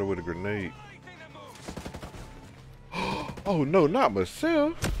somebody with a grenade. Oh no, not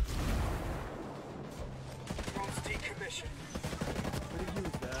myself. Drones decommissioned.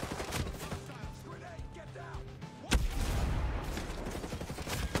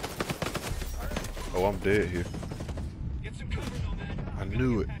 Oh, I'm dead here. Get some cover, Nomad. I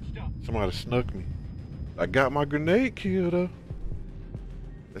knew it. Somebody snuck me. I got my grenade kill though.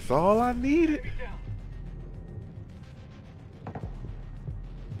 That's all I needed.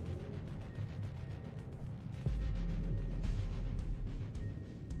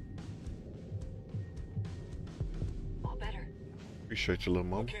 All better. Appreciate you, little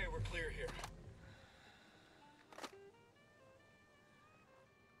mama. Okay, we're clear here.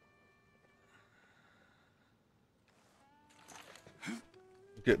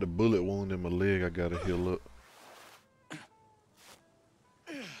 Get the bullet wound in my leg. I gotta heal up.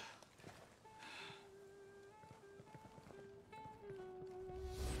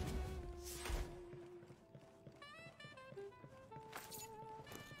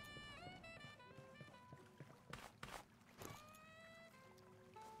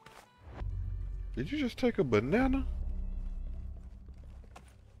 Did you just take a banana?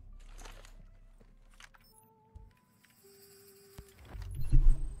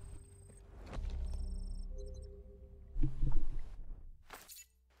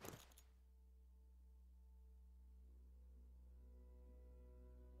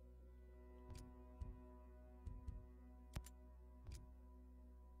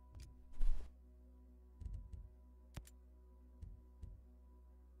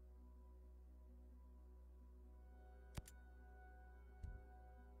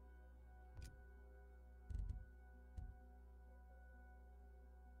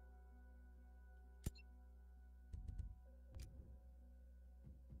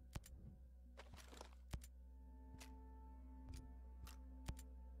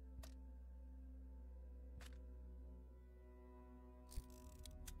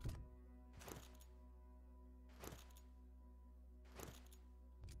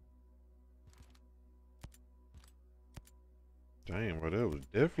 Damn, bro, that was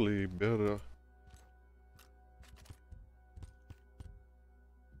definitely better.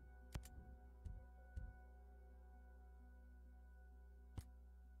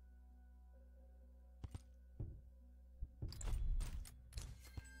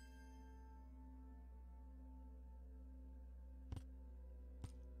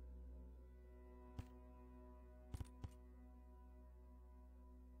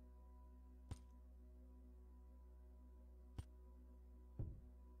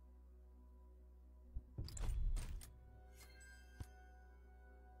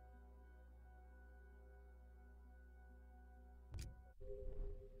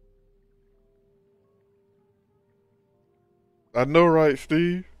 I know, right,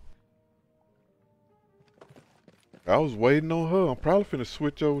 Steve? I was waiting on her. I'm probably finna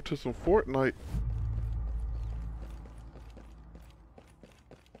switch over to some Fortnite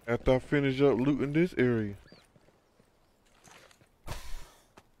after I finish up looting this area.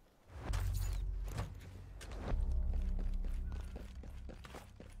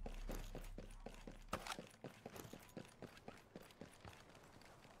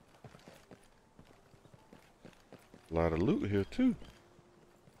 A lot of loot here too.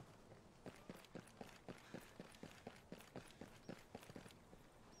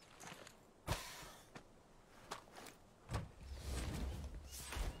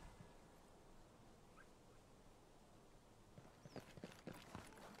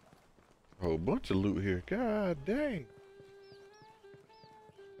 A whole bunch of loot here. God dang.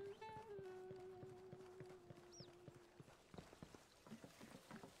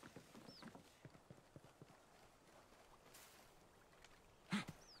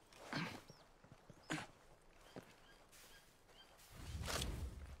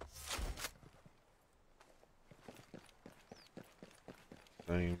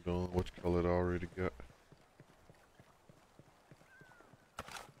 Same done. What you call it already got?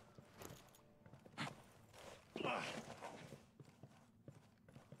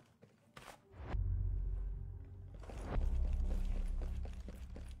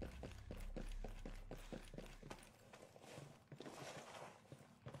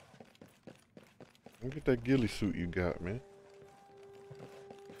 Look at that ghillie suit you got, man.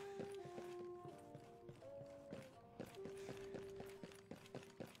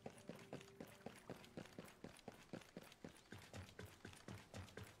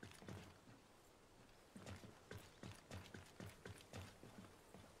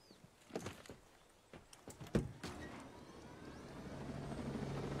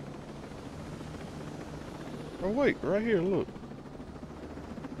 Oh wait, right here, look.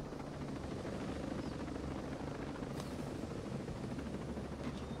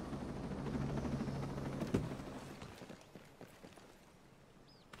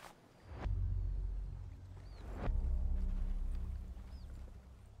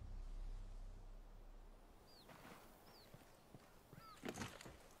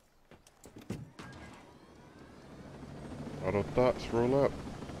 Auto thoughts roll up.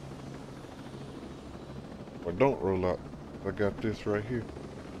 Or don't roll up. I got this right here.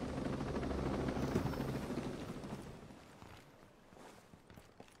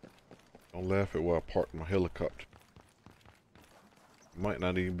 Don't laugh at where I parked my helicopter. Might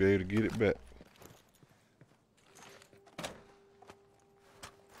not even be able to get it back.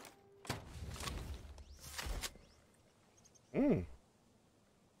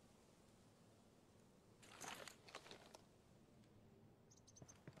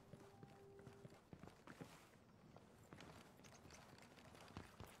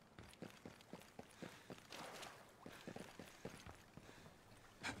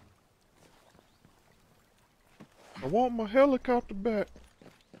 I want my helicopter back.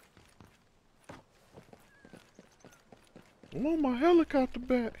 I want my helicopter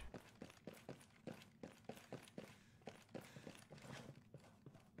back.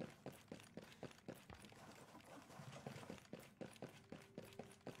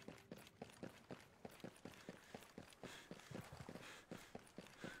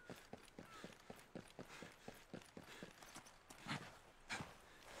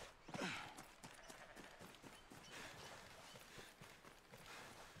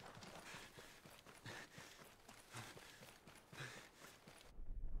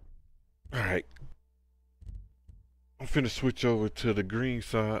 Alright. I'm finna switch over to the green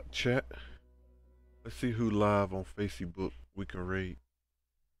side chat. Let's see who live on Facebook we can raid.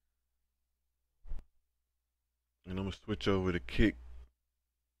 And I'm gonna switch over to Kick.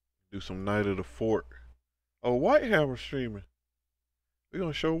 Do some Night of the Fort. Oh, Whitehammer streaming. We're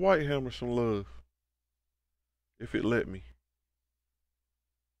gonna show Whitehammer some love. If it let me.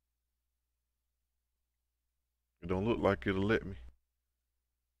 It don't look like it'll let me.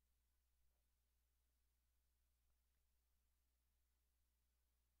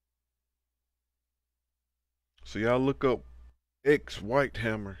 So y'all look up X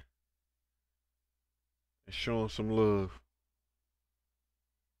Whitehammer and show him some love.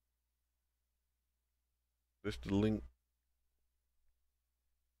 That's the link.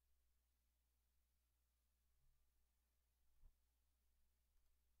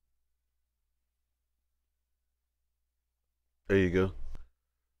 There you go.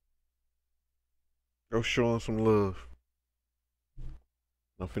 Go show him some love.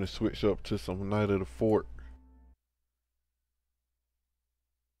 I'm finna switch up to some Night of the Fort.